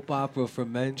soap opera for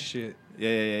men shit.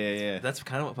 Yeah. That's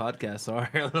kind of what podcasts are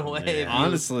in a way. Yeah. If you-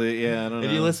 Honestly, yeah, I don't know.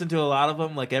 if you listen to a lot of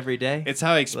them, like every day, it's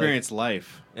how I experience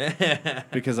life yeah.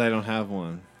 because I don't have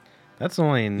one. That's the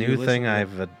only new listen thing to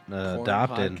I've Porn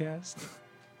adopted. podcast?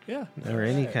 Yeah. Or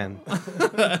any kind.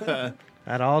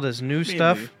 At all this new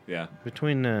stuff Yeah.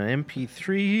 between the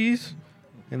MP3s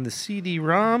and the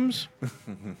CD-ROMs.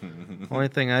 Only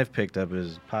thing I've picked up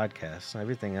is podcasts.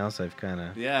 Everything else I've kind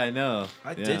of... Yeah, I know. I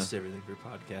yeah. ditched everything for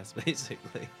podcasts,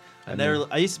 basically. I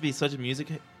I used to be such a music,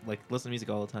 like listen to music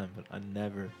all the time, but I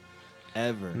never,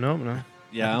 ever. No.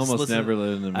 Yeah, I I just almost listen- never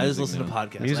listen to music. I just listen to now.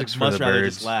 podcasts. Music's I'd for much the rather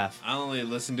birds. just laugh. I only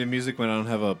listen to music when I don't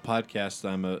have a podcast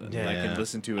I Yeah. can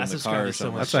listen to I in the subscribe car or to so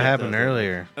something. much That's what shit, happened though.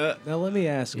 earlier. Now let me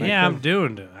ask. Yeah, I'm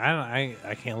doing it.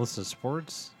 I can't listen to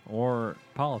sports or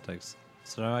politics.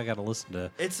 So now I got to listen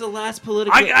to. It's the last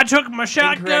political. I took my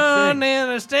shotgun thing.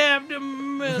 and I stabbed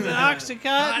him with an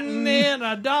oxycontin and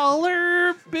a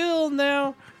dollar bill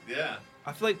now. Yeah.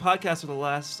 I feel like podcasts are the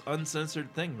last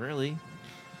uncensored thing, really.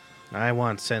 I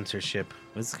want censorship.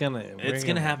 It's gonna. It's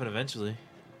gonna happen eventually.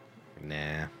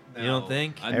 Nah. You don't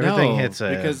think? I Everything know, hits a-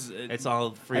 because It's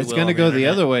all free. it's will going to on go the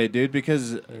internet. other way, dude.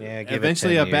 Because Yeah, give it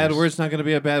eventually 10 a bad years. word's not going to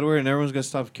be a bad word, and everyone's going to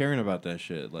stop caring about that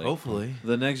shit. Like Hopefully,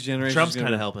 the next generation. Trump's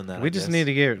kind of helping that. We I just guess. need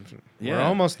to get... We're Yeah.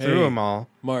 almost through Hey. them all.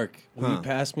 Mark, will Huh. you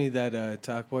pass me that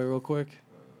talk boy real quick?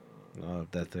 Oh,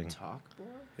 that thing. talk. Boy?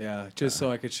 Yeah, just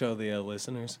so I could show the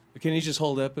listeners. Can you just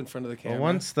hold up in front of the camera,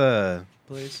 Well, once the...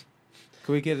 please?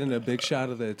 Can we get in a big shot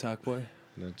of the talk boy?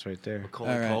 That's right there.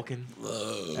 Macaulay All right.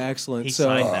 Culkin. Excellent. He so,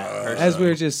 signed that person. as we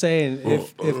were just saying,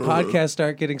 if podcasts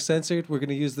start getting censored, we're going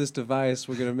to use this device.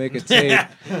 We're going to make a tape. and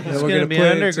It's we're gonna gonna be put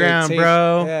it into a underground, tape.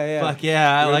 bro. Yeah. Fuck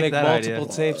yeah, I We're gonna like make that multiple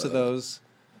idea. tapes of those.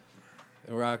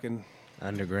 And rocking.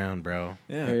 Underground, bro.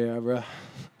 Yeah. Here you are, bro.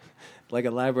 Like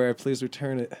a library, please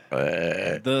return it.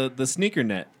 The sneaker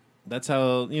net. That's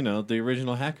how the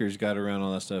original hackers got around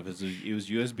all that stuff. It was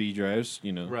USB drives,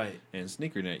 Right. and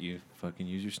sneaker net. You fucking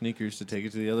use your sneakers to take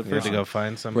it to the other We have to person. go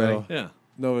find somebody. Bro, Yeah.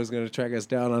 no one's going to track us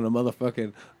down on a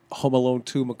motherfucking Home Alone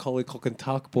 2 Macaulay Culkin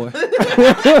talk boy.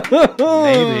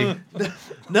 Maybe.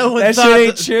 No one That thought shit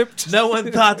ain't chipped. No one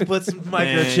thought to put some you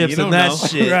microchips in don't that know.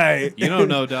 shit. Right. You don't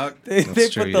know, Doc. They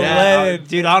That's true, put the yeah. lead.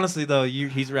 Dude, honestly though,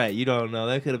 he's right. You don't know.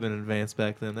 That could have been advanced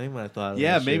back then. They might have thought. Of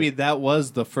Yeah, that maybe shit. that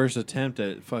was the first attempt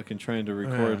at fucking trying to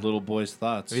record Yeah. little boys'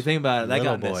 thoughts. If you think about it, that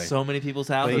Little got into boy. so many people's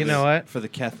houses. But you know what? For the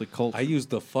Catholic cult. I used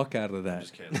the fuck out of that.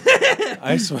 Just kidding.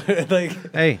 I swear,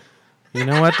 like, Hey, you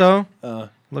know what, though? uh,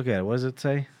 Look at it. What does it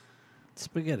say?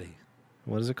 Spaghetti.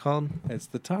 What is it called? it's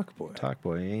the talk boy. Talk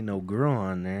boy. Ain't no girl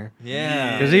on there.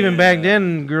 Yeah. Because even back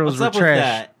then, girls What's were up with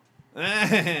trash.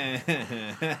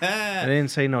 that? I didn't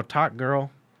say no talk girl.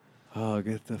 Oh,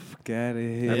 get the fuck out of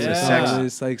here. That's a Oh, sex-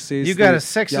 It's like, seriously. You got a y'all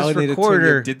sexist need to turn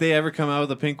recorder. Did they ever come out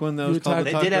with a pink one that You was were called talking- the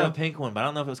They Talk did have Girl? a pink one, but I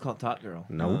don't know if it was called Talk Girl.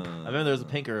 Nope. I remember there was a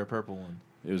pink or a purple one.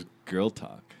 It was Girl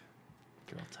Talk.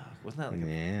 Girl Talk. Wasn't that like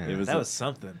Yeah. It was that a- was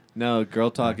something. No, Girl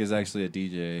Talk is actually a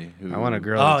DJ who. I want a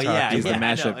girl Oh to talk yeah, to. He's the yeah,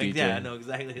 mashup I know, DJ. Yeah, I know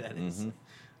exactly who that is. Mhm.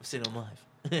 I've seen him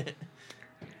live.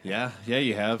 Yeah,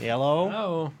 you have. Yellow?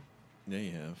 Oh. Yeah,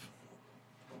 you have.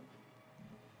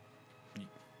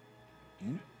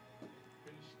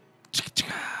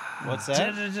 What's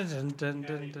that?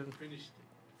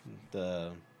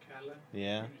 The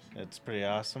yeah, it's pretty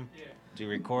awesome. Did you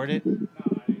record it? All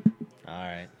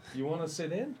right. You want to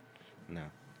sit in? No,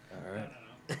 All right.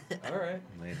 All right.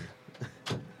 later.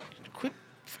 Quit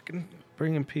fucking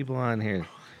bringing people on here.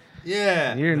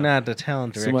 Yeah. You're not the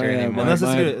talent director Somebody, anymore. Unless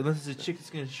it's, My- unless it's a chick that's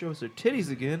gonna show us her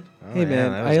titties again. Oh, Hey, yeah,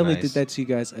 man, that was I only nice. did that to you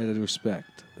guys out of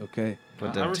respect, okay?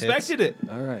 With I them tits. respected it.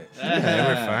 All right. Yeah, they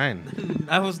were fine.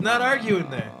 I was not arguing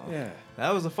there. Yeah.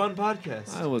 That was a fun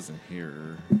podcast. I wasn't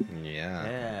here. Yeah.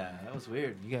 Yeah, that was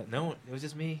weird. You got no one. It was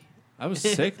just me. I was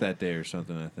sick that day or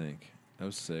something. I think I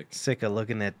was sick. Sick of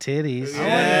looking at titties.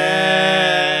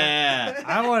 Yeah.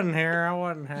 I wasn't here. I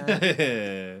wasn't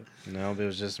here. No, but it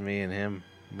was just me and him.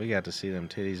 We got to see them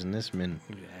titties in this min.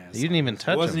 Yes. You didn't even I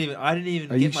touch wasn't them. even. I didn't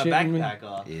even Are you get my shitting me? backpack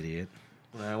off. Idiot.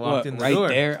 When I walked in the right door.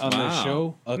 there on the Wow.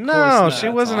 show? Of No, course she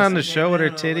not. wasn't on the awesome. show with her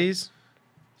Yeah, no, like- titties.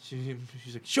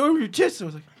 She's like, show me your tits. I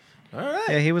was like, all right.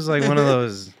 Yeah, he was like one of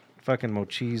those fucking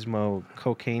machismo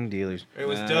cocaine dealers. It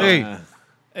was Uh, dope.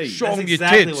 Hey, show That's him your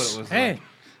exactly tits. what it was Hey, like.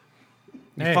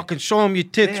 You Hey. fucking show him your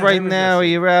tits Yeah, right remember now. that.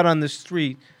 You're out on the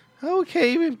street.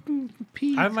 Okay,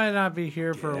 Pete. I might not be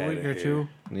here for a week or two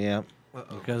Yeah,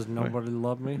 because nobody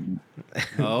loved me.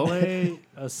 Oh, Play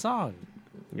a song.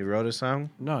 you wrote a song?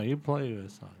 No, you play a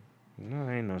song. No,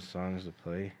 ain't no songs to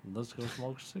play. Let's go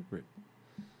smoke a cigarette.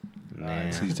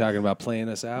 Nah. So you talking about playing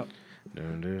us out?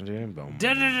 Dun, dun, dun, boom.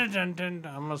 Dun, dun, dun, dun,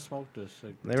 dun. I'm gonna smoke this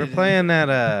cigarette. They were playing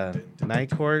that Night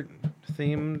Court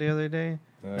theme the other day.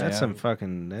 Oh, That's yeah. some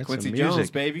fucking Quincy some music.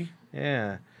 Jones, baby.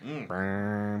 Yeah.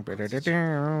 Mm.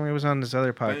 It was on this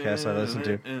other podcast I listened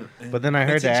to. But then I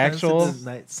heard Quincy the Jones actual. did the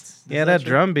nights- Yeah, that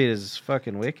drum beat is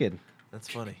fucking wicked. That's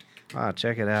funny. Ah,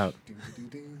 check it out.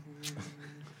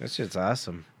 That shit's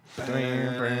awesome.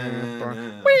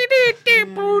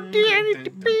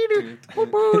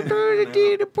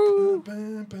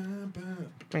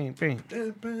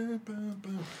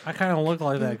 I kind of look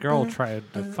like that girl tried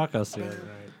to fuck us the other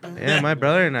night. Yeah, my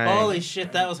brother and I. Holy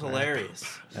shit, that was hilarious.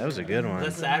 That was a good one.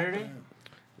 That Saturday?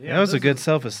 That was a good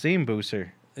self-esteem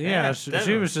booster. Yeah, Yeah, she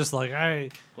definitely. was just like,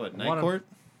 What, What Night a- Court?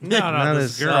 no, Not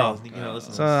this this- girl. Oh, you know,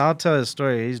 listen to So this. I'll tell his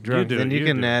story. He's drunk. do Then it, you you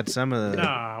can do it. add some of the.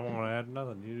 Nah, I won't add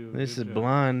nothing. You do. This you is do.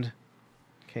 blonde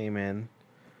came in,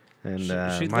 and She my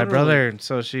literally- brother.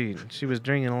 So she was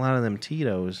drinking a lot of them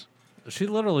Tito's. She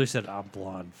literally said, "I'm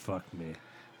blonde. Fuck me."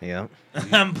 Yeah,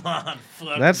 I'm blonde.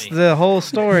 Fuck that's me. the whole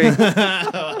story.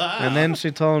 And then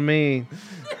she told me,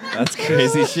 That's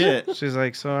crazy shit. she's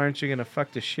like, "So aren't you gonna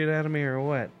fuck the shit out of me or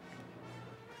what?"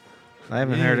 I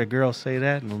haven't heard a girl say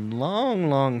that in a long,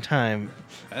 long time.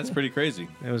 That's pretty crazy.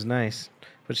 It was nice,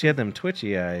 but she had them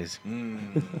twitchy eyes.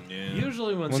 Yeah.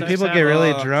 Usually when When sex people get happens-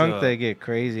 really fucked drunk, up. they get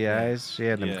crazy eyes. She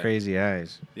had them Yeah. crazy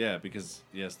eyes. Yeah, because,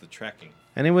 yes, the tracking.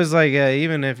 And it was like,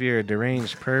 even if you're a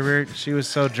deranged pervert, she was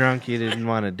so drunk you didn't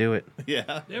want to do it.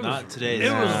 Yeah. It Not was, today.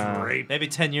 It was Nah. rape. Maybe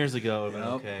 10 years ago. It would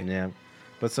have been okay. Yeah.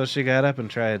 But so she got up and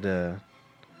tried to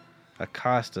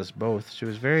accost us both. She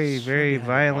was very, very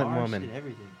violent woman.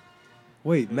 Everything.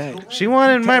 Wait, Matt. She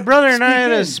wanted my brother and I Speak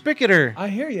to in. spigot her. I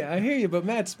hear you, but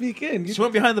Matt, speak in. She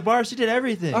went behind the bar. She did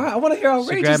everything. I want to hear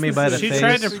outrageous. She grabbed me by the She face.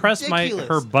 tried to press Ridiculous.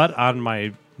 her butt on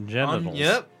my genitals.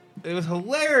 Yep. It was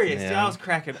hilarious. Dude, Yeah. I was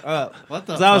cracking up. What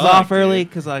the Because I was fuck, off dude? early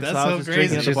because like, That's so I so was just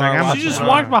crazy. drinking at the She's bar. like, I'm watching She just it.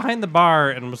 walked behind the bar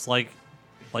and was like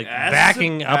Ass-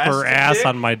 backing up her ass ass dick?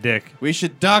 on my dick. We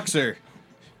should dox her.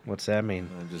 What's that mean?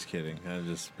 I'm just kidding. I'm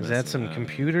just. Is that some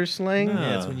computer slang? No.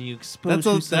 Yeah, it's when you expose That's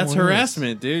who that's someone is.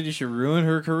 harassment, dude. You should ruin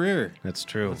her career. That's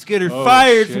true. Let's get her Oh,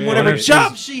 fired shit. from whatever Wonder if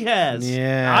job she's- she has.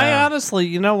 Yeah. I honestly,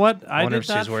 you know what? I Wonder did if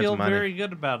not she's worth feel money. very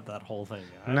good about that whole thing.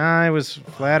 Nah, it was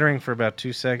flattering for about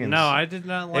 2 seconds. No, I did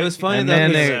not like was funny And though,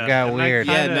 then because, it got and I weird.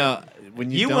 kinda- Yeah, no.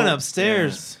 When You don't- went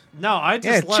upstairs. No, I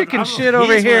just Yeah, left. chicken I'm- shit He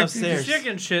over just here. went upstairs.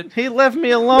 Chicken shit. He left me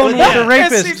alone Yeah. with the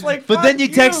rapist. But then you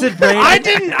texted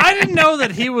Brandon. I didn't know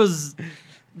that he was.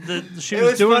 That she It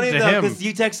was was doing funny it to though him. because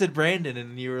you texted Brandon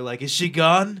and you were like, "Is she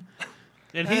gone?"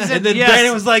 And he said And then yes.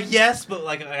 Brandon was like, "Yes," but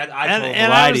like I told him to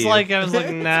and lie I to was you. like, no,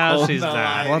 Told she's him to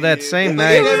lie. not. Well, that same He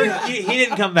night, never- he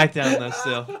didn't come back down though.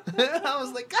 Still, I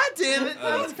was like, "God damn it!"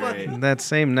 That was funny. that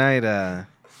same night,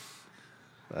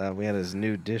 we had his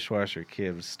new dishwasher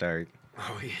kit start.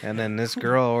 Oh yeah. And then this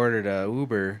girl ordered a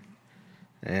Uber,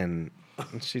 and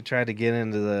she tried to get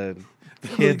into the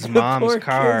kid's mom's poor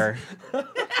car.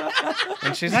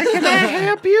 And she's like, "Can I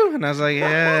help you?" And I was like,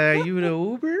 "Yeah, are you the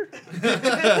Uber?"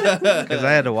 Because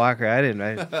I had to walk her.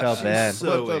 I felt bad. So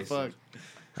What the wasted. fuck?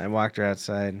 I walked her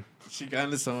outside. She got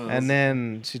into someone else. And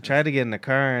then she tried to get in the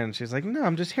car, and she's like, "No,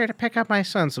 I'm just here to pick up my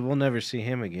son, so we'll never see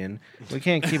him again. We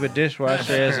can't keep a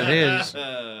dishwasher as it is."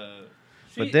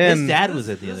 But then, His dad was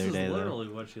at the This other is day though. literally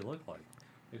what she looked like.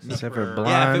 Except for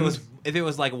blonde. Yeah, if it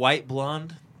was like white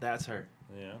blonde, that's her.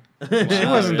 Yeah. she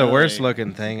Wow, wasn't the really? worst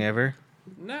looking thing ever.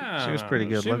 No, She was pretty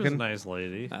good She was a looking. nice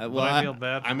lady. well, But I feel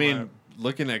bad. I for mean,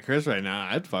 looking at Chris right now,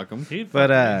 I'd fuck him. he'd But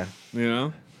fuck me. You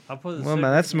know? I'll put the well,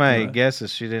 cigarette that's in my the- guess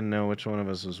is she didn't know which one of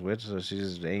us was which, so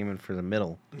she's just aiming for the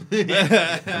middle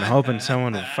and hoping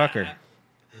someone will fuck her.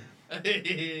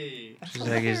 She's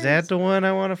like, "Is that the one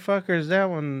I want to fuck, or is that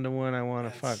one the one I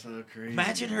want to fuck?" So crazy.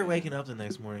 Imagine her waking up the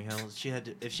next morning. How she had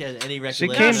to, if she had any recollection.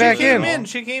 came she back came in. in.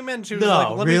 She came in. She was No,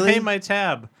 like, "Let really? me pay my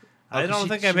tab." Oh, I 'cause don't she-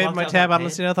 think she I paid walked my out tab. I without don't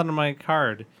see nothing on my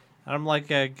card. And I'm like,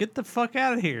 "Get the fuck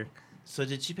out of here." So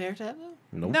did she pay her tab though?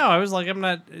 Nope. No, I was like, I'm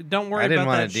not. Don't worry I didn't about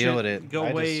wanna that deal shit. with it. Go I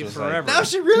just away was like- forever. Now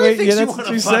she really thinks you want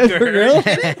to fuck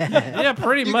her. Yeah,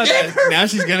 pretty much. Now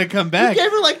she's gonna come back Gave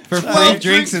her like for 12 free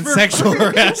drinks and for sexual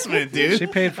harassment, dude. She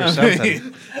paid for I something.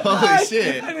 mean, holy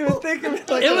shit! I didn't even think of it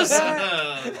like It was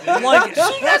that. like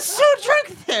She got so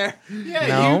drunk there. Yeah,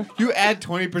 No. you add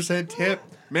 20% tip,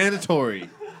 mandatory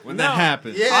when that No.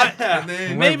 happens. Yeah. and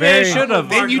then, We're maybe I very- should have.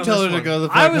 then you tell her to go the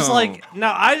fuck I was home. like,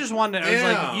 no, I just wanted. I was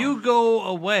Yeah. like, you go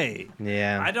away.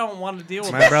 Yeah. I don't want to deal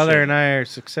with My that brother shit. and I are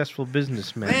successful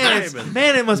businessmen.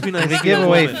 Man, it must be nice. We to give be a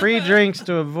away woman. free drinks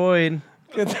to avoid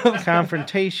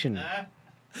confrontation.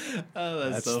 oh,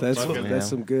 That's funny.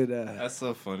 some good. That's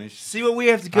so funny. See what we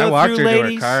have to go I walked through, her to her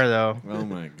ladies. car though, Oh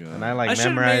my god. and I I like should've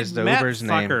memorized made the Matt Uber's fuck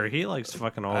name. her. He likes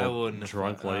fucking I old wouldn't have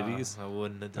drunk ladies. I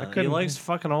wouldn't have done He couldn't- likes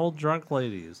fucking old drunk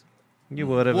ladies, You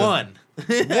would have. One.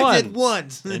 I One. did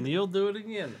once. and you'll do it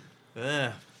again.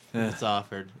 It's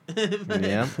offered.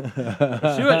 Yeah.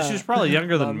 She was probably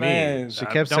younger than me. man. She Uh,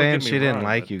 kept don't saying get me she didn't wrong,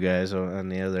 like but- you guys on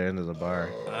the other end of the bar.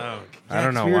 Oh, I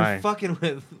don't know we why. Were fucking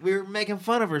with. We were making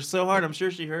fun of her so hard. I'm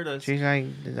sure she heard us. She's like,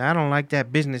 I don't like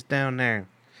that business down there.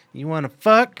 You want to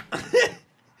fuck?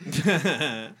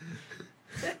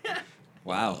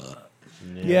 wow.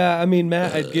 Yeah, I mean,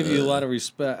 Matt, I'd give you a lot of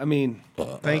respect. I mean,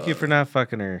 Thank you for not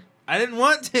fucking her. I didn't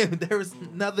want to. There was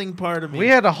nothing part of me. We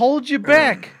had to hold you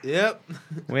back. Yep.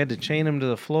 We had to chain him to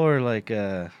the floor like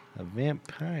a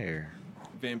vampire.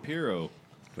 Vampiro.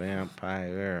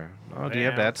 Vampire. Oh, do you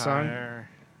have that song? Vampire.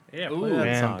 Yeah, Ooh. play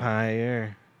that song.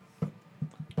 Vampire.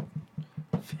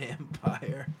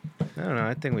 Vampire. I don't know.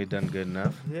 I think we've done good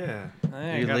enough. Yeah.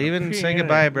 I You gotta leaving? pee. Say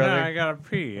goodbye, brother. No, I gotta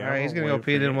pee. All right, he's I gonna won't go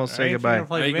pee, wait for then you. we'll say Ain't you goodbye. gonna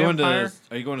play Are you going Vampire? to?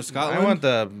 Are you going to Scotland? I want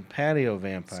the patio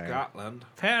vampire. Scotland.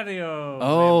 patio?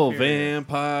 Oh,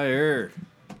 Vampire.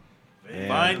 vampire.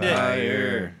 Find it.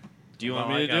 Vampire. Do you want Oh,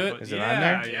 me I to gotta do it? put- Is it yeah, on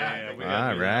there? Yeah, we All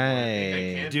gotta do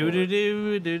that. right. Do do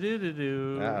do do do do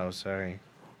do. Oh, sorry.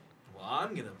 Well, I'm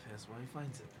gonna piss when he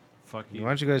finds it. Fuck Why you.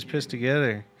 don't you guys piss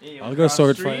together? I'll go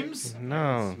sword fight.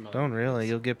 No, don't really.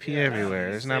 You'll get pee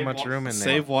everywhere. There's not much room in there.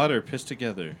 Save water. Piss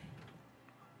together.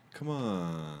 Come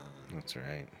on. That's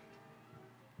right.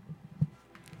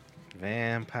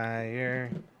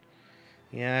 Vampire.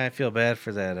 Yeah, I feel bad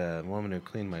for that woman who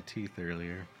cleaned my teeth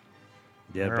earlier.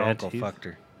 Yeah, Her bad uncle teeth. fucked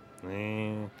her.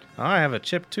 Mm. Oh, I have a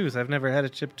chipped tooth. I've never had a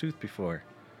chipped tooth before.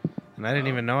 And I didn't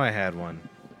even know I had one.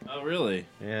 Oh, really?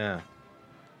 Yeah.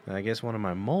 And I guess one of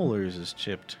my molars is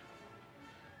chipped.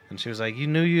 And she was like, you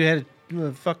knew you had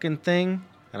a fucking thing?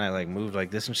 And I like moved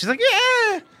like this and she's like,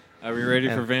 yeah! Are we ready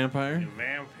And- for vampire?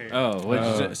 Vampire. Oh, what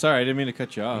did you say? Sorry, I didn't mean to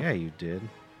cut you off. Yeah, you did.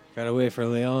 Gotta wait for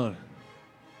Leon.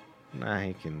 Nah,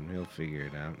 he'll figure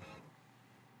it out.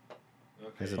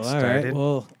 Has it Well, all started? right.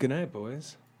 Well, good night,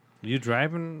 boys. You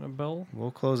driving, Bill?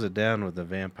 We'll close it down with the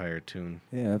vampire tune.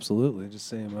 Yeah, absolutely. Just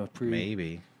saying my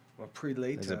Maybe.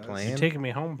 pre-late. Is it You playing? taking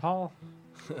me home, Paul?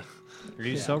 Are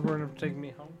you sober enough to take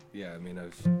me home? Yeah, I mean,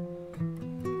 I've.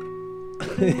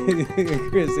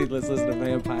 Chrissy, let's listen to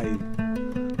Vampire.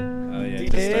 Oh, yeah.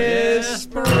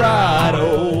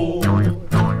 Desperado.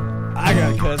 I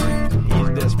got a cousin. He's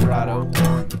Desperado.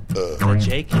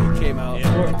 Jake. Came out.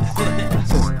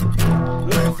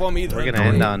 Looking for me. We're gonna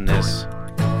end on this.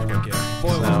 Boy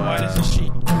was white as a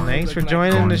sheet. Thanks for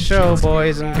joining the show,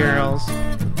 boys and girls.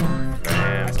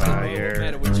 Matter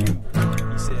Vampire. with you.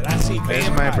 He said, I see There's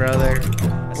vampires. my brother.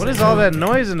 What is all that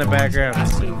noise in the I background?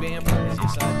 seen vampires.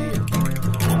 Yes, I did.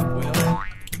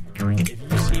 Well, if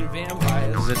you seen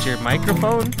vampires, Is it your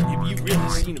microphone? if you really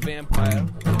seen a vampire,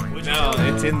 No,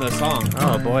 it's in the song.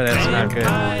 Oh boy, that's not good.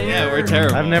 Yeah, we're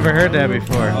terrible. I've never heard that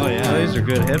before. Oh, yeah. These are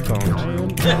good headphones.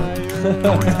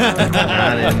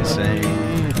 Not insane.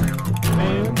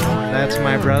 That's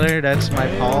my brother. That's my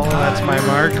Paul. That's my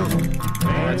Mark.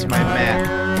 That's my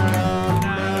Matt.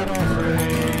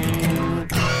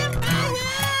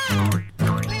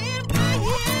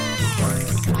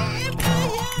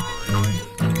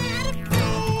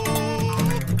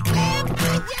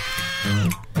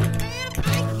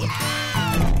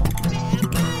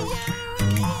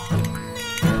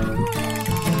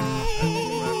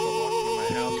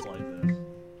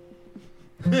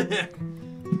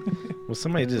 Was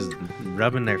somebody just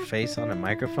rubbing their face on a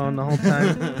microphone the whole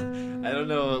time? I don't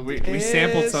know. We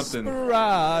sampled something.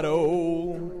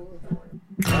 Desperado.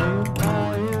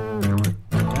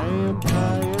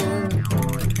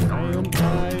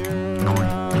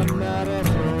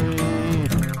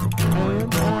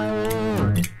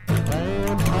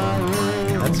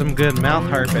 That's some good mouth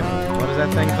harping. What is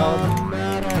that thing called?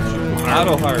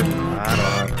 Auto harp. I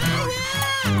don't know.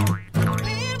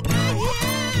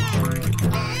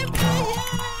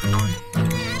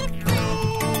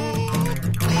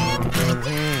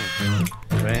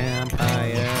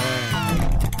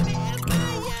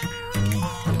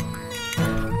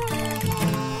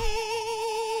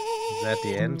 that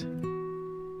the end?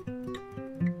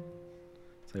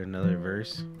 Is there another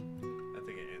verse? I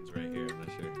think it ends right here. I'm not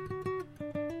sure.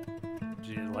 Do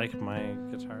you like my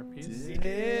guitar piece?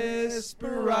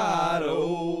 Desperado.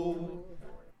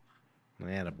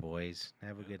 Atta boys.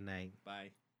 Have a good night.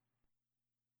 Bye.